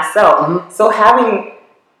by myself. Mm-hmm. So having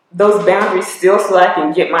those boundaries still so that I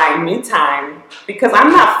can get my me time, because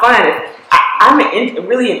I'm not fun. I'm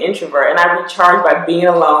really an introvert, and I recharge by being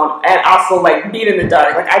alone and also like being in the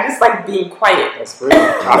dark. Like I just like being quiet. That's how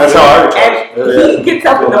I recharge. And he gets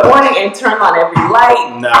up in the morning and turns on every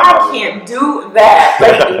light. I can't do that.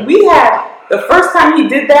 Like the first time he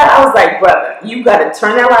did that, I was like, brother, you got to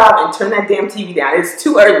turn that loud and turn that damn TV down. It's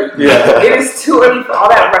too early. Yeah. It is too early for all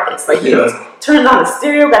that ruckus. Like he turned on the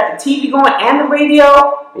stereo, got the TV going and the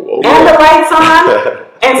radio and the lights on.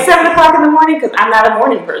 And 7 o'clock in the morning, because I'm not a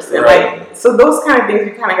morning person. Right. Like, so those kind of things,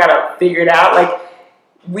 we kind of got to figure it out. Like,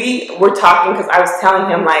 we were talking, because I was telling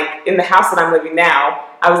him, like, in the house that I'm living now,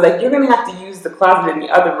 I was like, you're going to have to use the closet in the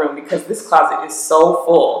other room, because this closet is so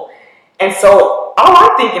full. And so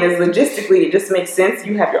all I'm thinking is, logistically, it just makes sense.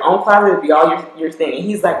 You have your own closet, it'd be all your thing. And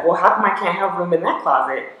he's like, well, how come I can't have room in that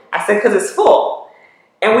closet? I said, because it's full.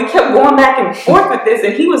 And we kept going back and forth with this,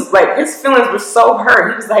 and he was like, his feelings were so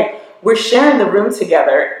hurt. He was like, we're sharing the room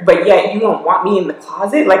together, but yet you don't want me in the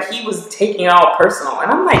closet? Like, he was taking it all personal. And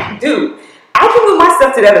I'm like, dude, I can move my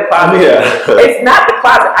stuff to the other closet. Yeah. It's not the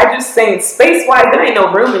closet. I'm just saying, space-wise, there ain't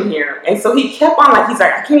no room in here. And so he kept on, like, he's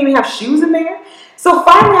like, I can't even have shoes in there. So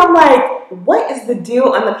finally, I'm like, what is the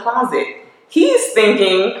deal in the closet? He's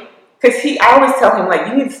thinking, because I always tell him, like,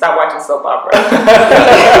 you need to stop watching soap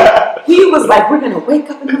opera. He was like, we're going to wake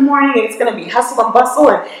up in the morning, and it's going to be hustle and bustle,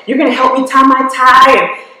 and you're going to help me tie my tie, and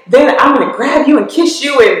then I'm going to grab you and kiss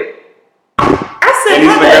you. And I said, and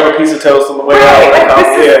he's going to grab a piece of toast on the way out. Like,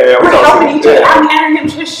 we're helping each other. I'm handing him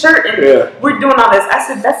his shirt, and we're doing all this. I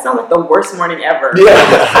said, that sounds like the worst morning ever. Yeah.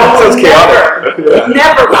 I would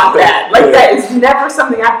never want that. Like, that is never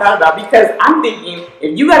something I thought about, because I'm thinking,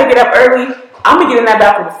 if you got to get up early, I'm gonna get in that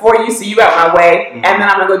bathroom before you, so you out my way, and then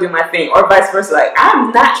I'm gonna go do my thing, or vice versa. Like,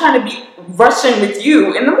 I'm not trying to be rushing with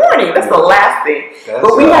you in the morning. That's the last thing.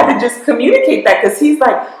 But we had to just communicate that, because he's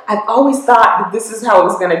like, I've always thought that this is how it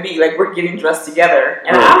was gonna be. Like, we're getting dressed together,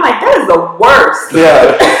 and I'm like, that is the worst.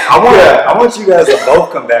 Yeah, I want you guys to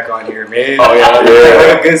both come back on here, man. Oh yeah,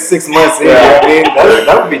 Like a good 6 months in. I mean,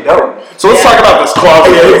 that would be dope. So let's talk about this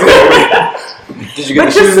closet. Did you get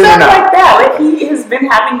But the just shoes in or stuff not? like that. Like, he has been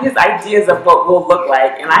having his ideas of what we'll look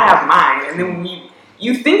like, and I have mine. And then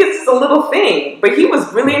you think it's just a little thing, but he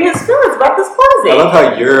was really in his feelings about this closet. I love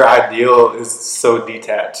how your ideal is so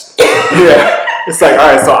detached. Yeah. It's like,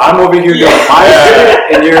 all right, so I'm over here doing my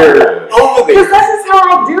shit, and you're over Because there. that's just how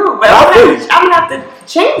I do. But I'm gonna have to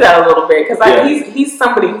change that a little bit, because he's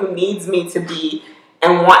somebody who needs me to be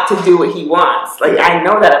and want to do what he wants. Like, I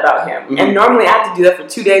know that about him. And normally I have to do that for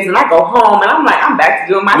 2 days, and I go home and I'm like, I'm back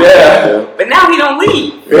to doing my thing. But now he don't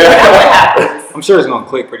leave. That's what happens. I'm sure it's gonna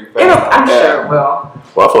click pretty fast. I'm sure it will.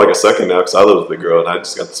 Well, I feel like a second now because I live with the girl and I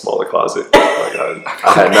just got the smaller closet. Like I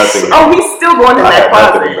had nothing. Oh, he's still going in that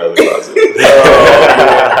nothing in closet. the other closet.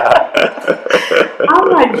 I'm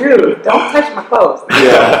like, dude, don't touch my clothes.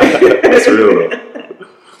 Yeah, it's real though.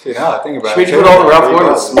 Shit, now I think about Should it. we put all the Ralph Lauren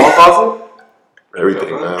in a small closet? Everything,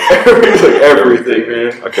 man. Everything,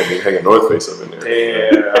 man. I couldn't even hang a North Face up in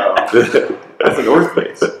there. Damn. That's a North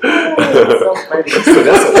Face. So funny. That's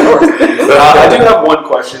a North. I do have one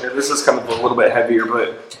question, and this is kind of a little bit heavier,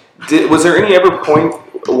 but was there any ever point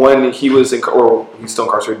when he was or he's still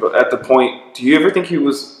incarcerated, but at the point, do you ever think he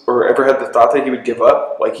was, or ever had the thought that he would give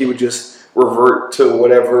up? Like he would just revert to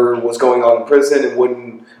whatever was going on in prison and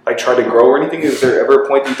wouldn't like try to grow or anything? Is there ever a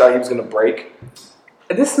point that you thought he was going to break?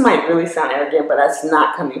 This might really sound arrogant, but that's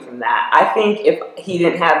not coming from that. I think if he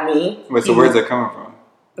didn't have me... Wait, so where's that coming from?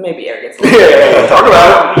 Maybe arrogance. Yeah, talk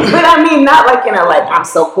about it. But I mean, not like in a, like, I'm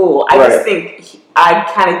so cool. I just think I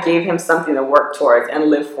kind of gave him something to work towards and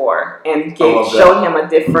live for. And showed him a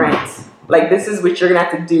different... Like, this is what you're going to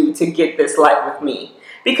have to do to get this life with me.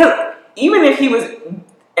 Because even if he was...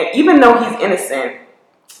 Even though he's innocent...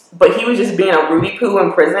 But he was just being a Rudy Poo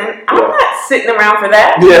in prison. I'm not sitting around for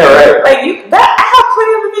that. Yeah, right. Like I have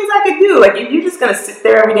plenty of things I could do. Like if you're just gonna sit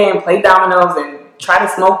there every day and play dominoes and try to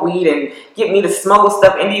smoke weed and get me to smuggle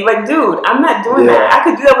stuff into you, like, dude, I'm not doing that. I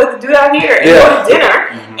could do that with the dude out here and go to dinner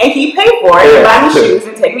and he pay for it and buy me shoes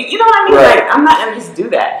and take me. You know what I mean? Like I'm not gonna just do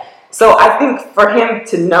that. So I think for him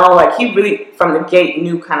to know, like he really from the gate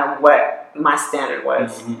knew kind of what my standard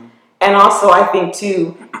was. And also, I think,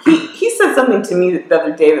 too, he said something to me the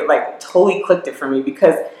other day that, like, totally clicked it for me.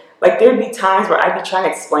 Because, like, there'd be times where I'd be trying to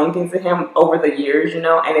explain things to him over the years, you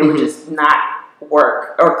know, and it would just not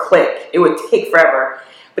work or click. It would take forever.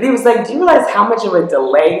 But he was like, do you realize how much of a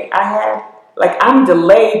delay I had? Like, I'm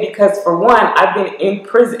delayed because, for one, I've been in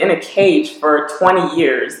prison, in a cage for 20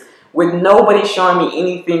 years with nobody showing me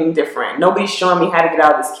anything different. Nobody showing me how to get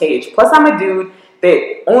out of this cage. Plus, I'm a dude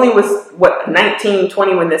that only was, 19,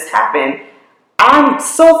 20 when this happened. I'm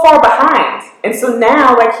so far behind. And so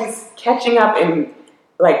now, like, he's catching up and,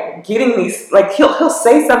 like, getting these, like, he'll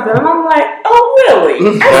say something, and I'm like, oh,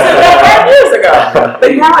 really? I said that 5 years ago.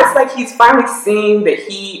 But now it's like he's finally seeing that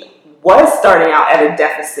he was starting out at a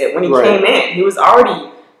deficit when he came in. He was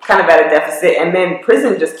already kind of at a deficit, and then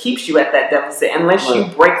prison just keeps you at that deficit unless you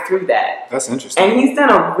break through that. That's interesting. And he's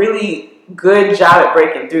done a really good job at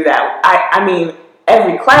breaking through that. I mean,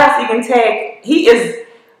 every class he can take, he's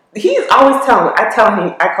always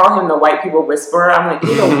I call him the white people whisperer. I'm like,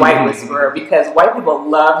 he's a white whisperer because white people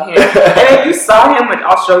love him. And if you saw him, and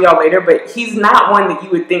I'll show y'all later, but he's not one that you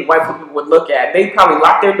would think white people would look at. They'd probably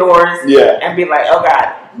lock their doors and be like, oh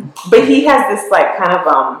God. But he has this like kind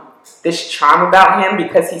of this charm about him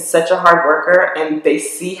because he's such a hard worker, and they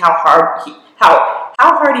see how hard he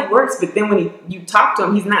works, but then when you talk to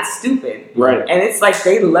him, he's not stupid. Right. And it's like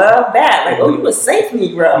they love that. Like, oh, you a safe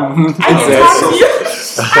Negro. I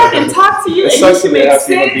can talk to you. And you should make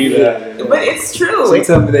sense. But it's true. So you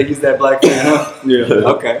tell me that he's that black man, huh?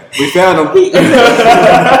 Yeah. Okay. We found him.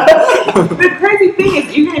 The crazy thing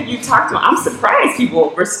is, even if you talk to him, I'm surprised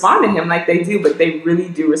people respond to him like they do, but they really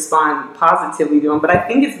do respond positively to him. But I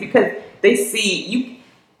think it's because they see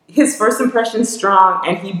his first impression's strong,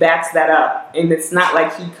 and he backs that up. And it's not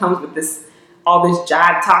like he comes with all this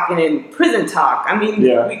jive talking and prison talk. I mean,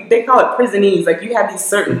 they call it prisonese. Like you have these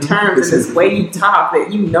certain terms and this way you talk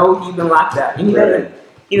that you know he's been locked up, and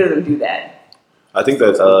he doesn't do that. I think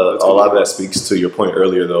that a lot of that speaks to your point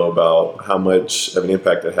earlier, though, about how much of an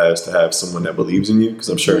impact it has to have someone that believes in you. Because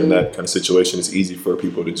I'm sure in that kind of situation, it's easy for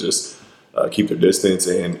people to just keep their distance,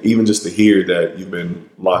 and even just to hear that you've been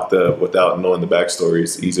locked up without knowing the backstory,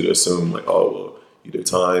 it's easy to assume like, oh, well, their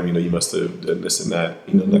time. You must have done this and that.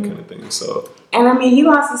 That kind of thing. So. And I mean, he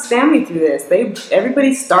lost his family through this.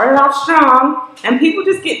 Everybody started off strong, and people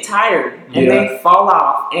just get tired and they fall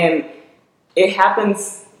off, and it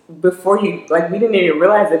happens before you. Like, we didn't even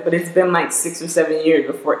realize it, but it's been like 6 or 7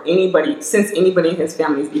 years since anybody in his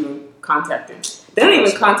family is even contacted. They don't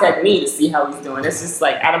even contact me to see how he's doing. It's just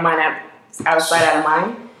like out of sight, out of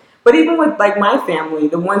mind. But even with like my family,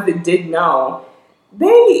 the ones that did know,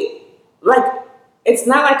 they like. It's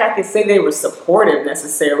not like I could say they were supportive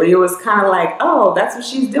necessarily. It was kind of like, oh, that's what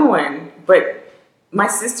she's doing. But my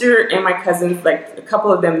sister and my cousins, like a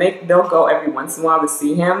couple of them, they'll go every once in a while to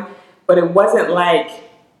see him. But it wasn't like,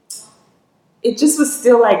 it just was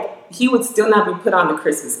still like, he would still not be put on the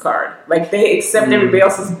Christmas card. Like, they accept everybody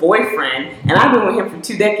else's boyfriend, and I've been with him for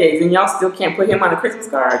 2 decades, and y'all still can't put him on the Christmas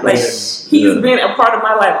card. Like, he's been a part of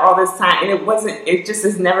my life all this time, and it just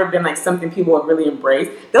has never been like something people have really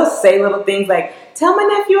embraced. They'll say little things like, tell my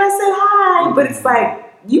nephew I said hi, but it's like,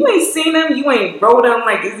 you ain't seen him, you ain't wrote him,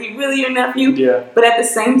 like, is he really your nephew? Yeah. But at the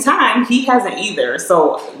same time, he hasn't either,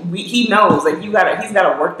 so he knows, like, he's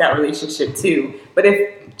gotta work that relationship too. But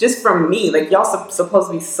just from me, like, y'all supposed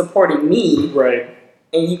to be supporting me, right?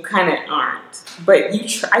 And you kind of aren't. But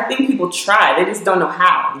I think people try. They just don't know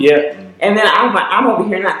how. Yeah. And then I'm over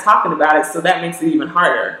here not talking about it, so that makes it even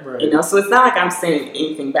harder. Right. So it's not like I'm saying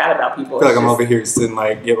anything bad about people. I feel like I'm over here sitting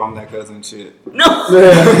like, yep, I'm that cousin and shit. No, not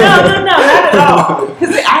at all.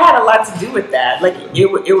 Because I had a lot to do with that. Like,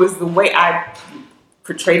 it was the way I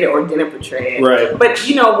portrayed it or didn't portray it. Right. But,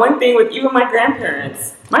 one thing with even my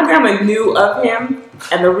grandparents, my grandma knew of him,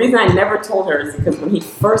 and the reason I never told her is because when he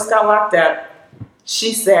first got locked up,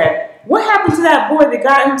 she said, what happened to that boy that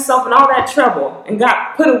got himself in all that trouble and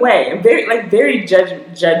got put away? And very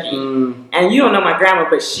judgy. And you don't know my grandma,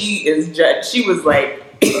 but she is she was like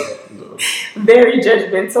very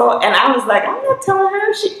judgmental. And I was like, I'm not telling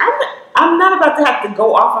her. I'm not about to have to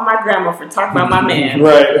go off on my grandma for talking about my man.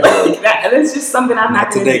 Right. Like that's just something I'm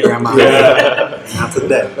not going to do. Grandma. Not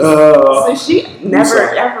today. So she never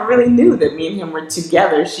ever really knew that me and him were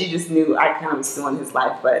together. She just knew I kind of was still in his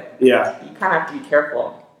life. But you kind of have to be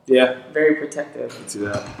careful. Yeah. Very protective. Let's do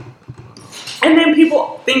that. And then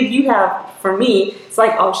people think you have, for me, it's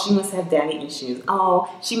like, oh, she must have daddy issues.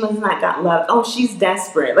 Oh, she must not got loved. Oh, she's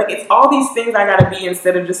desperate. Like, it's all these things I got to be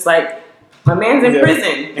instead of just like, my man's in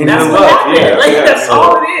prison. And that's what happened. That's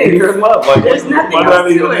all it is. You're in love. Like, there's nothing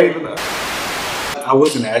else to it. I was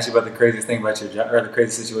going to ask you about the craziest thing about your job, or the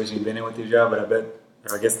crazy situation you've been in with your job, but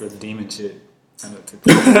I guess the demon shit.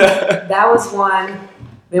 That was one.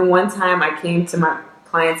 Then one time I came to my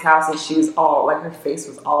client's house and she was all, like, her face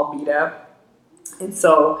was all beat up. And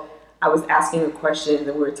so I was asking her questions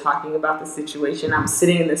and we were talking about the situation. I'm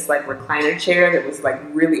sitting in this like recliner chair that was like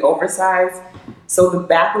really oversized. So the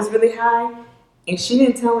back was really high. And she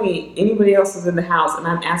didn't tell me anybody else was in the house. And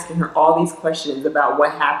I'm asking her all these questions about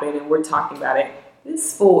what happened and we're talking about it.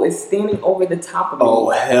 This fool is standing over the top of me. Oh,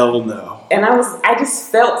 hell no. And I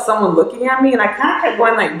just felt someone looking at me and I kind of kept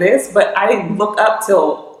going like this, but I didn't look up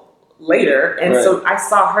till later. And so I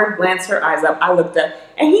saw her glance her eyes up. I looked up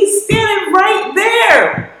and he's standing right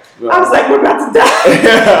there. I was like, we're about to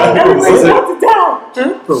die. Everybody's about to die.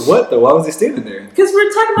 Huh? For what though? Why was he standing there? Because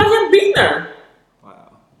we're talking about him being there.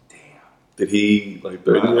 Wow. Damn. Did he like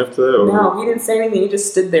threaten you after that? Or? No, he didn't say anything. He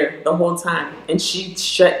just stood there the whole time. And she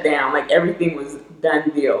shut down. Like everything was done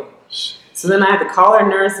deal. So then I had to call our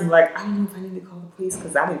nurse and like, I don't know if I need to call the police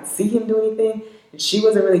because I didn't see him do anything. And she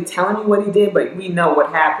wasn't really telling me what he did, but we know what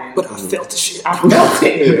happened. But I felt the shit. I felt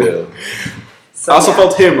it. So, I also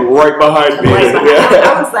felt him right behind me.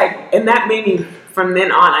 I was like, and that made me, from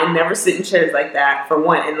then on, I never sit in chairs like that, for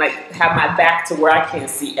one, and like have my back to where I can't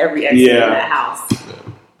see every exit in that house.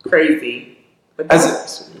 Crazy. But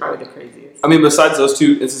that's probably the craziest. I mean, besides those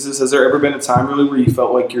two instances, has there ever been a time really where you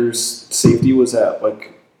felt like your safety was at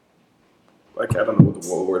like I don't know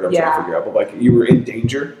what word I'm trying to figure out, but like you were in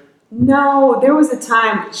danger? No, there was a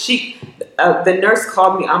time the nurse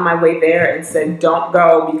called me on my way there and said, don't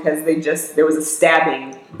go because there was a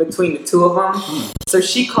stabbing between the two of them. So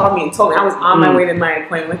she called me and told me I was on my way to my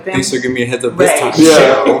appointment with them. Thanks for giving me a heads up this time.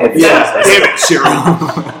 Yeah. Damn it,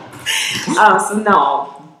 Cheryl. So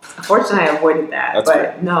no, fortunately I avoided that. That's but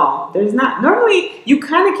right. No, there's not. Normally you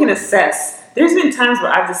kind of can assess. There's been times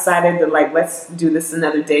where I've decided that like, let's do this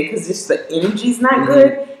another day because just the energy's not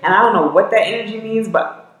good. And I don't know what that energy means,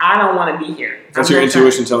 but I don't want to be here. That's your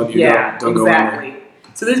intuition telling you don't go in there.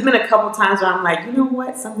 So there's been a couple times where I'm like, you know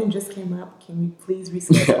what? Something just came up. Can we please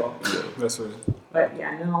reschedule? That's right. But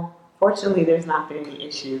no. Fortunately, there's not been any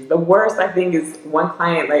issues. The worst, I think, is one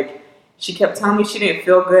client, like, she kept telling me she didn't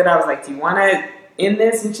feel good. I was like, do you want to in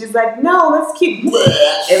this? And she's like, no, let's keep. And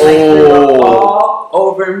like threw up all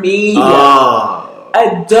over me.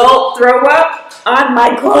 Adult throw up on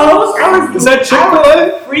my clothes. Is that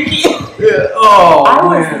Chick-fil-A? Freaking. Yeah. Oh, I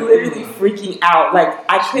was literally freaking out. Like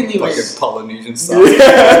I couldn't even. Fucking Polynesian sauce.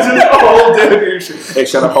 Hey,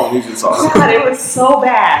 shout out Polynesian sauce. God, it was so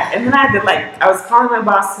bad. And then I had to I was calling my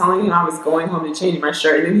boss, telling him I was going home to change my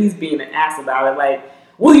shirt, and then he's being an ass about it. Like,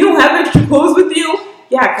 well, you don't have extra clothes with you?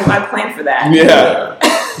 Yeah, because I planned for that. Yeah.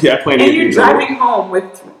 Yeah, I planned. And you're driving home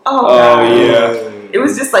with. Oh God. yeah. It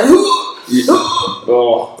was just like.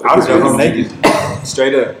 Oh, I was going home naked.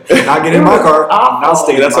 Straight up. Not getting in my car. Not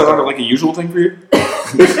staying in my That's car. like a usual thing for you?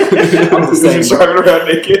 I'm just saying, Just driving around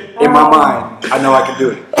naked? in my mind, I know I can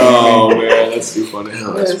do it. Oh, man, that's too funny.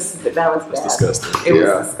 That was bad. That's disgusting. It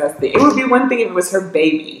was disgusting. It would be one thing if it was her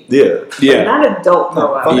baby. Yeah. But not adult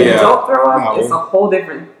throw up. Yeah. Adult throw up No. is a whole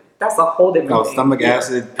different. That's a whole different No, thing. stomach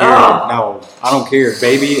acid, period. Oh. No, I don't care.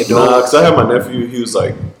 Baby, Nah, adult. because I had my nephew, he was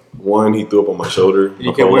like, he threw up on my shoulder.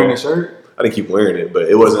 You kept wearing a shirt? I didn't keep wearing it, but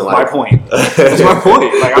it wasn't My like. point. That's my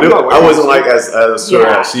point. Like, But I'm not I wearing wasn't it. like as sure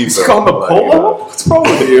Yeah. as she It's felt. called the Like, polo? What's wrong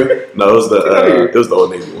with you? No, it was Get out of here. it was the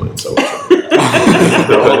Old Navy one. So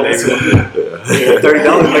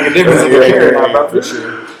 $30 make a difference if you care. For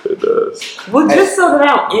sure. It does. Well, just so that I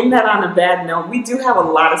don't end that on a bad note, we do have a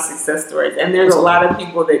lot of success stories, and there's a lot of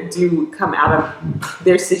people that do come out of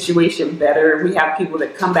their situation better. We have people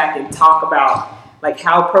that come back and talk about like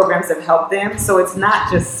how programs have helped them. So it's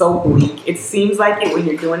not just so bleak. It seems like it when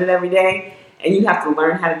you're doing it every day, and you have to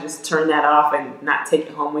learn how to just turn that off and not take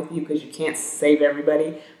it home with you because you can't save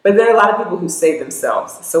everybody. But there are a lot of people who save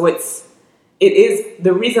themselves. So it is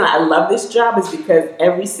the reason I love this job is because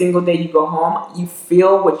every single day you go home, you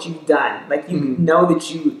feel what you've done. Like you know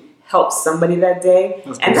that you helped somebody that day,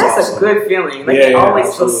 and that's a good feeling. Like it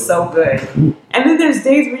always feels so good. And then there's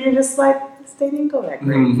days where you're just like, this day didn't go that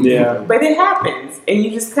great. Yeah. But it happens, and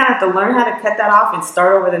you just kind of have to learn how to cut that off and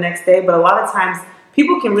start over the next day. But a lot of times,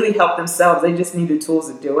 people can really help themselves. They just need the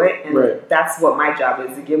tools to do it, and that's what my job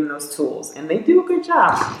is, to give them those tools. And they do a good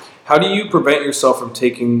job. How do you prevent yourself from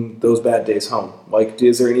taking those bad days home? Like,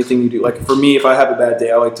 is there anything you do? Like, for me, if I have a bad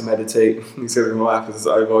day, I like to meditate. You said everyone laugh because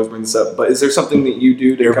I always bring this up. But is there something that you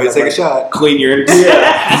do to Everybody kind take of a shot. clean your energy?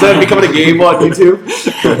 Yeah. Is that becoming a game on YouTube?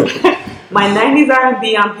 My 90s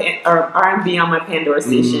R&B on my Pandora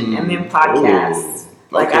station, and then podcasts.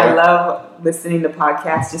 Like I love listening to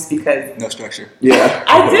podcasts just because. No structure. Yeah.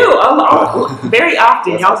 I do. I'll very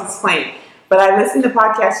often. Y'all just explain. But I listen to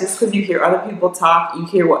podcasts just because you hear other people talk, you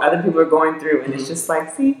hear what other people are going through, and it's just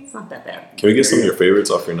like, see, it's not that bad. Can we get some of your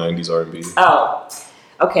favorites off your 90s R&B? Oh,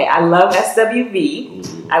 okay. I love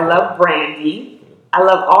SWV. I love Brandy. I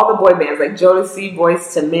love all the boy bands like Jodeci,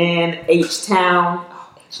 Boyz II Men, H-Town.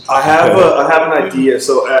 I have an idea.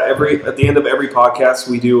 So at the end of every podcast,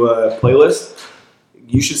 we do a playlist.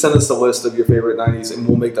 You should send us a list of your favorite 90s, and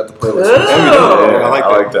we'll make that the playlist. Ooh. I like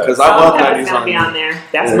that because I Salt love and Pepper's 90s gonna be on there.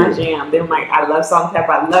 That's my jam. They're like, I love Salt and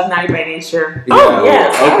Pepper. I love 90 by Nature. Yeah. Oh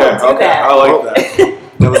yes, I would do that. I like that.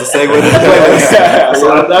 That was a segue to the playlist. Yeah,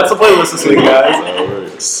 so that's the playlist this week, guys. That's how it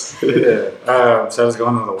works. So I was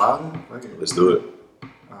going on the wild. Let's do it.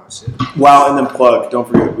 Oh shit. Wow, and then plug. Don't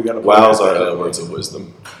forget, we got to Wow's our words of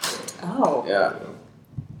wisdom. Oh. Yeah.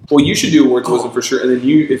 Well, you should do words of wisdom for sure. And then do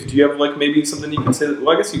you have like maybe something you can say? Well,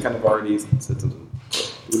 I guess you kind of already said something.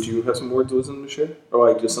 Would you have some words of wisdom to share,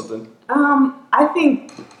 or like just something? I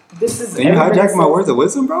think this is. Can you hijack my words of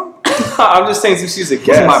wisdom, bro? I'm just saying, since she's a This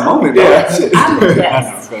guest. is my moment, bro. Yeah. I'm a I know,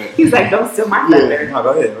 guest. go ahead. He's like, don't steal my thunder. No, go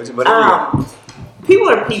ahead. Whatever you got. People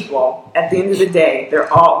are people. At the end of the day, we're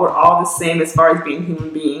all the same as far as being human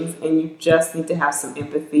beings, and you just need to have some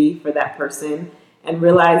empathy for that person and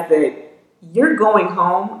realize that you're going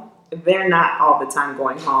home. They're not all the time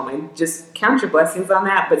going home, and just count your blessings on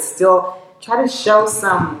that, but still try to show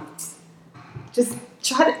some. Just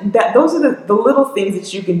try to. Those are the little things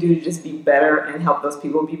that you can do to just be better and help those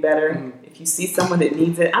people be better. Mm-hmm. If you see someone that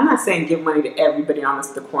needs it, I'm not saying give money to everybody on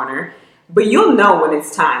the corner. But you'll know when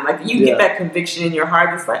it's time. Like, you get that conviction in your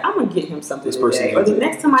heart. It's like, I'm going to get him something today. Or the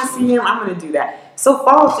next time I see him, I'm going to do that. So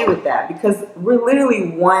follow through with that. Because we're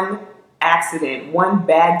literally one accident, one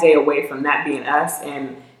bad day away from that being us.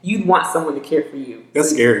 And you'd want someone to care for you.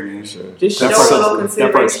 That's scary, man. Sure. Just show a little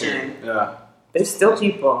consideration. Yeah. They're still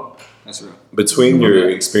people. That's real. Between your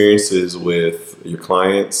experiences with your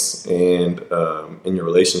clients and in your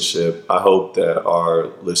relationship, I hope that our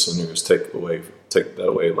listeners take that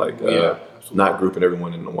away, like not grouping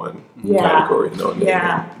everyone into one category,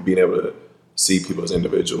 and being able to see people as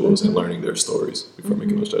individuals and learning their stories before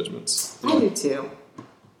making those judgments. I do too.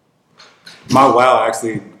 My wow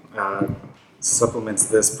actually supplements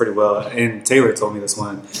this pretty well. And Taylor told me this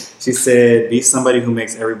one. She said, "Be somebody who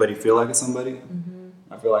makes everybody feel like a somebody."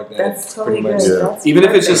 I feel like That's totally pretty good. much. That's Even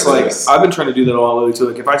if it's just perfect. like, I've been trying to do that a lot lately too.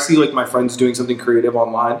 Like if I see like my friends doing something creative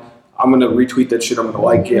online, I'm gonna retweet that shit. I'm gonna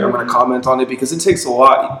like it. I'm gonna comment on it because it takes a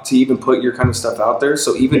lot to even put your kind of stuff out there.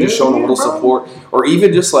 So even just showing a little support, or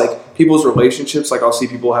even just like people's relationships. Like I'll see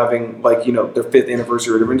people having like, you know, their 5th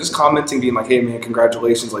anniversary or whatever, and just commenting, being like, "Hey man,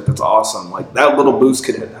 congratulations! Like that's awesome." Like that little boost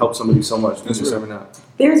could help somebody so much. You just never know.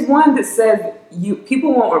 There's one that says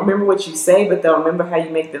people won't remember what you say, but they'll remember how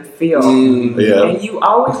you make them feel. Yeah. And you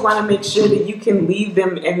always want to make sure that you can leave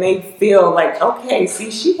them and they feel like, okay,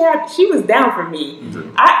 see, she was down for me.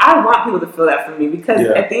 I want people to feel that for me because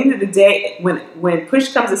at the end of the day, when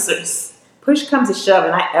push comes to shove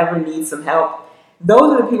and I ever need some help,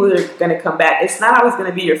 those are the people that are going to come back. It's not always going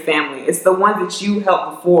to be your family. It's the ones that you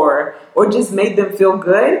helped before or just made them feel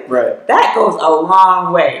good. Right. That goes a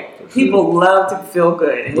long way. People love to feel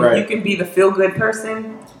good. And Right. if you can be the feel-good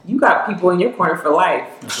person, you got people in your corner for life.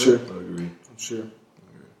 Sure. I agree. Sure.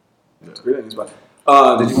 That's great. Did Did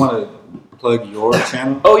you want to plug your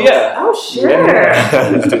channel? Oh yeah. Oh, sure.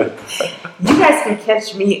 Yeah. You guys can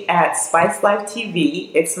catch me at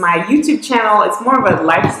SpiceLifeTV. It's my YouTube channel. It's more of a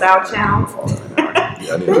lifestyle channel.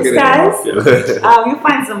 Yeah, I need to Thanks, get guys. it. You'll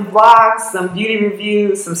find some vlogs, some beauty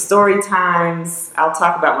reviews, some story times. I'll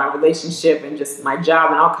talk about my relationship and just my job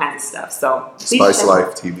and all kinds of stuff. So please Spice check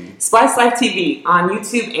Life TV. Spice Life TV on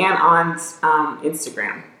YouTube and on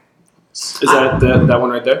Instagram. Is that one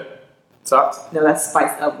right there? Top? No, that's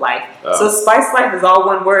Spice of Life. Oh. So Spice Life is all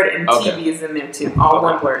one word, and Okay. TV is in there too. All Okay.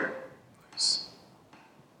 one word.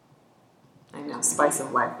 I know Spice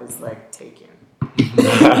of Life was like taken.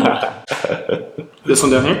 This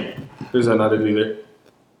one down here? There's not it either.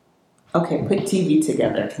 Okay, put TV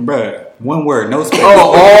together. Bruh, one word, no space.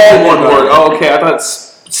 Oh, all one word. Oh, okay. I thought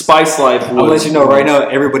Spice Life was. I'll let you know right now,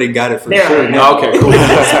 everybody got it for There sure. we go. Now. Okay, cool.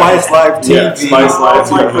 Spice Life TV. Yeah, Spice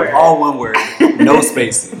Life All one TV. word. All one word, no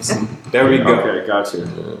spaces. There we go. Okay,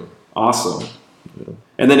 gotcha. Awesome.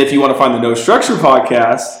 And then if you want to find the No Structure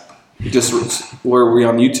podcast, where are we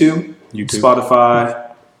on YouTube,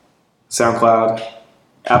 Spotify, SoundCloud,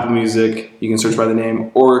 Apple Music. You can search by the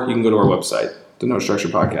name, or you can go to our website,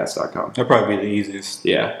 thenostructurepodcast.com. That'll probably be the easiest.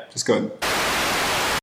 Yeah. Just go.